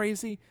think I'm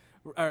crazy?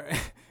 Or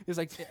he's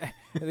like,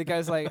 the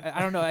guy's like, I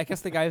don't know. I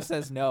guess the guy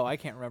says no. I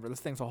can't remember. This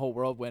thing's a whole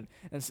whirlwind.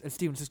 And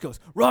Steven just goes,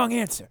 wrong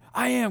answer.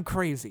 I am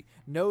crazy.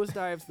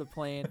 Nosedives the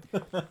plane.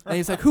 And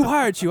he's like, who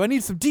hired you? I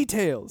need some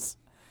details.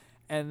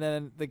 and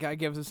then the guy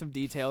gives him some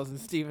details, and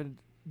Steven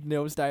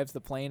nosedives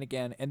the plane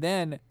again, and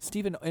then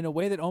Steven, in a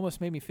way that almost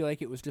made me feel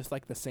like it was just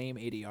like the same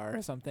ADR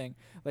or something,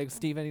 like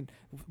Steven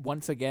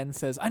once again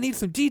says, "I need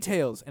some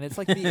details," and it's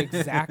like the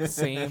exact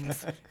same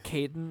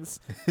cadence.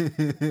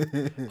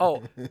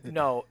 Oh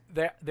no,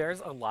 there's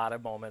a lot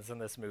of moments in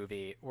this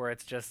movie where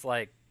it's just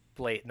like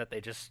blatant that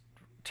they just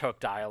took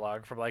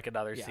dialogue from like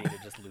another scene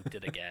and just looped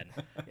it again.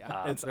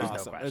 It's there's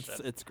awesome. no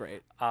question. It's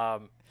great.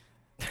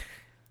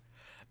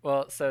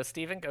 Well, so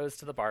Steven goes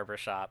to the barber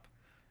shop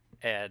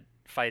and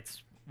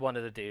fights one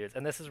of the dudes,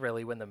 and this is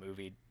really when the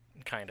movie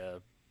kind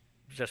of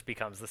just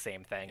becomes the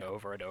same thing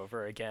over and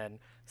over again.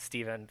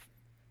 Steven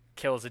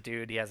kills a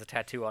dude. He has a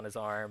tattoo on his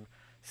arm.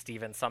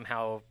 Steven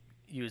somehow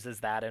uses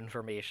that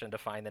information to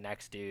find the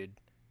next dude,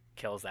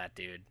 kills that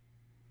dude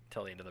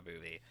till the end of the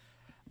movie.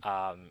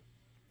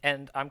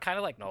 And I'm kind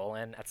of like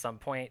Nolan. At some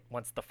point,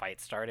 once the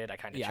fight started, I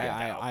kind of checked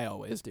out. I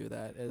always do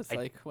that. It's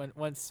like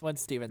once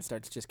Steven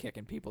starts just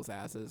kicking people's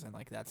asses and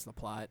like that's the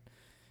plot,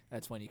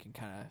 that's when you can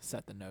kind of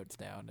set the notes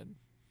down and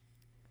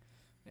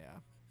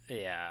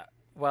Yeah.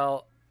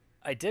 Well,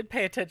 I did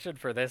pay attention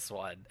for this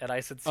one, and I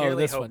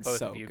sincerely hope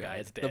both of you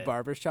guys did. The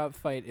barbershop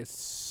fight is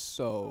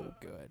so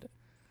good.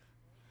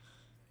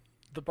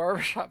 The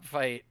barbershop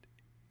fight,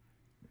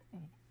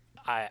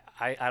 I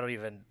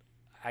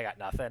got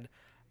nothing.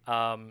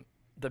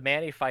 The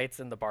man he fights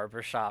in the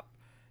barbershop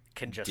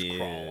can just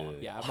crawl.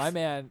 Yeah, my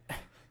man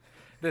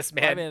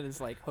my man is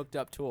like hooked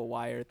up to a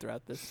wire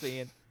throughout this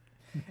scene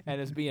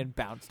and is being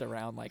bounced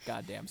around like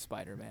goddamn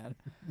Spider-Man.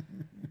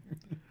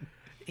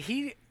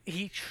 He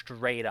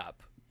straight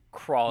up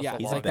crawls the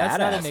he's walls. like, that's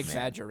not an man.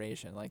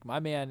 exaggeration. Like, my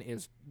man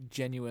is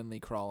genuinely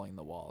crawling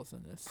the walls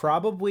in this.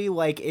 Probably,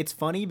 like, it's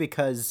funny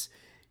because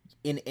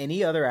in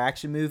any other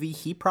action movie,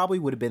 he probably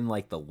would have been,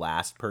 like, the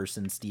last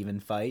person Steven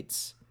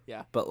fights.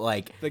 Yeah. But,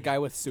 like... The guy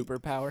with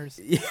superpowers.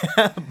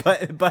 Yeah,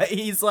 but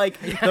he's, like,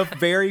 the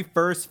very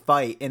first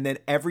fight, and then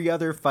every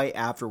other fight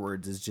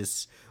afterwards is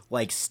just,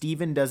 like,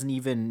 Steven doesn't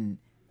even...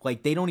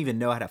 Like, they don't even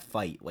know how to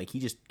fight. Like, he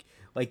just...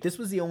 Like, this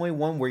was the only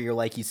one where you're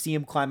like, you see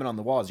him climbing on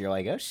the walls. You're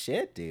like, oh,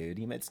 shit, dude.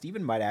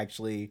 Steven might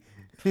actually...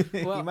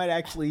 he might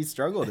actually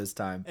struggle this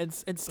time. And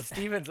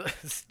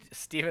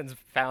Steven's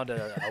found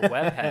a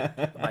webhead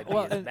that might be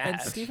his match.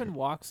 And Steven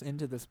walks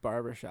into this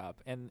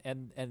barbershop, and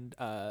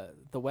the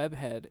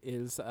webhead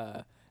is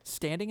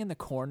standing in the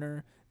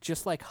corner,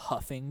 just like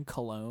huffing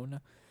cologne.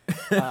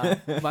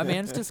 My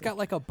man's just got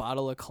like a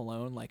bottle of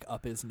cologne like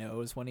up his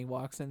nose when he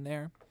walks in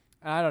there.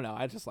 I don't know.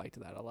 I just liked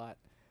that a lot.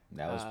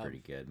 That was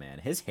pretty good, man.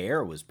 His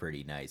hair was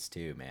pretty nice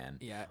too, man.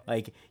 Yeah,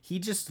 like he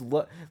just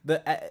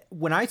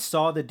when I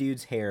saw the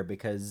dude's hair,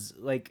 because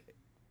like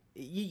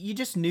you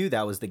just knew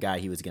that was the guy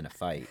he was gonna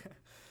fight,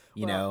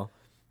 you know.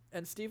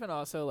 And Steven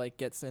also like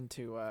gets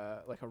into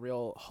like a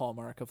real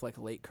hallmark of like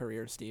late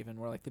career Steven,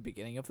 where like the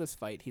beginning of this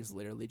fight, he's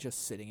literally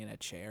just sitting in a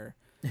chair.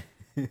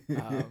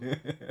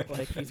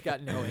 Like he's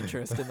got no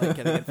interest in like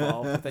getting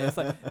involved with it. It's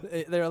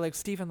like they're like,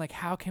 Steven, like,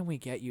 how can we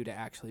get you to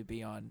actually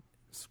be on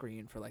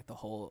screen for like the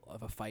whole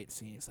of a fight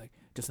scene? He's like,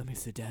 just let me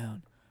sit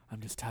down,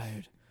 I'm just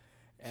tired.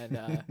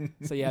 And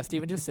so yeah,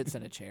 Steven just sits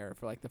in a chair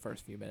for like the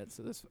first few minutes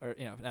of this, or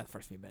not the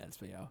first few minutes,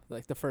 but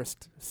like the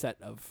first set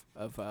of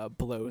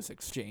blows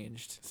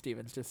exchanged,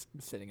 Steven's just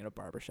sitting in a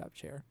barbershop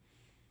chair.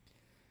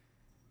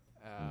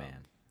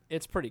 Man,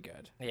 it's pretty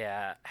good.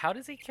 Yeah. How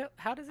does he kill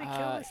this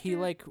he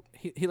dude?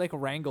 he like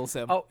wrangles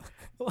him. Oh,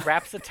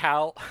 wraps a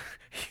towel.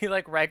 He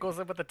like wrangles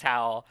him with a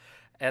towel,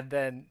 and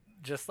then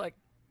just like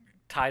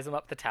ties him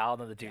up the towel,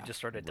 and then the dude just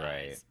sort of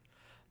dies.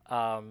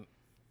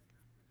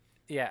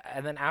 Yeah,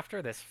 and then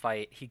after this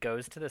fight, he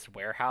goes to this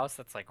warehouse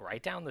that's like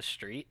right down the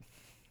street,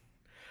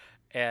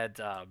 and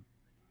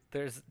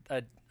there's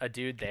a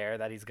dude there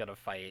that he's gonna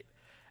fight,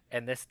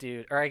 and this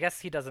dude, or I guess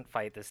he doesn't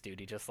fight this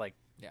dude, he just like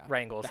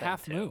wrangles him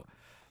half too. moon.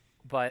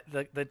 But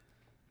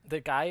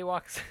the guy who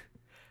walks,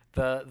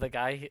 the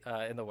guy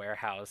in the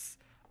warehouse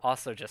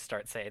also just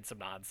starts saying some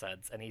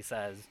nonsense, and he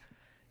says,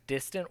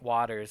 "Distant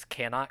waters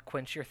cannot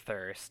quench your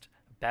thirst.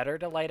 Better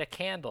to light a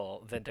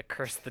candle than to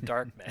curse the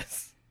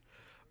darkness,"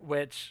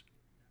 which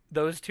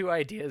those two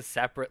ideas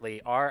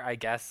separately are, I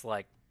guess,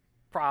 like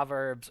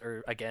proverbs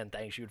or, again,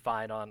 things you'd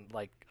find on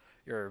like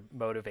your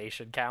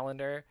motivation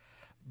calendar.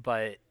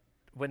 But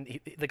when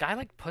the guy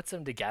like puts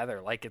them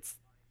together, like it's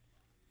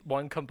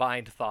one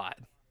combined thought.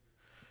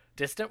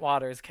 Distant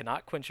waters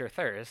cannot quench your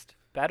thirst.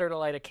 Better to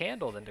light a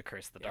candle than to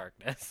curse the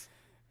darkness.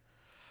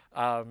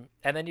 And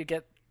then you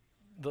get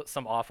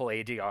some awful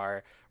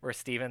ADR where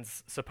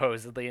Steven's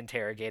supposedly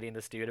interrogating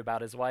this dude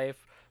about his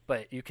wife,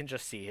 but you can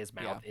just see his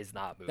mouth is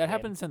not moving. That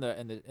happens in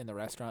the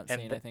restaurant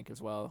scene, I think,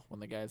 as well, when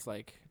the guy's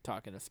like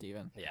talking to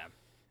Steven. Yeah.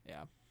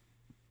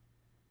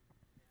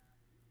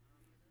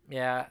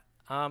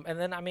 And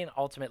then, I mean,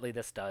 ultimately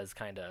this does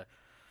kind of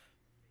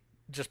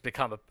just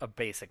become a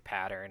basic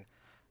pattern.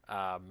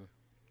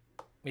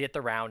 We hit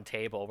the round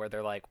table where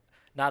they're like,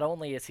 not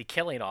only is he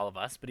killing all of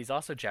us, but he's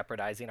also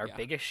jeopardizing our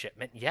biggest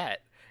shipment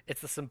yet.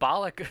 It's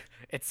symbolic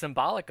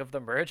of the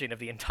merging of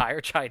the entire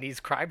Chinese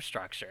crime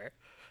structure.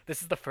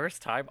 This is the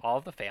first time all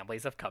of the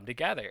families have come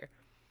together,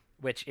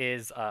 which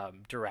is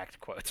direct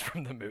quotes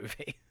from the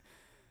movie.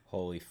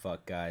 Holy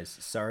fuck, guys.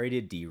 Sorry to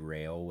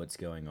derail what's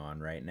going on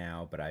right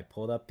now, but I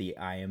pulled up the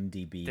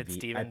IMDb. Did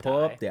Steven up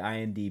die? the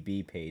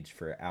IMDb page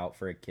for Out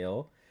for a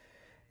Kill.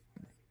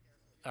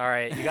 All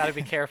right, you got to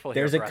be careful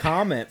here, There's a brother.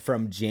 comment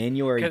from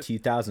January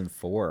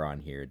 2004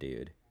 on here,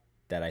 dude,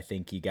 that I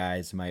think you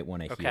guys might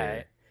want to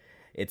hear.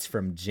 It's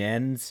from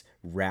Jens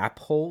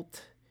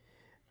Rapholt,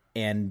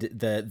 and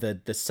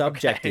the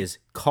subject is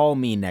 "Call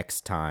me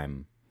next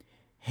time."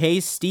 Hey,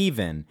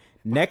 Steven,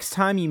 next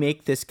time you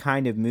make this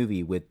kind of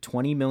movie with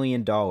 $20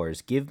 million,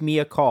 give me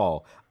a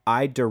call.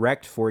 I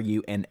direct for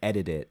you and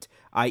edit it.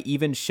 I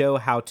even show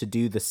how to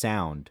do the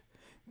sound.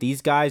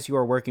 These guys you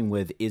are working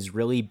with is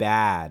really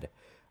bad.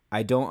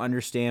 I don't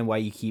understand why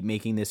you keep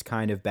making this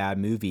kind of bad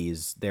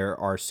movies. There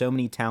are so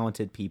many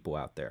talented people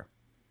out there.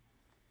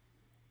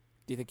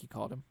 Do you think he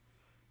called him?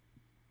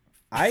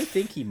 I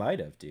think he might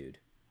have, dude.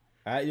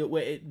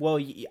 Well,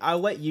 I'll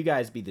let you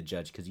guys be the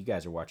judge because you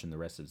guys are watching the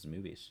rest of his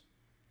movies.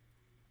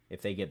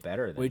 If they get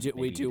better, then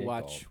we do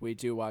watch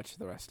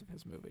the rest of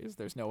his movies.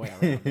 There's no way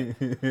around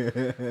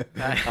it.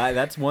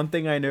 That's one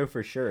thing I know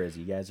for sure is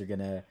you guys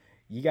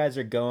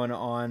are going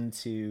on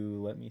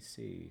to, let me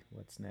see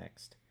what's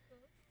next.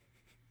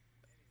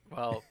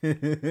 Well,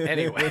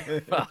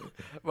 anyway,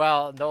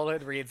 well,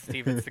 Nolan reads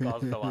Steven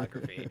Seagal's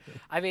filmography.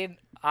 I mean,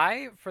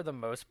 for the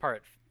most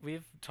part,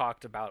 we've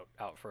talked about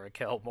Out for a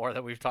Kill more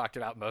than we've talked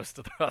about most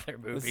of the other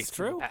movies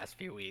in the past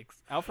few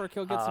weeks. Out for a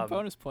Kill gets some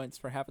bonus points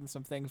for having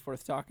some things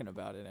worth talking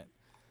about in it.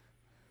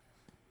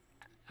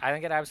 I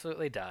think it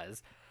absolutely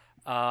does.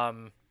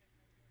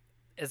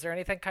 Is there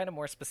anything kind of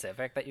more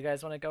specific that you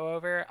guys want to go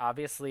over?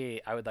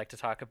 Obviously, I would like to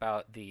talk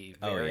about the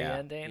very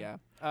ending. Yeah.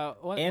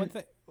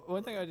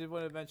 One thing I did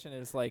want to mention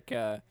is like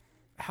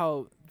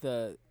how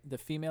the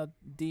female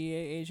DEA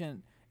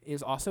agent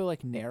is also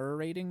like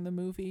narrating the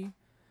movie,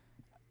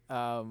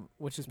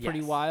 which is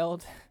pretty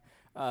wild,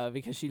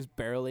 because she's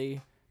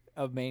barely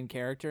a main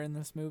character in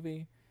this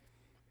movie.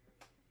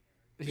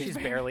 She's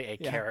barely a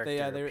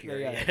character.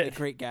 Period. The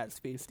Great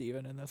Gatsby,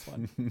 Steven, in this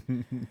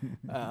one.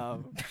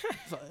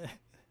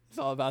 It's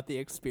all about the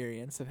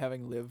experience of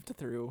having lived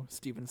through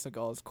Steven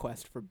Seagal's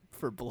quest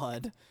for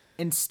blood.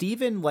 And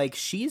Steven, like,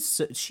 she's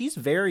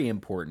very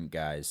important,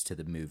 guys, to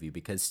the movie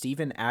because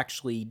Steven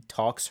actually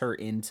talks her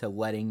into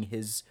letting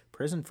his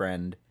prison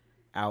friend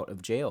out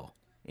of jail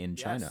in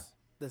China. Yes,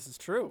 this is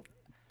true.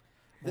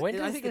 When I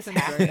does think this it's in the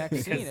very happen?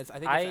 next scene. I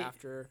think it's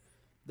after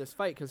this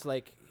fight because,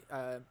 like,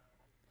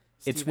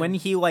 it's when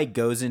he like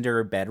goes into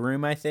her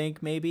bedroom. I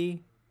think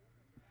maybe.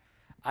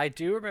 I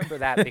do remember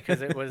that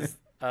because it was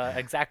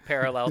exact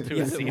parallel to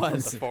a scene from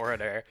The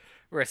Foreigner,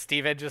 where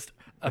Steven just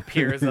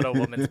appears in a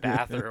woman's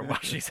bathroom while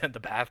she's in the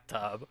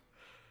bathtub.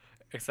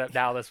 Except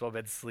now this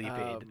woman's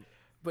sleeping.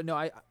 But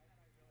no,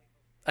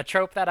 a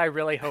trope that I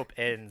really hope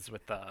ends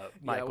with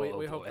Michael Oblowitz.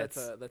 We hope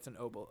that's an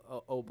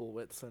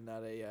Oblowitz and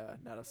not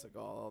a Seagal.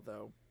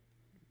 Although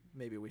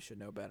maybe we should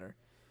know better.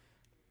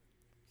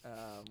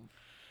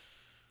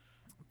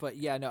 But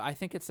yeah, no, I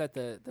think it's at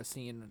the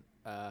scene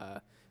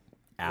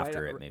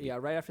after it, maybe. Yeah,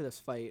 right after this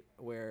fight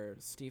where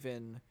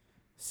Steven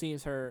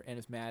sees her and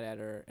is mad at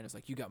her and is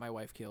like, "You got my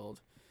wife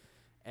killed,"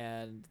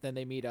 and then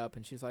they meet up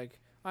and she's like,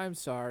 "I'm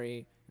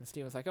sorry," and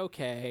Steven's like,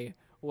 "Okay,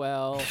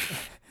 well."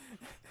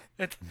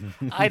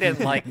 I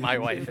didn't like my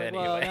wife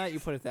anyway. Well, now that you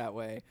put it that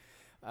way.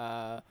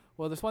 Well,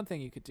 there's one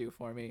thing you could do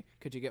for me.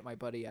 Could you get my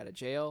buddy out of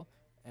jail?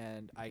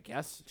 And I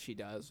guess she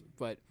does,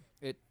 but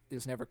it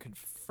is never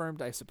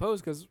confirmed, I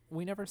suppose, because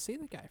we never see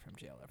the guy from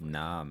jail ever.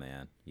 Nah,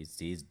 man, he's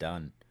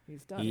done.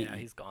 He's done.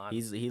 He's gone.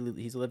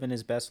 He's living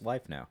his best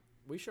life now.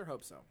 We sure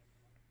hope so.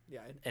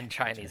 Yeah, in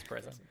Chinese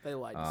prison. They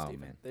lied to Steven.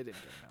 Man. They didn't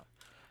get him out.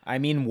 I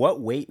mean, what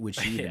weight would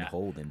she even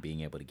hold in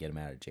being able to get him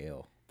out of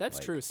jail? That's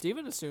true.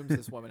 Steven assumes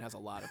this woman has a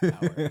lot of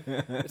power.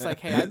 It's like,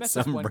 hey, I met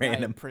this one guy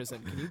in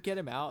prison. Can you get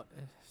him out?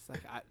 It's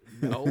like,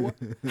 no.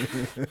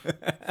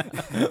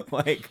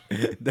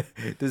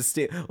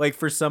 Like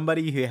for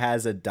somebody who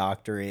has a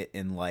doctorate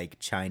in like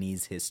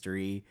Chinese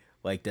history,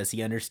 like does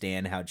he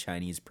understand how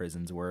Chinese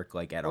prisons work,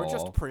 like at all? Or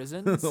just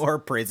prisons? Or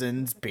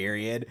prisons,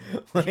 period.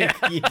 Like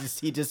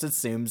he just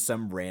assumes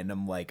some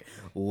random like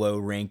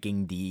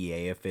low-ranking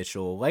DEA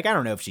official. Like I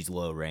don't know if she's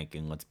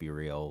low-ranking. Let's be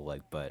real.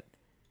 Like, but.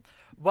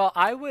 Well,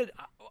 I would,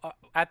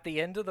 at the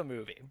end of the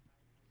movie,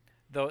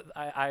 though,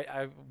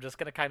 I'm just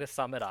going to kind of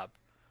sum it up.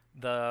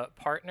 The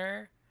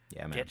partner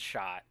gets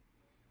shot.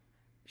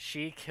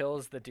 She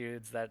kills the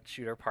dudes that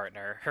shoot her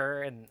partner.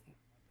 Her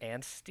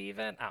and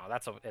Steven. Oh,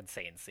 that's an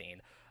insane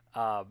scene.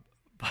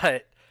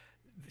 But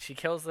she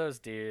kills those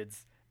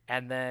dudes,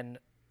 and then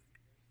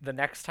the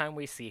next time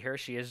we see her,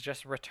 she is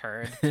just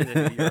returned to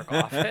the New York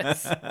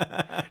office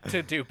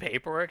to do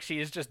paperwork. She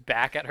is just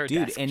back at her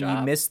desk and job.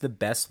 You missed the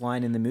best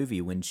line in the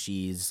movie when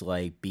she's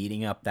like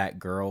beating up that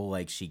girl.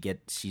 Like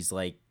she's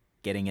like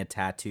getting a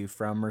tattoo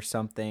from or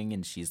something,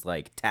 and she's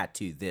like,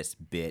 "Tattoo this,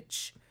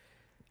 bitch."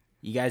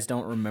 You guys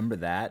don't remember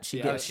that?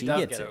 She gets it.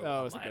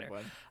 Oh, it was a good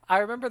one. I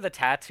remember the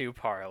tattoo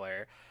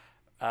parlor.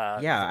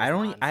 Yeah, I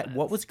don't. Nonsense.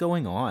 What was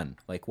going on?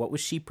 Like, what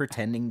was she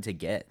pretending to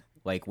get?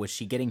 Like, was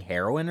she getting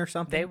heroin or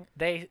something?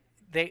 They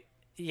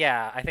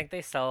yeah, I think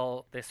they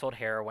sold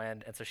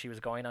heroin, and so she was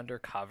going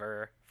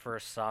undercover for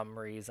some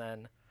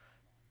reason,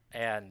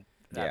 and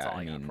that's all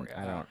I got for you.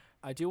 I don't.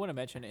 I do want to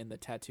mention in the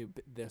tattoo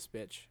this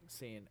bitch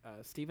scene,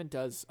 Steven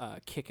does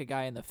kick a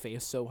guy in the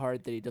face so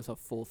hard that he does a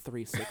full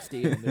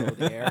 360 in the middle of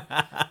the air.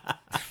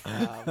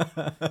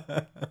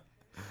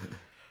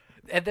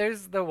 And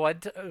there's the one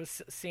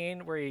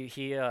scene where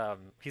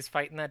he's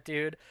fighting that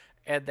dude,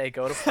 and they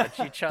go to punch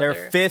each other.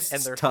 Their fists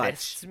and their touch.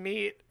 Fists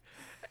meet.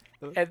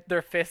 And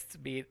their fists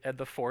meet, and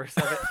the force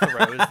of it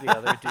throws the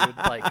other dude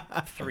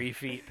like 3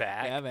 feet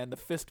back. Yeah, man, the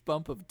fist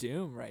bump of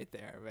doom right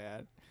there,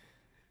 man.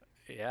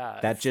 Yeah,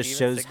 That just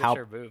Steven's shows how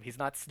signature move. He's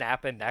not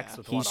snapping necks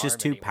with one he's just arm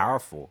too anymore.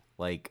 powerful.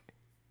 Like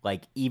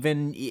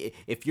even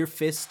if your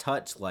fists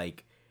touch,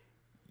 like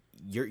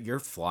you're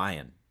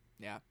flying.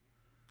 Yeah.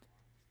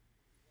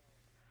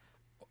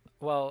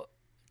 Well,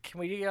 can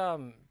we do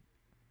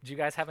you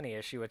guys have any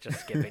issue with just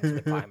skipping to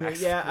the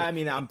climax? Yeah, I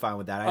mean, I'm fine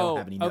with that. I don't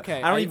have any.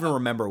 okay. I don't even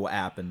remember what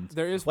happened.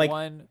 There is like,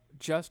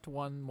 just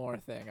one more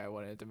thing I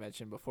wanted to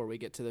mention before we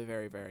get to the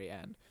very, very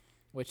end,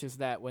 which is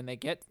that when they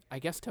get, I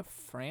guess, to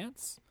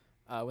France,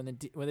 when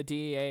the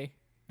DEA,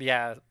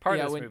 Yeah, part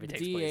of this when movie the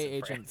takes DEA place in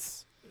agents,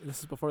 France. this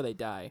is before they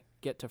die,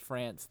 get to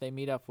France, they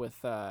meet up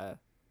with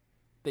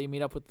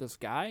this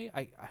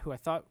guy who I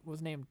thought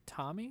was named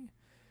Tommy.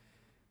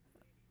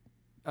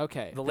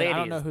 Okay, The then lady I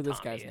don't know is who this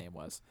guy's Tommy. name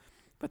was,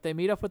 but they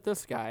meet up with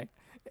this guy,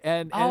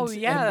 and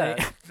Yeah,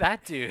 they,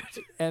 that dude.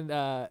 and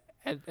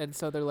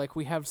so they're like,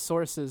 we have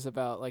sources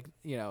about like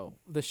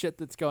the shit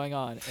that's going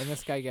on, and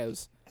this guy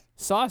goes,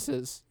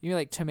 sauces? You mean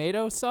like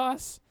tomato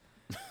sauce?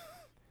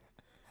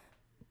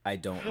 I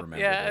don't remember.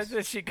 Yeah, this. and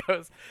then she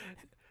goes,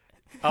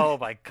 "Oh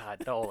my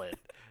God, Nolan."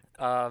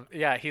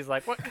 Yeah, he's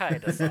like, "What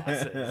kind of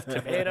sauces?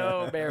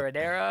 Tomato,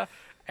 marinara?"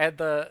 And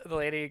the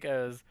lady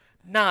goes,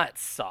 "Not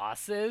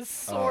sauces,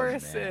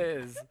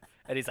 sources."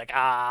 And he's like,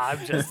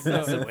 "I'm just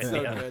messing with It's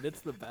so you." good.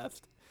 It's the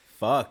best.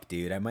 Fuck,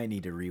 dude, I might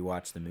need to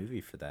rewatch the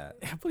movie for that.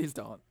 Please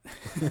don't.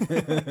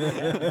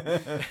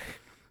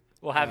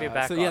 We'll have you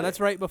back. So on yeah, it. that's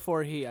right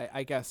before he,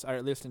 I guess, or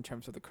at least in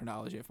terms of the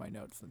chronology of my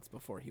notes, that's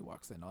before he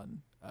walks in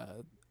on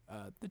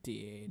the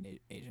DEA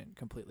agent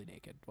completely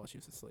naked while she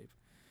was asleep.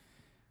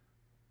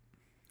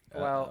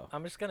 Well,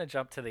 I'm just gonna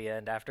jump to the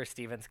end after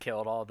Steven's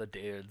killed all the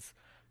dudes,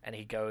 and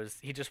he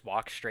just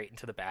walks straight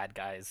into the bad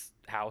guy's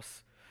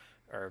house,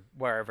 or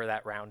wherever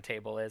that round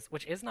table is,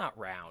 which is not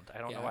round. I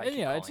don't know why. I keep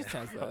it calling just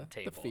has a round the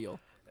table. feel.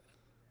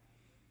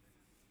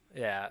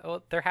 Yeah,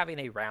 well, they're having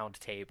a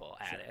round table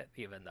at it,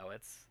 even though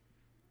it's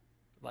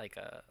like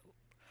a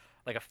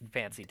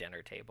fancy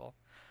dinner table.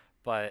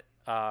 But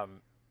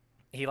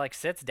he like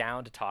sits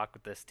down to talk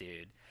with this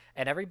dude,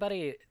 and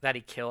everybody that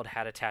he killed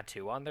had a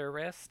tattoo on their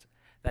wrist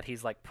that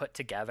he's like put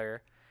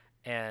together,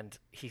 and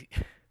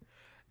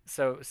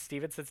so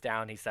Steven sits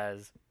down. He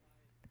says,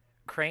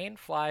 "Crane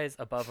flies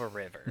above a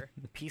river.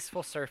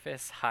 Peaceful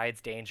surface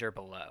hides danger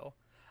below.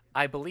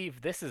 I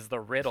believe this is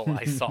the riddle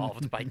I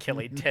solved by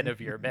killing 10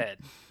 of your men."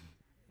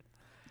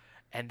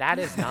 And that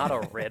is not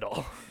a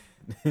riddle.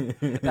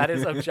 That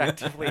is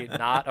objectively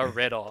not a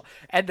riddle.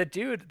 And the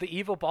dude, the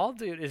evil bald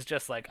dude, is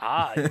just like,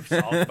 "You've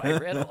solved my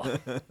riddle."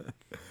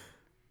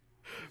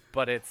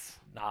 But it's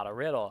not a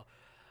riddle.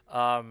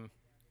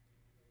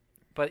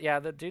 But yeah,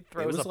 the dude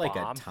throws It was like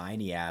bomb a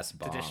tiny ass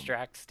bomb to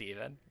distract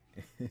Steven.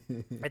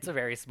 It's a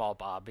very small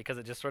bomb because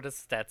it just sort of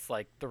sets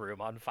like the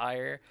room on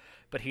fire,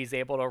 but he's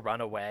able to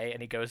run away,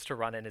 and he goes to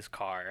run in his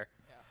car.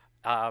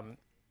 And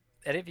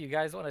if you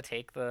guys want to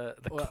take the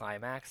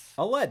climax,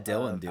 I'll let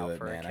Dylan do out it,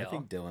 for a man. I kill.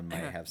 think Dylan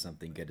might have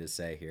something good to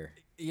say here.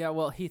 Yeah,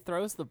 well, he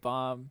throws the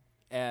bomb,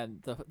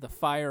 and the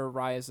fire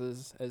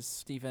rises as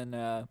Steven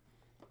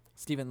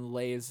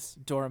lays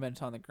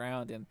dormant on the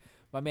ground, and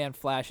my man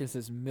flashes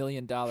his $1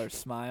 million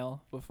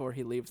smile before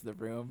he leaves the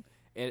room.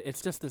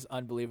 It's just this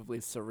unbelievably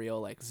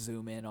surreal, like,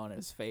 zoom in on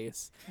his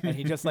face, and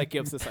he just like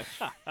gives this like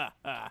ha ha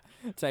ha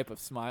type of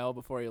smile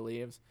before he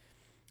leaves.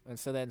 And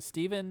so then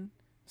Steven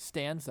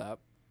stands up,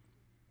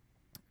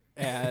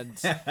 and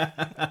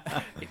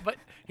but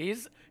he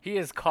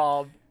is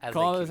calm as a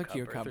a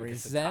cucumber. through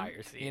He's this zen.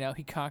 entire scene.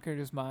 He conquered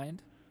his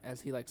mind,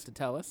 as he likes to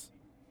tell us.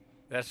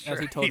 That's as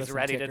true. he told us He's in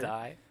ready to Ticker.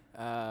 die.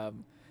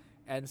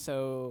 And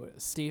so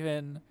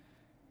Steven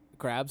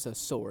grabs a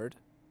sword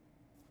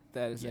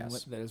that is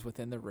Yes. that is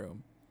within the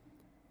room,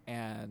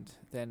 and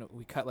then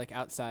we cut like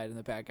outside, and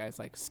the bad guy's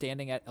like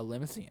standing at a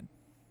limousine,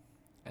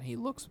 and he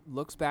looks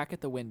back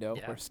at the window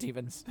Yeah. where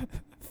Steven's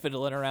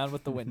fiddling around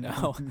with the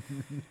window,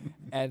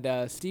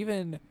 and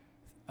Steven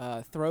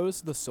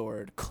throws the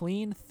sword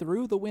clean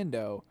through the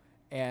window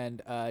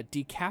and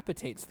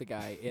decapitates the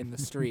guy in the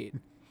street,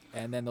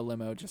 and then the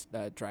limo just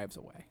drives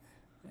away.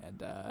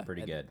 And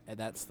Pretty good. And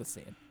that's the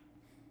scene.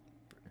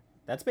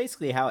 That's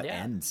basically how it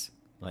Yeah. ends.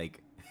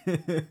 Like,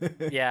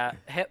 Yeah.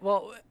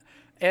 Well,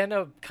 and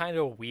a kind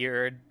of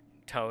weird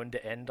tone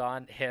to end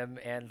on. Him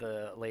and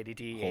the Lady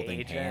DEA Holding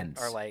agent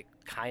hands. are like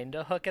kind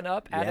of hooking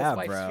up at Yeah, his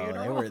wife's bro.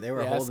 funeral. They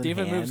were Yeah, holding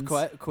Steven hands.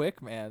 moves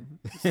quick, man.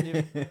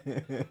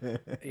 Steven-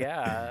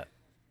 Yeah.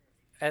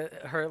 And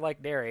her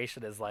like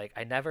narration is like,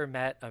 I never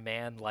met a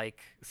man like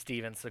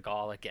Steven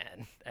Seagal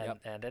again, and Yep.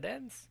 and it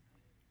ends,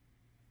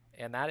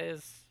 and that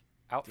is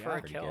Out for a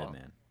Pretty Kill. good,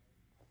 man.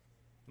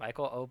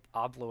 Michael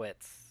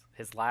Oblowitz,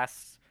 his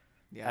last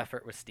yeah.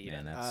 effort with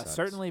Steven. Man, that sucks.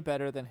 Certainly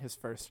better than his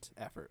first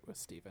effort with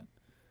Steven.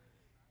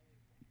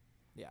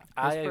 Yeah.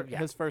 Yeah.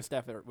 His first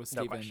effort with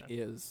No Steven question.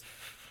 is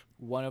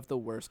one of the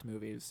worst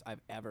movies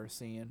I've ever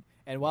seen.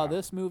 And while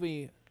this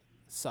movie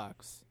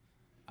sucks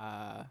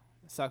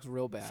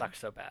real bad, Sucks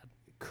so bad.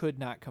 could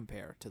not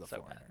compare to The So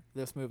Foreigner. bad.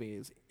 This movie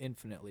is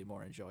infinitely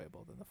more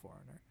enjoyable than The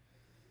Foreigner.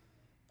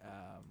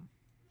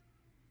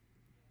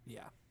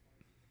 Yeah.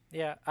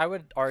 Yeah, I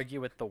would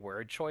argue with the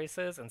word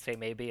choices and say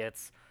maybe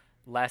it's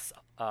less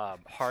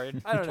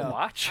hard I don't to know.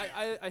 watch.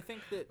 I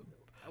think that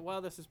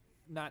while this is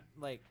not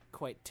like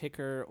quite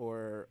Ticker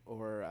or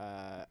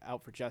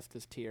Out for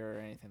Justice tier or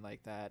anything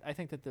like that, I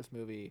think that this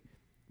movie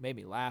made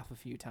me laugh a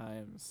few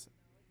times.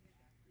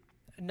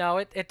 No,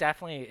 it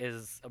definitely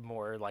is a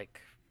more like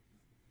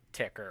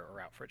Ticker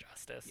or Out for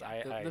Justice.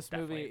 Yeah, I this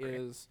definitely movie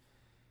agree. is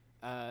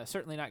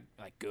certainly not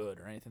like good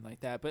or anything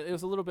like that, but it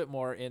was a little bit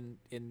more in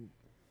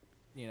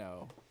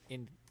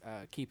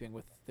keeping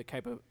with the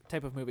type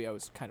of movie I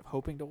was kind of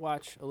hoping to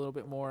watch a little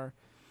bit more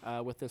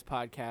with this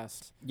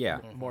podcast. Yeah.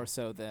 More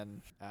so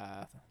than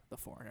The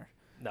Foreigner.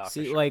 No, for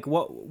See, sure. like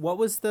what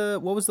was the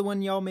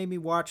one y'all made me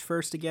watch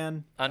first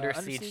again? Under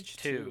Under Siege Siege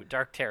 2, 2.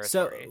 Dark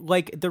So, Territory.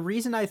 like, the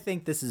reason I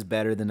think this is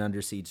better than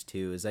Under Siege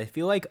 2 is I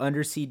feel like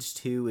Under Siege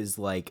 2 is,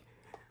 like,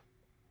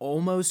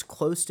 almost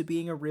close to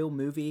being a real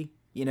movie,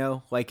 you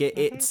know? Like,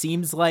 it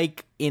seems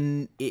like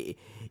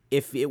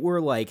if it were,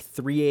 like,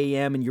 3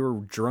 a.m. and you were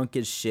drunk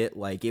as shit,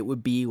 like, it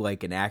would be,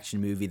 like, an action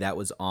movie that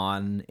was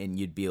on, and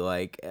you'd be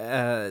like,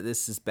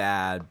 this is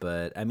bad,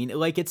 but, I mean,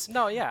 like, it's...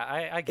 No,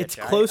 yeah, I get It's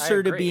you. I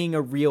closer to agree. being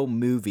a real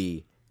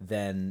movie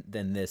than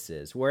this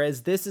is.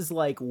 Whereas this is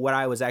like what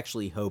I was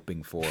actually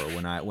hoping for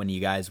when you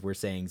guys were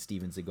saying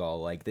Steven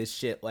Seagal. Like this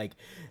shit, like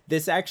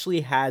this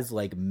actually has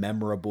like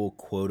memorable,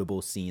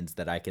 quotable scenes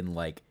that I can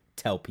like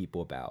tell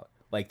people about.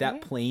 Like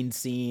that plane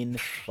scene,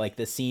 like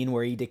the scene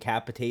where he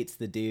decapitates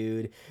the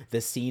dude,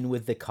 the scene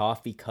with the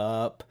coffee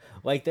cup.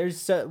 Like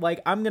there's like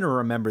I'm gonna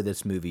remember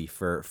this movie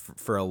for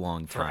a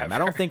long time. Forever. I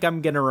don't think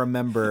I'm gonna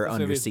remember This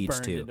Under movie's Siege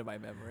burned 2. into my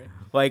memory.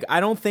 Like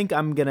I don't think I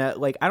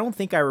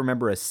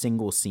remember a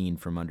single scene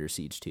from Under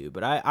Siege 2,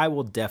 but I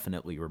will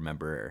definitely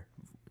remember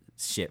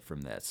shit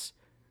from this.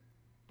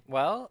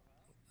 Well,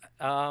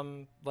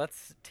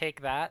 let's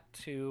take that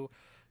to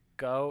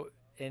go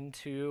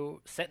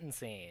into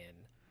sentencing.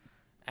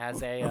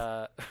 As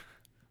a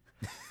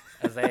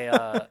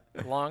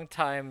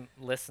longtime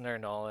listener,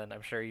 Nolan,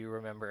 I'm sure you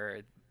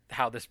remember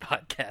how this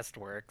podcast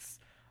works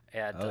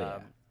and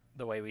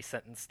the way we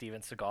sentence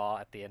Steven Seagal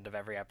at the end of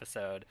every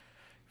episode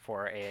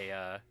for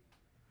a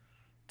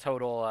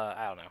total,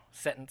 I don't know,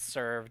 sentence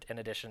served in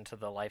addition to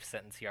the life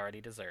sentence he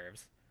already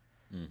deserves.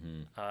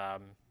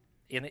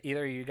 Mm-hmm.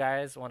 Either you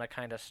guys want to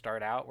kind of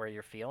start out where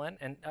you're feeling,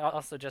 and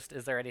also just,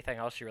 is there anything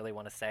else you really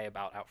want to say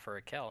about Out for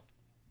a Kill?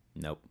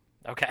 Nope.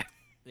 Okay.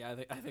 Yeah,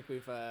 I think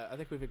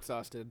we've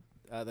exhausted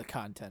the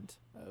content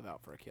of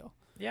Out for a Kill.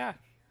 Yeah,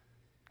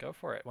 go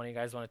for it. When you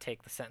guys want to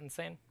take the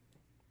sentencing?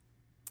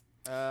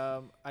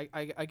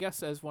 I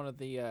guess as one of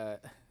the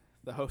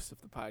hosts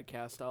of the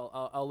podcast,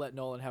 I'll let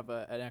Nolan have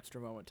an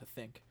extra moment to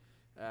think,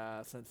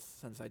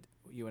 since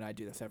you and I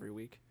do this every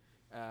week.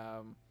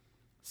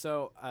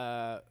 So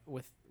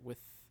with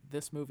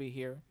this movie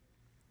here,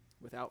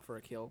 with Out for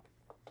a Kill,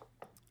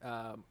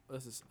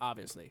 this is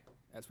obviously,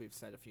 as we've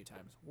said a few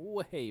times,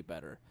 way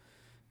better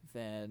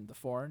than The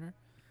Foreigner.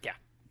 Yeah.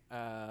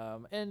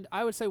 And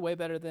I would say way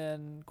better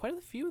than quite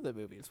a few of the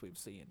movies we've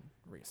seen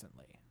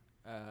recently.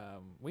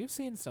 We've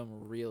seen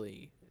some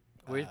really...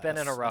 We've been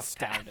in a rough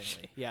patch.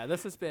 astoundingly. Yeah,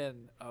 this has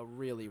been a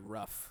really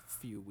rough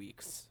few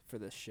weeks for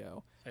this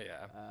show.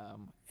 Yeah.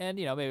 And,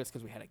 maybe it's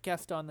because we had a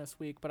guest on this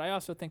week, but I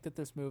also think that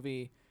this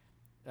movie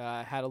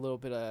had a little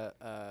bit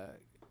of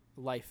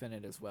life in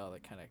it as well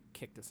that kind of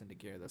kicked us into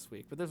gear this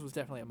week. But this was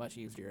definitely a much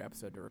easier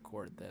episode to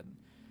record than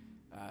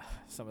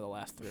some of the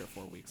last 3 or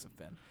 4 weeks have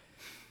been.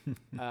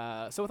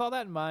 So with all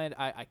that in mind,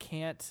 I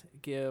can't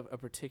give a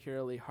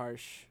particularly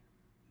harsh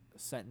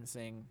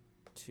sentencing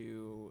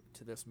to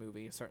this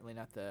movie. Certainly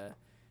not the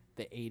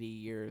 80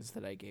 years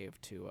that I gave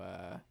to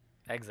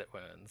Exit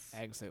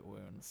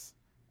Wounds.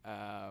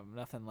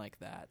 Nothing like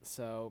that.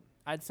 So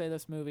I'd say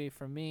this movie,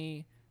 for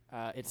me,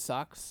 it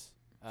sucks.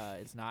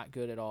 It's not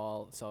good at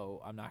all.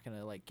 So I'm not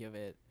gonna give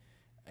it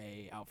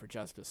a Out for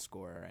Justice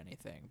score or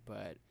anything.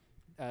 But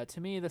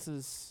to me, this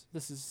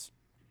is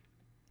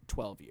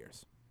 12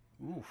 years.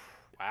 Oof.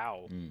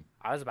 Wow.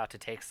 I was about to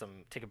take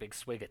a big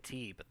swig of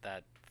tea, but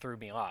that threw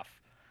me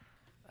off.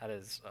 That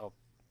is a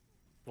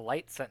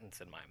light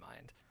sentence in my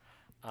mind.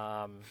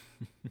 I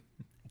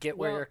get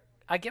where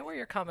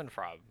you're coming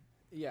from.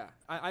 Yeah,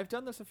 I've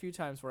done this a few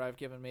times where I've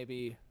given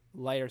maybe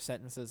lighter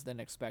sentences than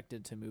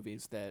expected to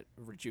movies that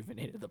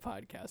rejuvenated the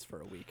podcast for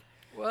a week.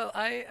 Well,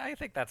 I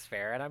think that's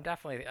fair, and I'm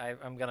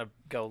gonna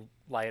go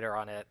lighter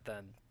on it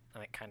than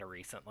like kind of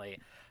recently.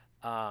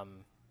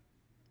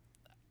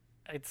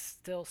 It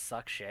still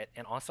sucks shit,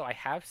 and also I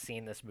have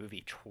seen this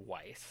movie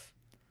twice.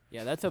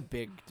 Yeah, that's a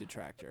big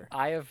detractor.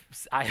 I have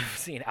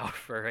seen Out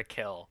for a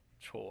Kill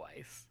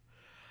twice.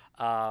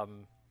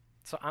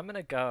 So I'm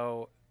gonna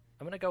go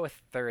with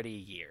 30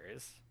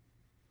 years.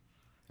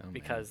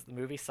 Because the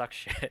movie sucks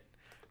shit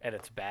and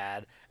it's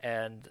bad,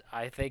 and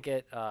I think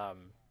it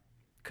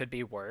could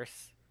be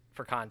worse.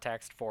 For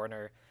context,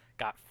 Foreigner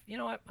got, you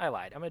know what? I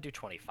lied. I'm gonna do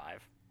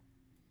 25.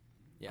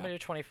 Yeah. I'm gonna do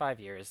 25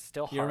 years.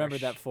 Still harsh. You remember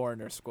that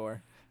Foreigner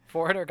score?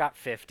 Foreigner got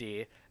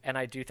 50, and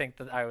I do think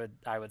that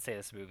I would say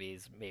this movie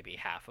is maybe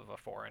half of a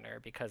Foreigner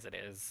because it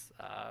is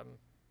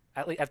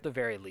at the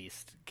very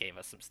least gave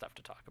us some stuff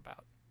to talk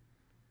about.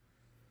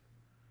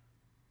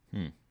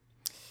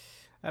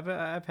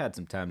 I've had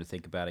some time to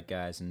think about it,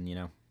 guys, and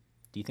do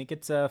you think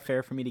it's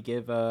fair for me to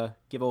give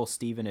old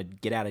Steven a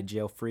get out of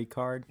jail free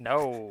card?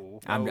 No.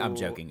 I'm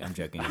joking.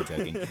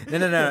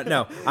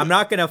 No. I'm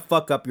not gonna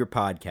fuck up your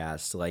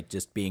podcast like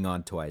just being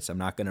on twice. I'm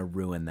not gonna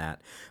ruin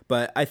that.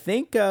 But I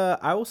think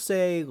I will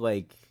say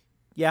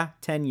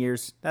 10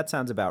 years. That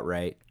sounds about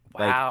right.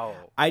 Wow.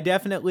 I'm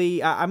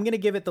gonna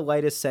give it the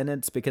lightest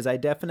sentence because I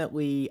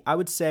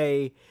would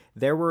say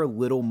there were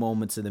little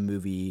moments in the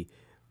movie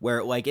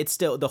where it's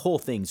still, the whole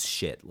thing's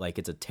shit.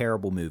 It's a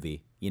terrible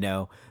movie,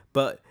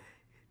 but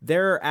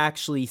there are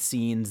actually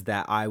scenes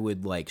that I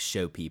would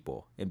show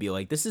people and be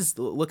like,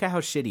 look at how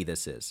shitty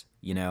this is,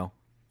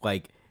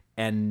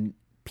 and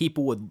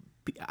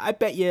I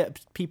bet you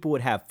people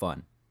would have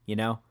fun,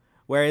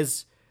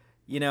 whereas,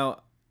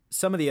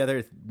 some of the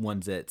other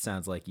ones that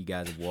sounds like you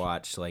guys have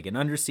watched, an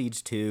Under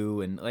Siege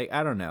 2 and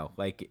I don't know,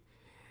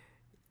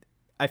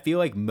 I feel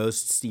like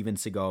most Steven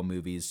Seagal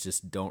movies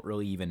just don't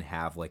really even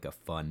have a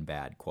fun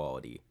bad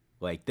quality.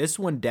 This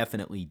one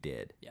definitely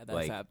did.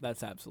 Yeah,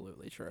 that's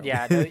absolutely true.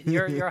 Yeah, no,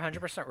 you're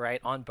 100%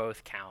 right on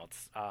both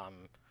counts.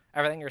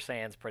 Everything you're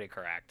saying is pretty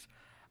correct.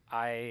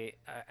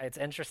 It's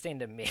interesting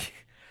to me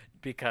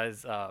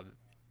because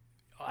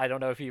I don't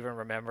know if you even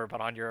remember,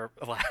 but on your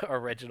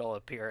original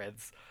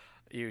appearance,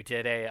 you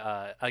did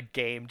a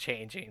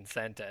game-changing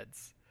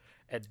sentence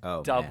and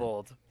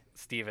doubled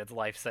Steven's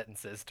life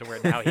sentences to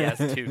where now he has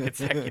 2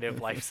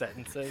 consecutive life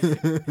sentences.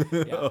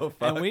 Yeah.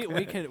 And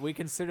we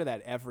consider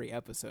that every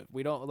episode.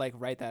 We don't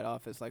write that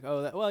off as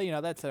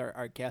that's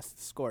our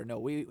guest score.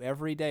 No,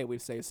 every day we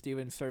say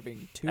Steven's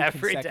serving 2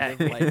 every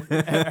consecutive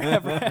day.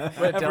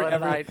 Dylan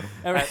and I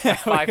at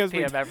 5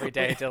 p.m. every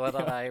day. Dylan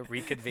and I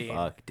reconvene.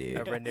 Fuck,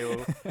 dude.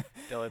 Renew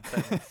Dylan's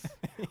sentence.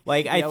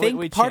 I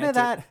think part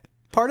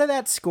of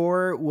that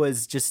score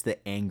was just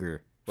the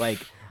anger.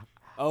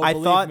 I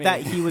thought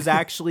that he was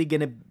actually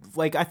gonna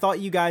I thought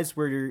you guys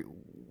were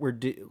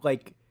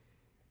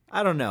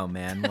I don't know,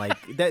 man.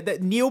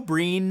 That Neil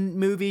Breen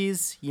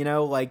movies,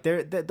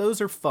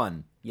 those are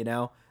fun.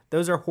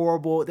 Those are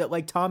horrible.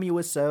 That Tommy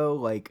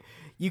Wiseau,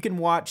 you can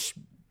watch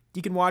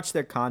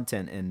their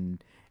content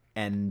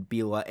and be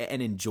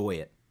and enjoy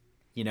it.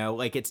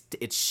 It's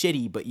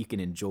shitty, but you can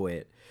enjoy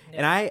it.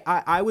 Yeah. And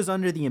I was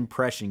under the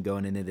impression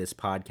going into this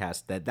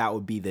podcast that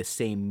would be the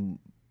same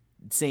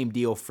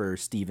deal for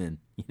Steven,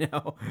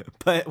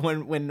 but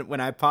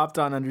when I popped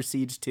on Under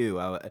Siege 2,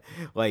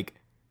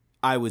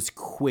 I was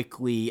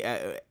quickly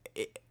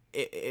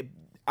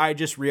I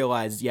just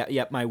realized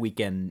my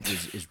weekend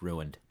is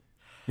ruined.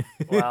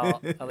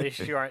 Well, at least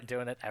you aren't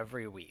doing it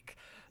every week.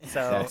 So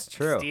that's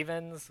true.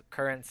 Steven's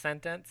current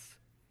sentence,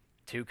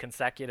 2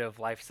 consecutive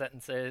life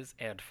sentences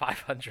and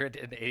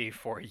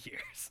 584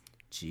 years.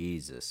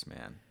 Jesus,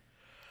 man.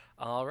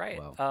 All right.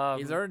 Well,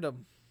 he's earned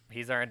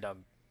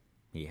them.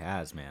 He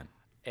has, man.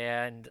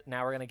 And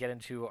now we're going to get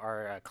into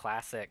our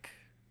classic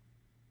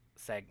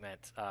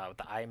segment,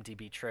 the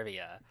IMDb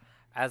trivia.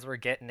 As we're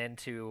getting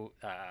into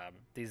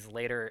these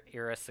later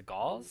era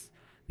Seagals,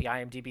 the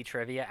IMDb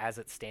trivia as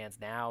it stands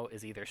now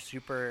is either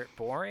super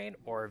boring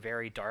or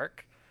very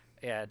dark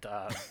and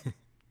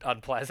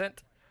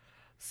unpleasant.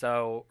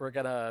 So we're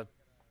going to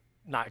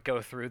not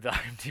go through the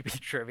IMDb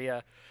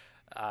trivia.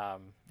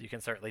 You can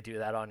certainly do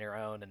that on your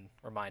own and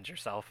remind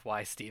yourself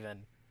why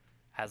Steven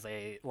has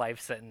a life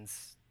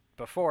sentence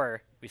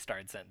before we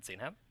started sentencing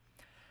him.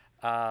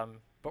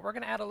 But we're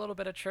going to add a little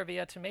bit of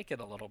trivia to make it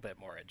a little bit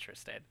more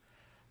interesting.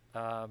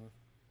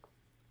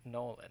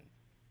 Nolan,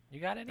 you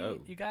got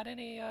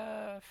any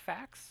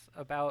facts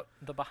about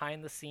the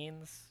behind the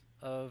scenes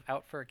of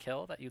Out for a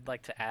Kill that you'd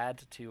like to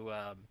add to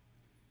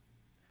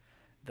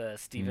the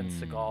Steven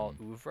Seagal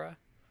oeuvre?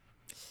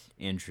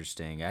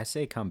 Interesting. I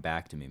say come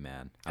back to me,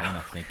 man. I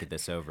want to think of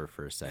this over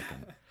for a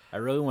second. I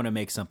really want to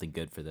make something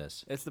good for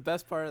this. It's the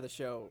best part of the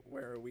show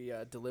where we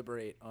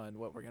deliberate on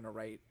what we're going to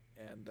write,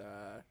 and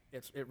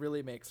it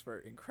really makes for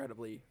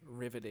incredibly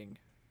riveting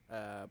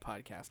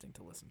podcasting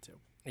to listen to.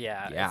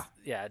 Yeah.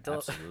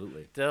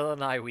 Absolutely. Dylan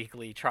and I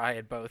weekly try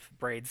and both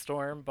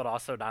brainstorm, but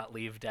also not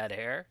leave dead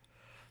air.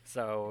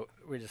 So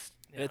we just...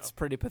 It's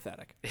pretty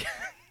pathetic.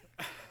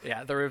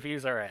 Yeah, the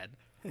reviews are in.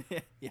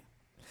 Yeah.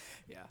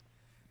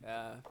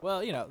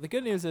 Well, the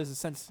good news is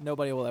since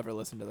nobody will ever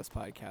listen to this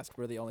podcast,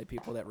 we're the only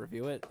people that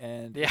review it,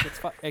 and Yeah.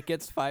 it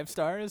gets 5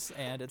 stars,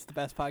 and it's the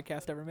best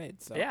podcast ever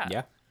made. So Yeah.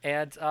 Yeah.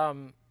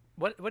 And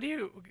what do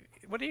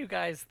you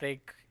guys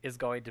think is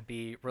going to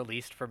be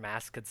released for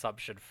mass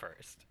consumption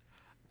first?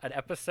 An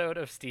episode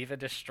of Steve and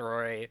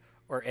Destroy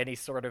or any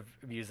sort of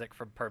music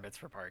from Permits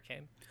for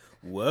Parking?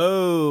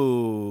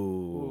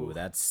 Whoa. Ooh.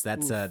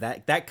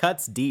 That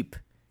cuts deep.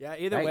 yeah.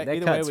 Either That way,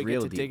 we cuts get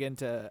real to deep. dig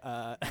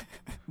into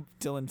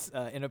Dylan's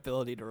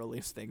inability to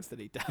release things that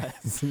he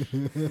does. Who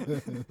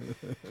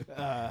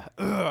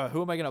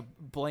am I gonna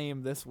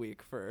blame this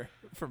week for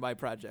my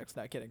projects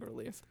not getting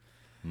released?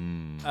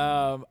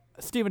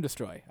 Steve and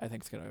Destroy, I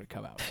think, is gonna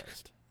come out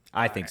first.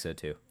 I think so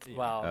too.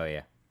 Well, Oh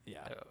yeah.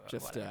 Yeah,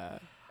 whatever.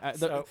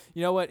 so,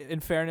 you know what? In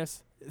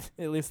fairness,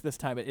 at least this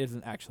time, it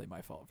isn't actually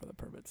my fault for the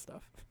permit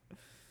stuff.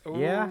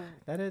 Yeah, Ooh,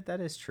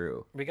 that is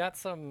true. we got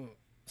some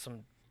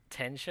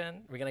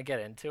tension. We're gonna get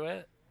into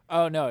it.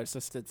 Oh no, it's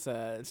just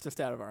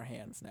out of our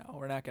hands now.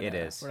 We're not gonna. It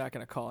is. We're not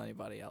gonna call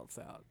anybody else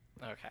out.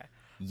 Okay.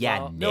 Yeah,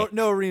 Well, Nick.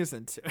 No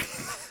reason to.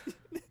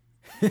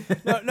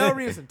 no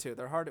reason to.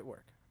 They're hard at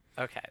work.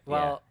 Okay.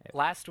 Well, Yeah.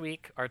 last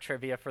week our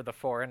trivia for The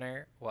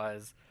Foreigner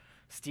was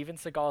Steven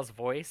Seagal's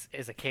voice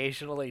is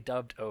occasionally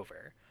dubbed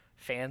over.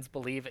 Fans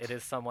believe it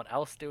is someone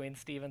else doing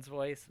Steven's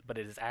voice, but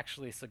it is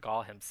actually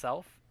Seagal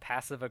himself,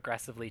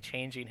 passive-aggressively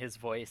changing his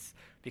voice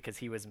because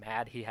he was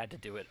mad he had to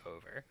do it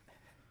over.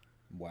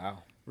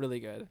 Wow. Really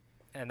good.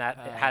 And that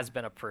it has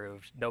been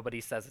approved.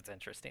 Nobody says it's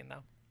interesting,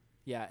 though.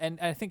 Yeah, and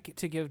I think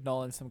to give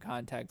Nolan some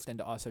context and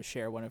to also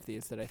share one of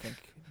these that I think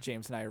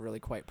James and I are really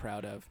quite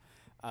proud of,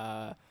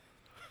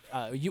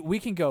 we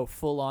can go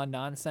full-on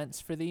nonsense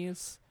for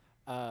these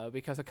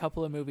because a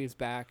couple of movies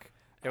back...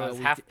 It was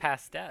we Half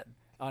Past Dead.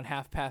 on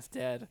Half Past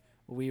Dead,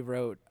 we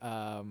wrote,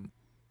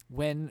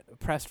 when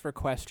pressed for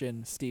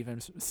question,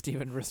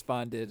 Steven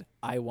responded,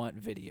 "I want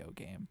video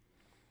game."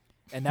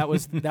 And that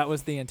was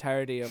the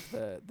entirety of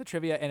the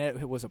trivia, and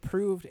it was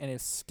approved and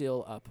is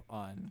still up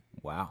on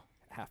Wow.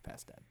 Half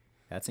Past Dead.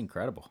 That's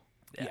incredible.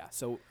 Yeah,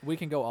 so we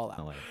can go all I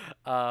out. like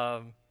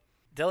it.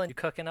 Dylan, you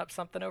cooking up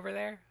something over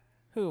there?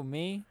 Who,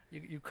 me?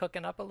 You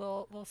cooking up a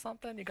little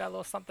something? You got a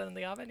little something in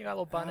the oven? You got a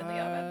little bun in the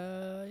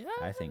oven? Yeah,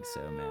 I think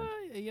so, man.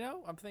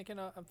 I'm thinking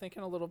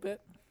a little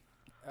bit.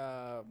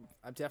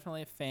 I'm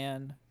definitely a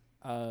fan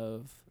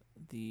of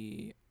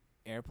the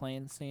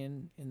airplane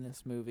scene in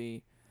this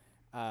movie.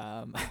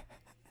 I've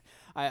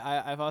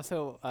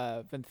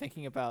also been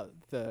thinking about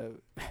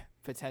the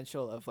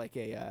potential of like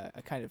a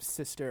kind of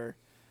sister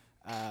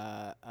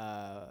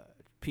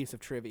piece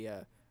of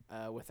trivia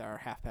with our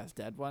Half Past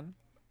Dead one.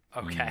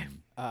 Okay.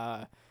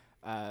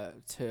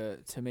 To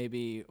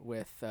maybe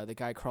with the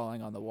guy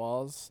crawling on the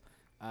walls,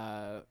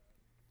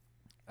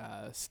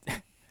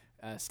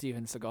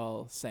 Steven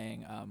Seagal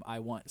saying, "I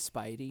want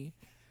Spidey."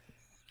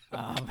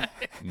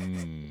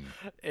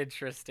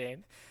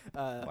 Interesting.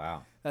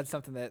 Wow. That's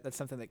something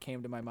that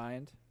came to my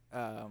mind.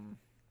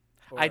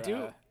 I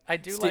do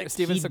like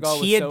Steven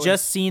Seagal. He had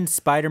just seen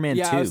Spider-Man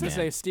 2, I was gonna man.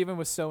 say Steven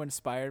was so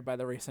inspired by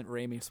the recent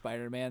Raimi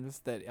Spider-Mans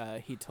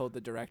that he told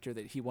the director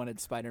that he wanted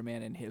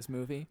Spider-Man in his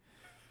movie.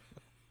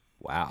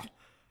 Wow.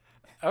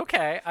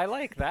 Okay, I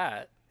like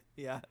that.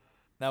 Yeah,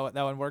 that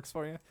one works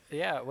for you.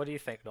 Yeah, what do you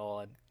think,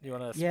 Nolan? You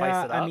want to spice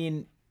Yeah, it up? I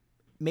mean,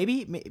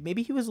 maybe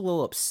he was a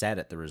little upset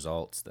at the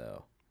results,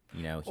 though.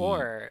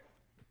 Or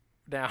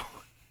now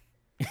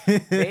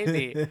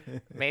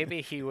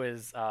maybe he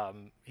was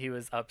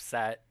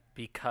upset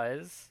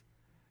because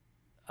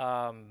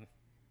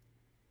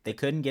they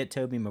couldn't get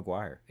Tobey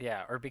Maguire.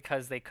 yeah, or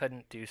because they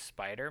couldn't do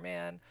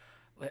Spider-Man,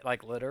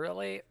 like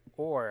literally,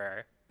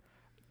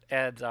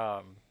 and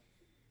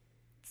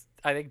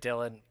I think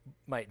Dylan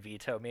might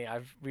veto me.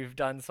 We've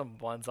done some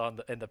ones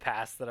in the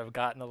past that have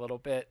gotten a little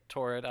bit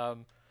toward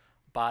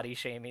body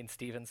shaming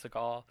Steven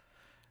Seagal,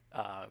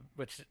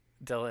 which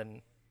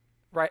Dylan,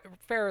 right,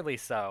 fairly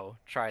so,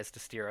 tries to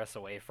steer us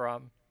away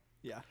from.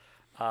 Yeah.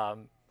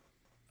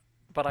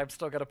 But I'm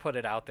still gonna put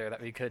it out there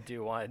that we could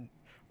do one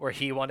where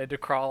he wanted to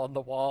crawl on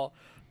the wall,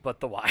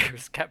 but the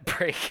wires kept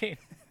breaking.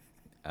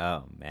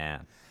 Oh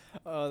man.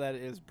 Oh, that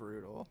is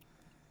brutal.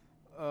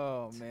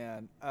 Oh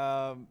man.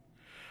 Okay.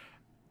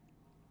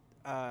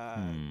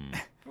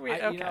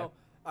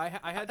 I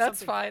had That's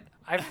something, fine.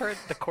 I've heard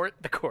the court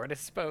has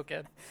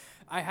spoken.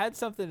 I had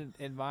something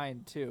in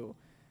mind too,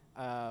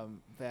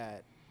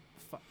 that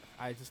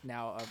I just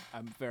now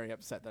I'm very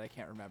upset that I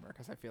can't remember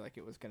because I feel like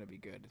it was going to be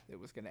good. It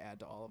was going to add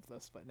to all of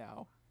this, but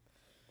now,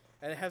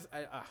 and it has.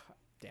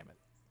 Damn it.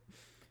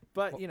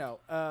 But Well,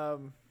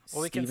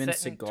 we can Steven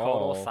sit in Seagal.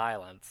 total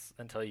silence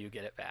until you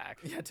get it back.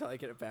 yeah, until I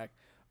get it back.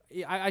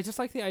 Yeah, I just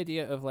like the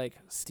idea of like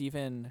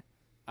Steven,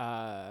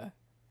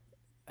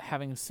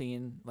 having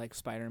seen like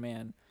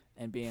Spider-Man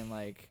and being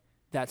like,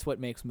 that's what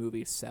makes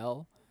movies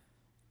sell,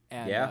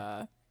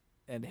 and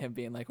and him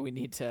being like, we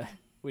need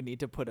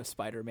to put a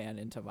Spider-Man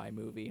into my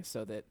movie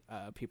so that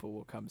people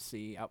will come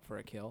see Out for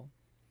a Kill.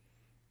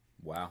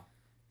 Wow.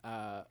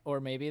 Or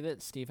maybe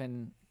that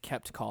Steven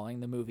kept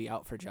calling the movie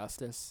Out for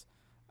Justice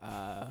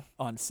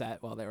on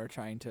set while they were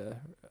trying to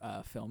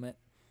film it.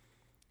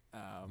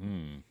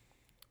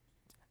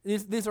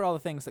 These are all the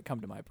things that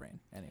come to my brain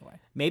anyway.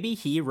 Maybe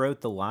he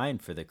wrote the line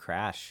for the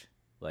Crash.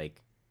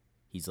 Like,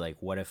 he's like,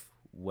 what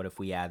if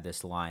we add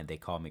this line? They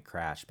call me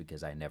Crash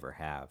because I never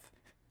have.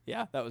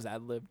 Yeah, that was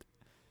ad-libbed.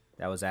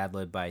 That was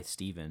ad-libbed by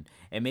Steven.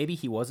 And maybe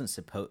he wasn't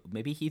supposed...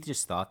 Maybe he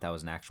just thought that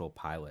was an actual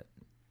pilot.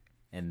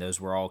 And those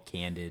were all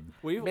candid.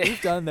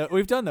 We've done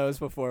those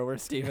before where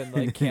Steven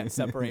like can't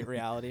separate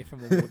reality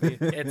from the movie.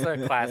 It's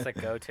a classic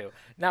go-to.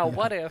 Now,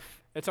 what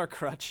if... It's our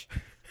crutch.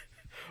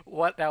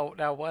 What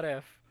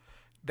if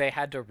they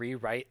had to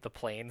rewrite the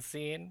plane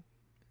scene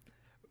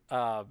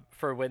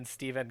for when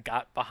Steven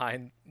got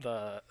behind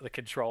the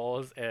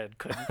controls and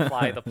couldn't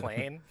fly the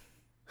plane?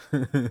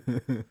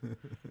 Okay.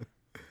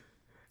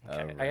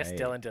 Right. I guess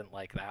Dylan didn't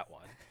like that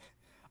one.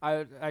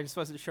 I just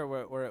wasn't sure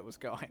where it was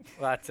going.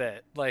 Well, that's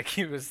it. Like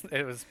it was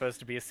supposed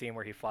to be a scene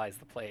where he flies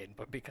the plane,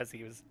 but because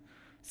he was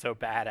so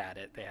bad at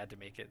it, they had to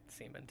make it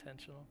seem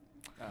intentional.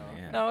 Oh.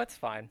 Yeah. No, it's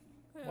fine.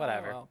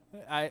 Whatever. Well,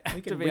 to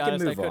we be can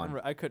honest, move on.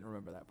 I couldn't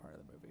remember that part of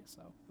the movie,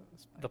 so it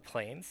was fine. The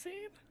plane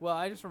scene? Well,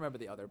 I just remember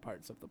the other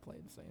parts of the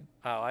plane scene.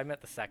 Oh, I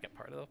meant the second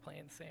part of the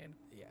plane scene.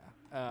 Yeah.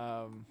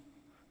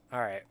 All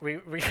right. We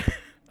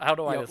I don't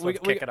know why Yeah, this we- one's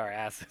we- kicking our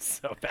asses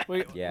so bad.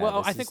 Yeah, well,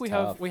 this I think is we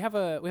tough. have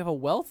a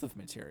wealth of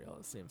material.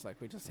 It seems like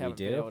we just haven't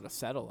been do? able to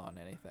settle on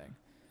anything.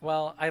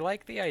 Well, I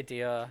like the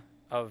idea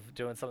of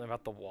doing something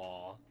about the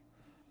wall.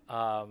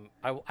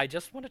 I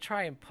just want to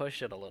try and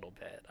push it a little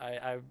bit.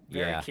 I'm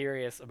very Yeah.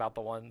 curious about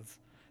the ones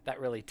that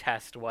really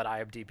test what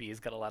IMDb is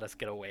going to let us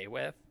get away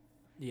with.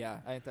 Yeah,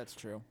 I think that's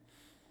true.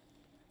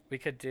 We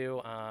could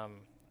do. I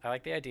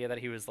like the idea that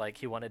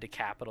he wanted to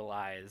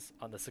capitalize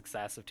on the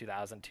success of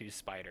 2002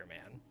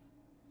 Spider-Man.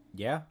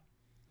 Yeah.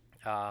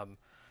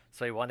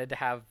 So he wanted to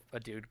have a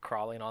dude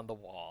crawling on the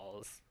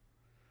walls.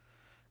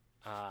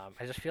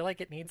 I just feel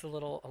like it needs a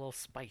little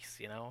spice,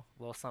 you know,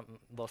 a little something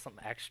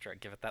extra.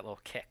 Give it that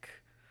little kick.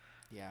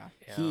 Yeah.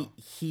 You know?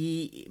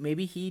 He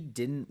maybe he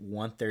didn't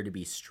want there to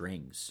be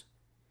strings.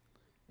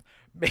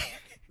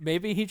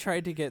 Maybe he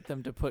tried to get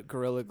them to put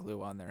Gorilla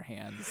Glue on their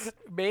hands.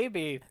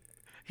 Maybe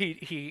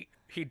he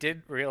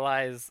didn't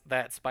realize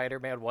that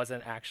Spider-Man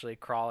wasn't actually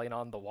crawling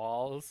on the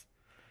walls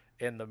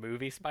in the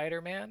movie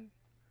Spider-Man,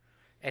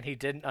 and he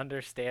didn't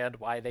understand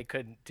why they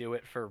couldn't do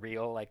it for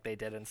real like they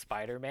did in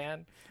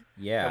Spider-Man.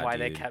 Yeah, and why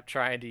they dude. kept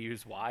trying to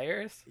use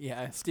wires.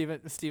 Yeah,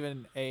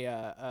 Steven,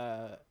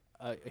 a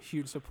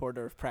huge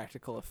supporter of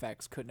practical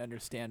effects, couldn't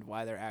understand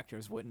why their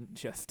actors wouldn't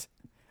just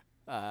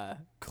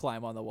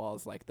climb on the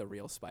walls like the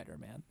real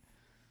Spider-Man.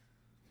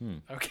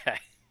 Okay.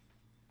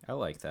 I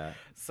like that.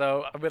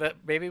 So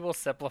maybe we'll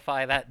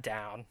simplify that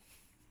down,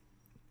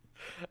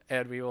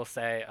 and we will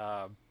say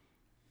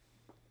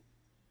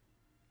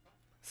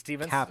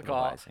Steven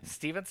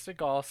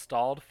Seagal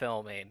stalled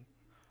filming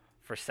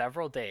for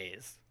several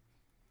days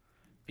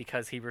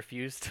because he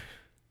refused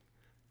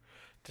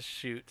to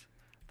shoot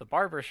the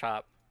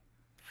barbershop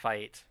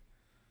fight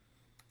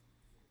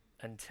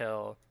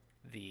until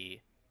the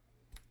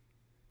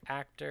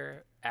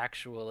actor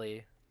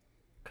actually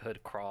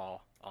could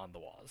crawl on the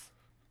walls.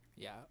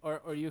 Yeah,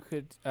 or you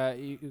could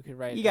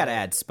write. You got to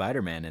add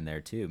Spider-Man in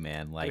there too,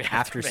 man. We Like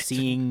have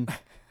to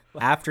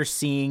after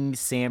seeing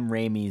Sam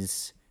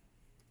Raimi's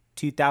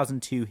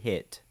 2002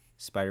 hit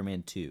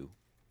Spider-Man 2.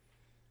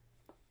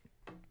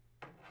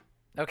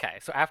 Okay,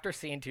 so after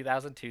seeing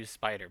 2002's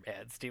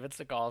Spider-Man, Steven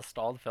Seagal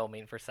stalled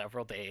filming for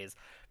several days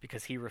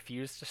because he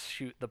refused to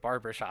shoot the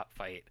barbershop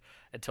fight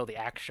until the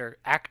actor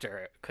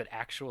could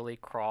actually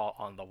crawl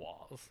on the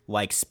walls.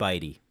 Like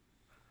Spidey.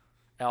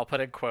 I'll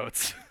put in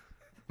quotes.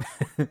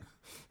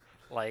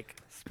 Like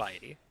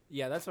Spidey.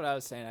 Yeah, that's what I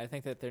was saying. I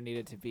think that there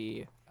needed to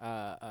be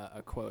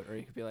a quote, or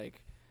you could be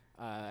like,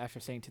 after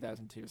seeing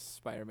 2002's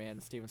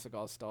Spider-Man, Steven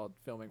Seagal stalled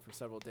filming for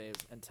several days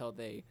until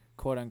they,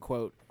 quote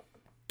unquote,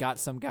 got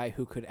some guy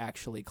who could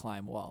actually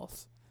climb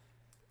walls.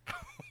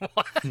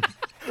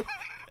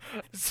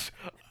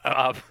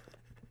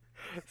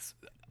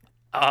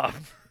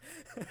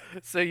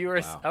 So you were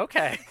Wow.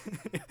 okay.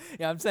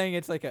 Yeah, I'm saying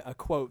it's like a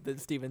quote that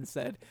Steven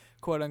said,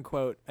 quote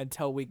unquote,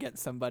 until we get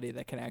somebody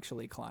that can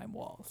actually climb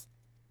walls.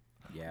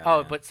 Yeah.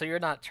 Oh, man. but so you're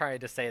not trying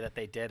to say that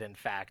they did in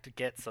fact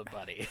get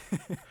somebody,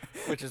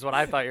 which is what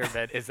I thought you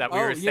meant. Is that we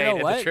Oh, were you saying know in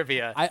the what?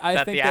 trivia I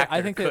that think the that- actor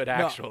I think that- could no.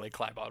 actually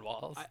climb on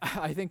walls.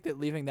 I think that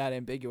leaving that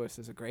ambiguous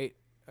is a great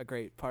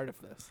part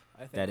of this. I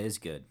think that is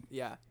good.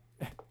 yeah.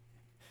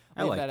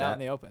 I Leave like that that. out in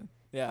the open.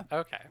 Yeah.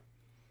 Okay.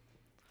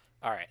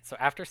 All right. So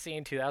after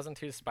seeing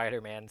 2002's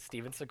Spider-Man,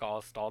 Steven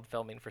Seagal stalled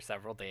filming for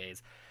several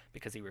days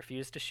because he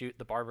refused to shoot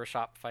the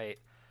barbershop fight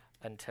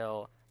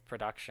until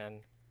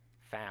production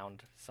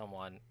found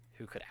someone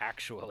who could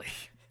actually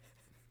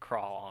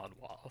crawl on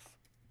walls.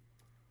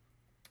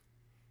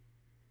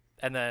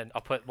 And then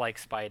I'll put like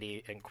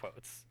Spidey in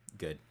quotes.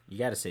 Good. You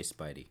got to say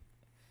Spidey.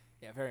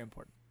 Yeah, very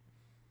important.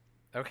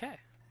 Okay.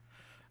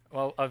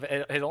 Well,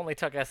 it only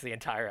took us the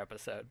entire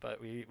episode, but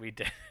we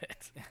did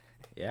it.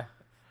 Yeah.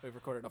 We've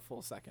recorded a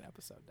full second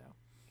episode now.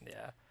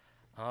 Yeah.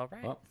 All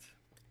right. Well,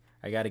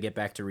 I got to get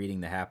back to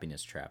reading The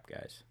Happiness Trap,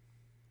 guys.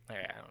 I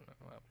don't know.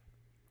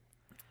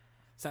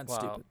 Sounds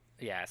stupid.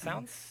 Yeah,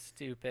 sounds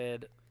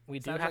stupid. We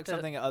do Sounds have like to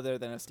something other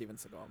than a Steven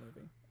Seagal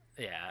movie.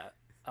 Yeah.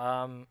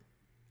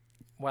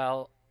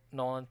 Well,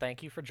 Nolan,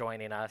 thank you for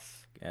joining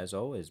us. As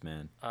always,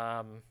 man.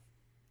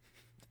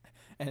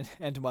 And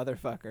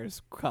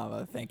motherfuckers,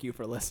 thank you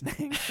for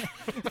listening.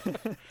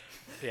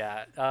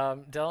 Yeah.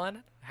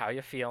 Dylan, how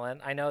you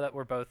feeling? I know that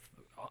we're both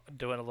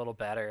doing a little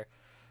better.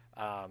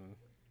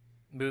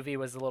 Movie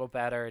was a little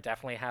better.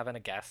 Definitely having a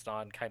guest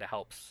on kind of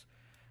helps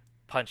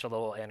punch a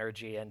little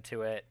energy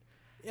into it.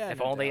 Yeah.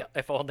 If only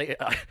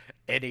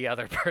any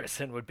other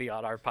person would be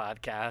on our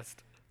podcast.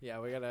 Yeah,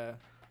 we gotta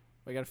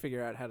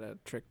figure out how to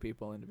trick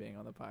people into being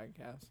on the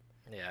podcast.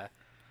 Yeah.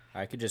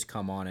 I could just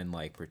come on and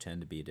like pretend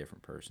to be a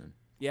different person.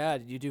 Yeah,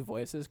 did you do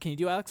voices? Can you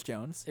do Alex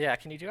Jones? Yeah.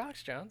 Can you do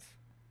Alex Jones?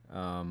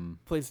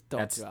 Please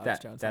don't do Alex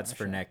Jones. That's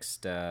for show.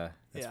 next. For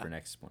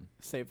next one.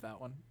 Save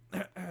that one.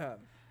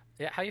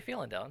 Yeah. How you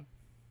feeling, Dylan?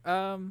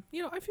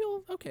 I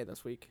feel okay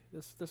this week.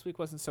 This week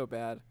wasn't so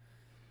bad.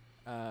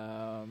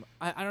 I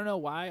don't know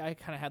why I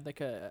kind of had like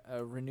a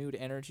renewed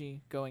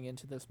energy going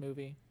into this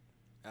movie.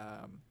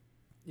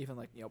 Even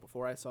like,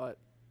 before I saw it,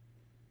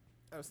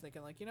 I was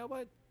thinking like, you know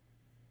what?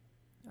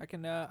 I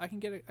can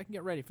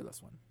get ready for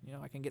this one.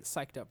 I can get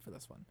psyched up for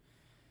this one.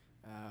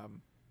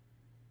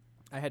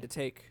 I had to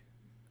take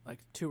like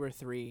 2 or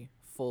 3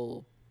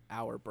 full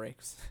hour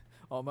breaks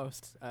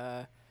almost.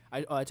 I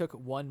took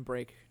one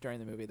break during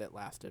the movie that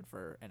lasted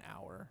for an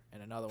hour,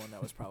 and another one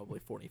that was probably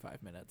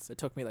 45 minutes. It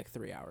took me like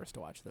 3 hours to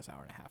watch this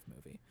hour-and-a-half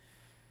movie.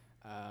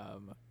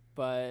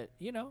 But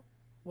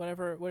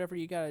whatever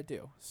you gotta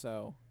do.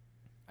 So,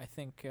 I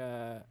think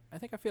I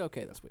feel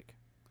okay this week.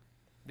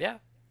 Yeah,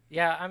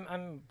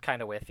 I'm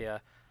kind of with you.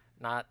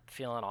 Not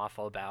feeling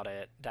awful about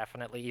it.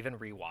 Definitely, even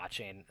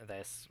rewatching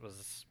this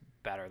was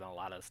better than a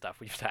lot of the stuff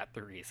we've sat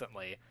through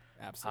recently.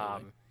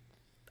 Absolutely.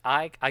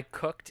 I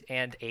cooked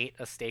and ate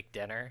a steak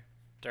dinner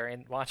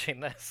during watching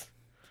this.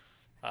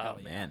 Oh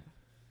man,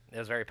 it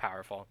was very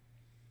powerful.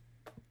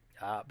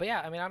 But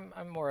yeah, I mean,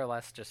 I'm more or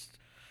less just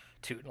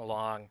tooting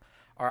along.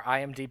 Our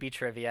IMDb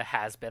trivia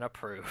has been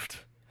approved.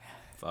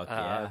 Fuck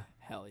yeah.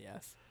 Hell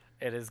yes.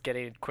 It is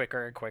getting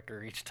quicker and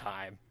quicker each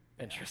time,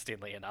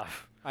 interestingly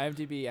enough.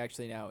 IMDb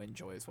actually now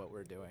enjoys what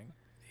we're doing.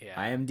 Yeah.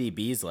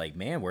 IMDb's like,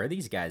 man, where are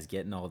these guys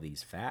getting all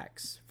these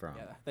facts from?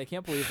 Yeah, they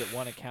can't believe that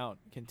one account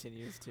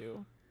continues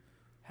to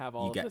have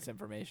all of this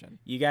information.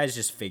 You guys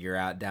just figure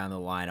out down the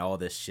line all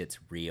this shit's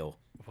real.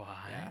 What?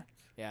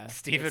 Yeah.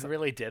 Steven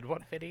really did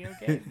want video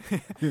game?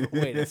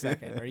 Wait a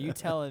second. Are you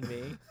telling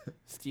me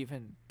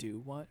Steven do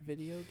want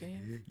video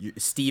games?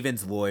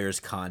 Steven's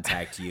lawyers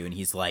contact you, and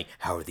he's like,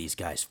 how are these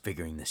guys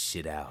figuring this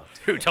shit out?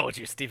 Who told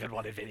you Steven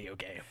wanted video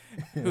game?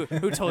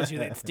 Who told you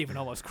that Steven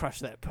almost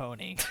crushed that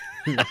pony?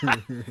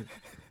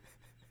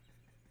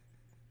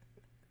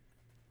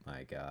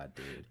 My God,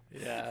 dude.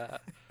 Yeah.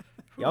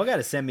 Y'all got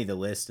to send me the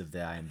list of the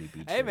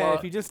IMDb. Hey, man,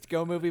 if you just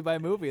go movie by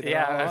movie,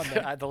 they're all on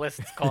there. The list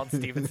is called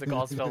Steven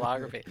Seagal's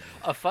filmography.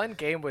 A fun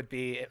game would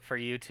be for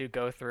you to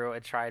go through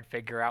and try and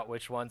figure out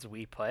which ones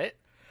we put.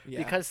 Yeah.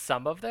 Because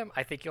some of them,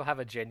 I think you'll have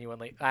a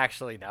genuinely...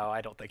 Actually, no,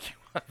 I don't think you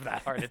have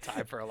that hard a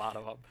time for a lot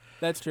of them.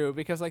 That's true,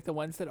 because like the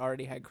ones that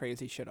already had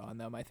crazy shit on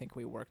them, I think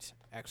we worked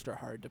extra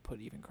hard to put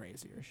even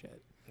crazier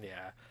shit.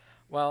 Yeah.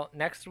 Well,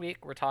 next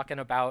week we're talking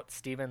about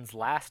Steven's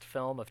last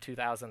film of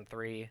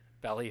 2003,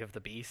 Belly of the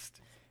Beast.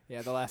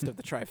 Yeah, the last of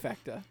the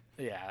trifecta.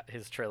 Yeah,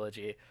 his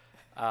trilogy.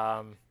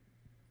 Yeah,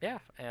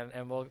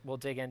 and we'll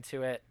dig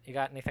into it. You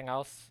got anything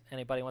else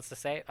anybody wants to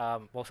say?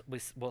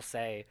 We'll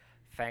say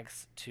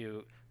thanks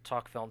to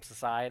Talk Film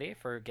Society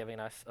for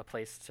giving us a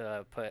place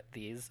to put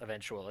these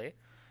eventually.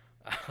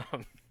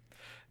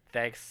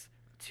 Thanks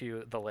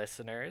to the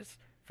listeners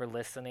for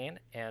listening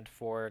and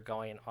for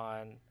going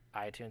on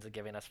iTunes and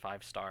giving us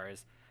 5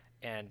 stars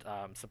and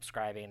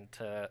subscribing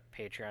to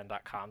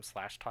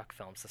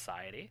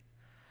patreon.com/talkfilmsociety.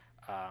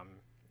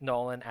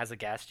 Nolan, as a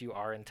guest, you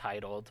are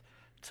entitled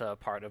to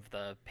part of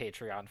the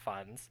Patreon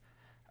funds.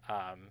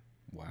 Wow.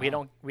 We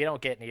don't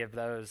get any of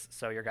those,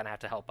 so you're gonna have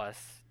to help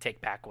us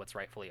take back what's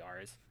rightfully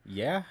ours.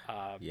 Yeah.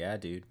 Yeah,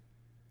 dude.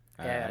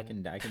 I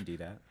can do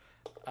that.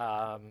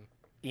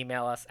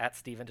 Email us at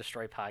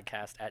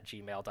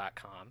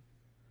stevendestroypodcast@gmail.com.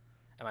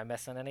 Am I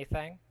missing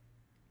anything?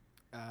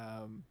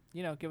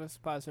 Give us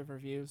positive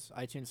reviews.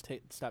 iTunes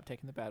stop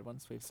taking the bad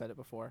ones. We've said it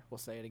before. We'll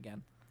say it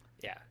again.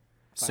 Yeah.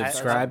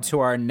 Subscribe to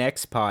our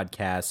next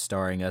podcast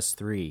starring us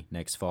 3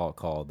 next fall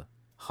called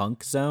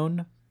Hunk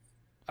Zone.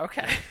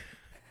 Okay.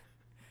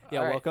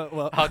 Yeah, right.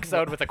 welcome. Hunk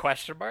Zone with a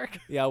question mark?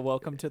 Yeah,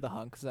 welcome to the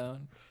Hunk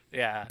Zone.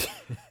 Yeah.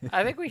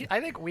 I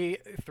think we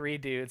 3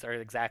 dudes are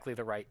exactly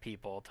the right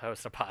people to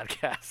host a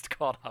podcast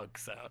called Hunk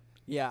Zone.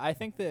 Yeah, I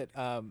think that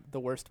the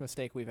worst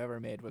mistake we've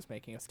ever made was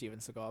making a Steven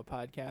Seagal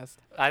podcast.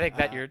 I think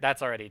that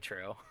that's already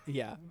true.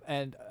 Yeah,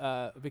 and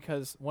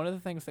because one of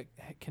the things that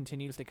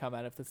continues to come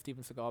out of the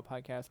Steven Seagal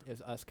podcast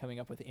is us coming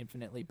up with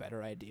infinitely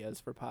better ideas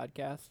for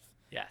podcasts.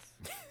 Yes.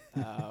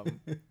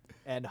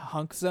 And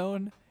Hunk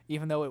Zone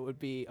even though it would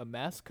be a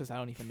mess because I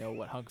don't even know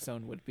what Hunk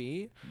Zone would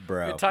be.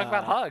 Bro. We'd talk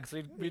about hugs.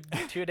 We'd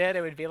tune in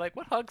and we'd be like,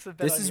 what hugs have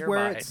been This on is your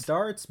where mind? it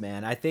starts,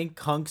 man. I think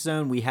Hunk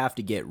Zone, we have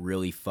to get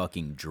really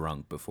fucking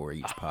drunk before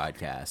each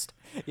podcast.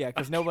 Yeah,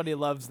 because nobody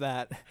loves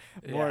that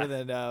more Yeah.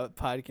 than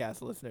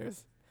podcast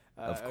listeners.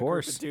 Of A group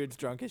course. dudes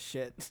drunk as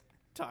shit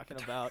talking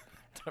about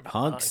Talk about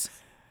Hunks.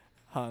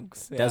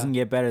 hunks. Yeah. Doesn't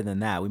get better than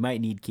that. We might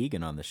need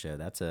Keegan on the show.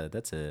 That's a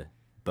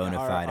bona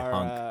fide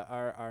hunk.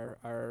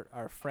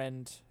 Our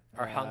friend,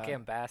 Our hunk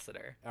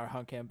ambassador. our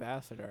hunk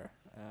ambassador.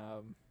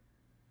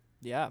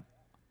 Yeah.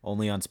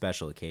 Only on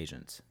special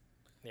occasions.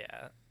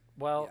 Yeah.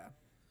 Well, Yeah.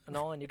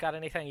 Nolan, you got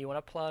anything you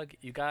want to plug?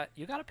 You got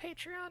a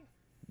Patreon?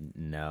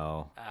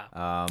 No.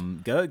 Oh.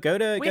 Go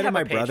to have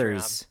my a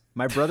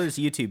Patreon. brother's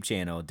YouTube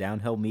channel,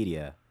 Downhill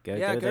Media. Go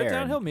Go there.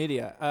 Downhill and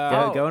Media.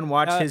 Go and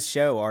watch his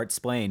show, Art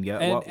Splained. Go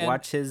and-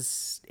 watch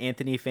his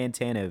Anthony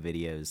Fantano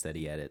videos that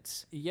he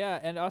edits. Yeah,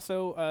 and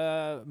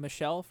also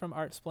Michelle from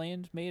Art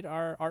Splained made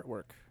our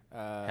artwork.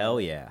 Hell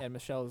yeah. And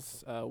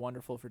Michelle's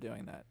wonderful for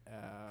doing that.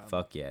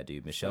 Fuck yeah,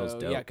 dude. Michelle's so,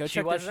 dope. Yeah, go She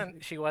check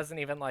wasn't. She wasn't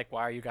even like,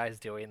 "Why are you guys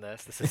doing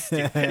this? This is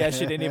stupid." yeah,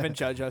 she didn't even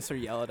judge us or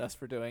yell at us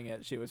for doing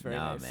it. She was very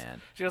Nah, nice.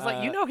 man. She was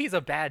like, "You know, he's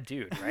a bad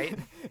dude, right?"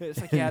 It's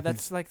like, yeah,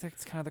 that's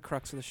kind of the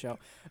crux of the show.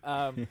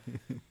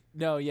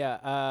 No,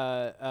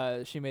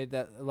 yeah, she made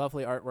that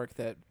lovely artwork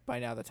that by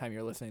now, the time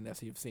you're listening to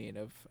this, you've seen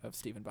of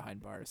Steven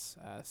behind bars.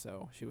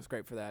 So she was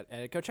great for that.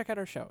 And go check out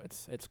our show.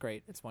 It's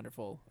great. It's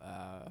wonderful.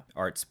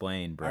 Art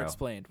Splained, bro. Art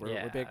Splained.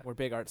 Yeah. We're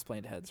big Art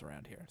Splained heads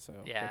around here. So go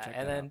Yeah, check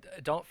and that then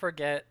out. don't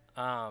forget,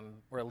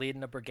 we're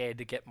leading a brigade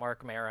to get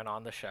Mark Maron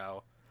on the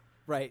show.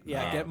 Right,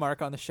 yeah, get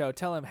Mark on the show.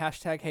 Tell him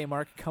 #Hey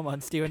Mark, come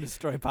on Steven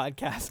Destroy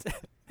podcast.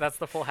 That's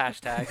the full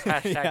hashtag.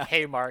 Yeah.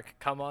 Hey Mark,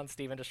 come on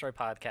Steven Destroy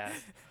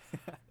podcast.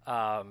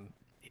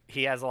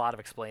 He has a lot of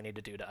explaining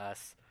to do to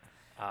us.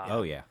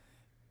 Oh yeah.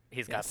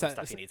 He's Yeah, got some so-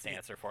 stuff he needs to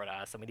answer for to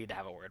us, and we need to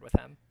have a word with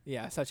him.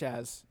 Yeah, such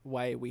as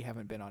why we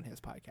haven't been on his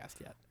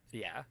podcast yet.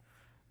 Yeah.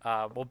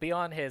 We'll be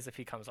on his if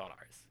he comes on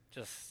ours.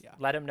 Just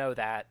let him know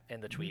that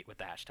in the tweet with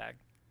the hashtag.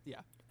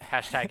 Yeah,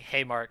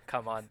 Hey Mark,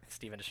 come on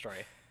Steven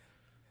Destroy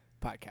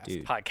podcast.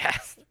 Dude.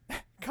 podcast.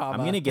 Comma.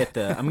 I'm gonna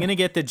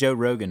get the Joe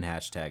Rogan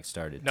hashtag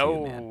started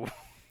too, man. No.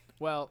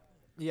 Well,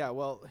 yeah.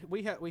 Well,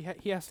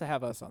 he has to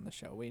have us on the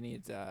show. We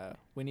need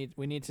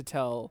to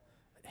tell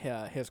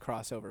his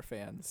crossover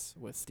fans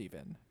with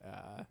Steven.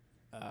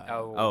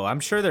 Oh, I'm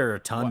sure there are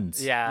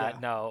tons. Yeah, Yeah.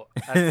 no,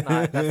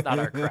 that's not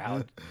our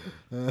crowd.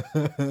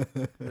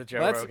 The Joe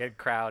Let's- Rogan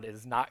crowd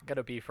is not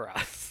gonna be for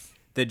us.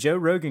 The Joe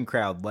Rogan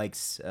crowd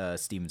likes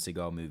Steven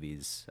Seagal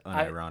movies,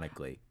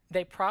 unironically.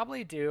 They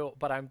probably do,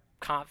 but I'm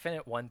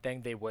confident one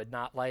thing they would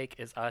not like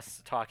is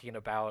us talking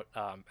about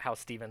how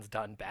Steven's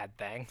done bad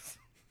things.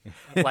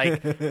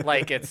 like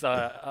it's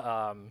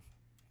we're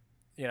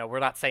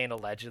not saying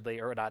allegedly,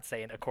 or we're not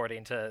saying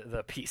according to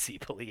the PC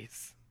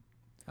police.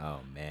 Oh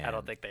man. I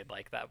don't think they'd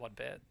like that one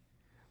bit.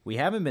 We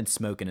haven't been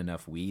smoking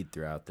enough weed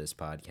throughout this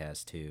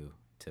podcast to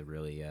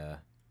really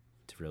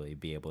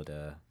be able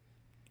to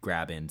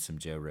grab in some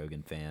Joe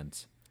Rogan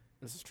fans.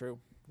 This is true.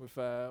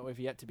 We've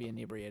yet to be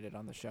inebriated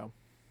on the show.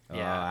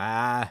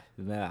 Yeah.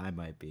 I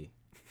might be.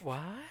 What?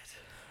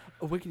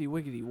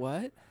 Wiggity,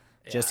 what?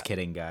 Just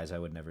kidding, guys. I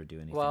would never do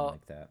anything Well,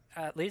 like that.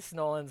 At least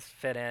Nolan's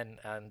fit in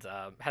and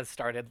has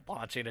started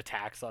launching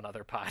attacks on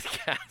other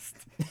podcasts.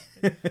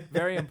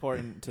 Very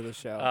important to the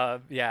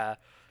show. Yeah,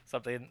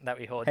 something that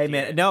we hold Hey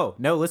dear. man, no,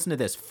 listen to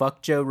this.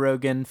 Fuck Joe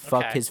Rogan.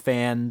 Fuck Okay. his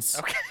fans.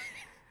 Okay.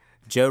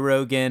 Joe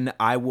Rogan,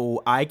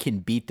 I can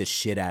beat the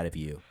shit out of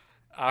you.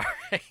 All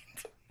right.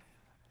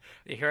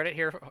 You heard it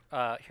here.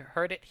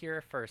 Heard it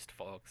here first,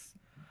 folks.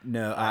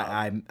 No,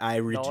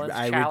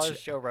 Nolan's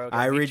challenged Joe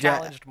Rogan. He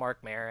challenged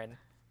Mark Maron.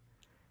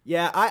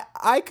 Yeah,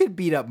 I could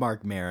beat up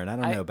Mark Maron. I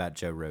don't know about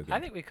Joe Rogan. I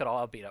think we could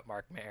all beat up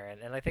Mark Maron,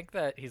 and I think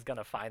that he's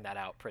gonna find that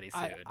out pretty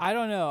soon. I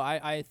don't know.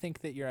 I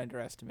think that you're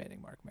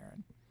underestimating Mark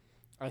Maron.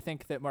 I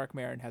think that Mark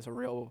Maron has a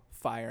real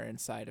fire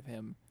inside of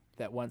him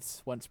that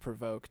once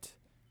provoked,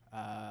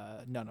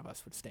 none of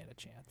us would stand a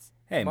chance.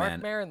 Hey Mark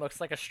man, Maron looks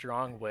like a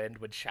strong wind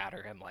would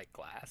shatter him like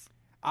glass.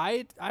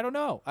 I don't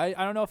know. I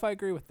don't know if I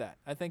agree with that.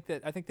 I think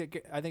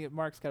that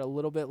Mark's got a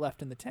little bit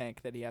left in the tank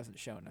that he hasn't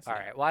shown us. All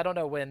yet. right. Well, I don't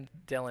know when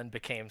Dylan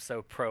became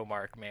so pro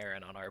Mark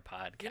Maron on our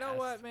podcast. You know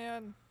what,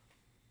 man?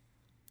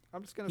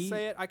 I'm just gonna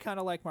say it. I kind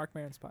of like Mark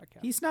Maron's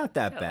podcast. he's not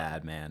that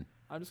bad, man.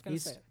 I'm just gonna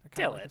he's- say it. I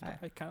kinda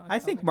Dylan. like it. I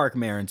think Mark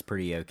Maron's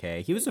pretty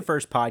okay. He was the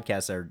first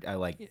podcast I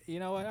like. You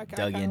know what? I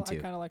dug into.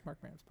 I kind of like Mark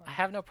Maron's I podcast.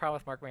 have no problem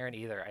with Mark Maron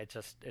either.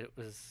 It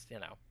was,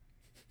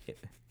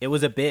 It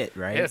was a bit,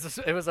 right?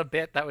 it was a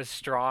bit that was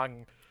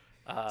strong.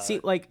 See,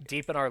 like,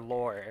 Deep in our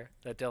lore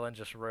that Dylan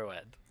just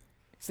ruined.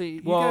 See,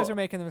 you Well- guys are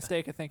making the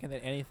mistake of thinking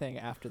that anything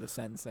after the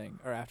sentencing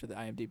or after the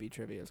IMDb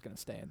trivia is going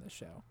to stay in this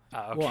show.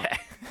 Okay. Well,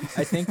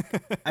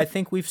 I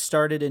think we've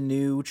started a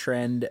new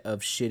trend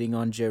of shitting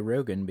on Joe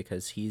Rogan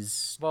because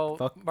he's Well,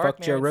 fuck Mark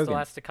Joe Maron Rogan. still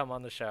has to come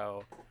on the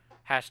show.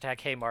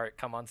 Hey Mark,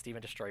 come on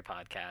Steven Destroy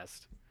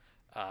podcast.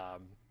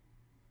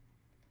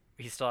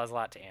 He still has a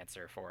lot to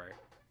answer for.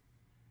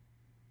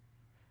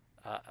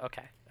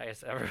 Okay. I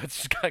guess everyone's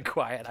just gone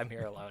quiet. I'm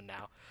here alone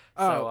now.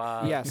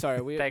 Oh, yeah.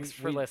 Sorry. Thanks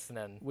for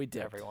listening, we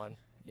dipped. everyone.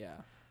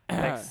 Yeah.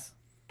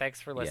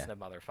 Thanks for listening,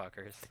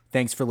 motherfuckers.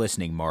 Thanks for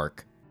listening,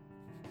 Mark.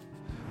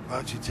 Why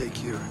don't you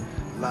take your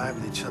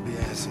lively, chubby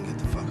ass and get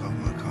the fuck off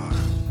my car?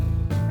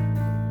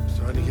 I'm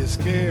starting to get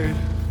scared.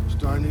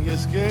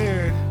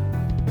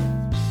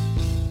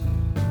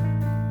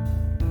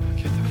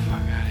 Get the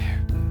fuck out of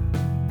here.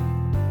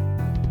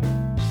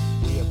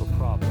 We have a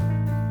problem.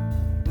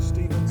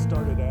 Steven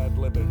started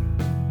ad-libbing.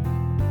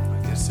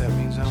 I guess that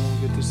means I won't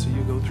get to see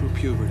you go through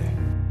puberty.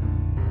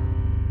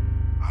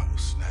 I will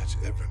snatch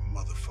every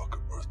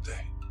motherfucker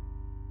birthday.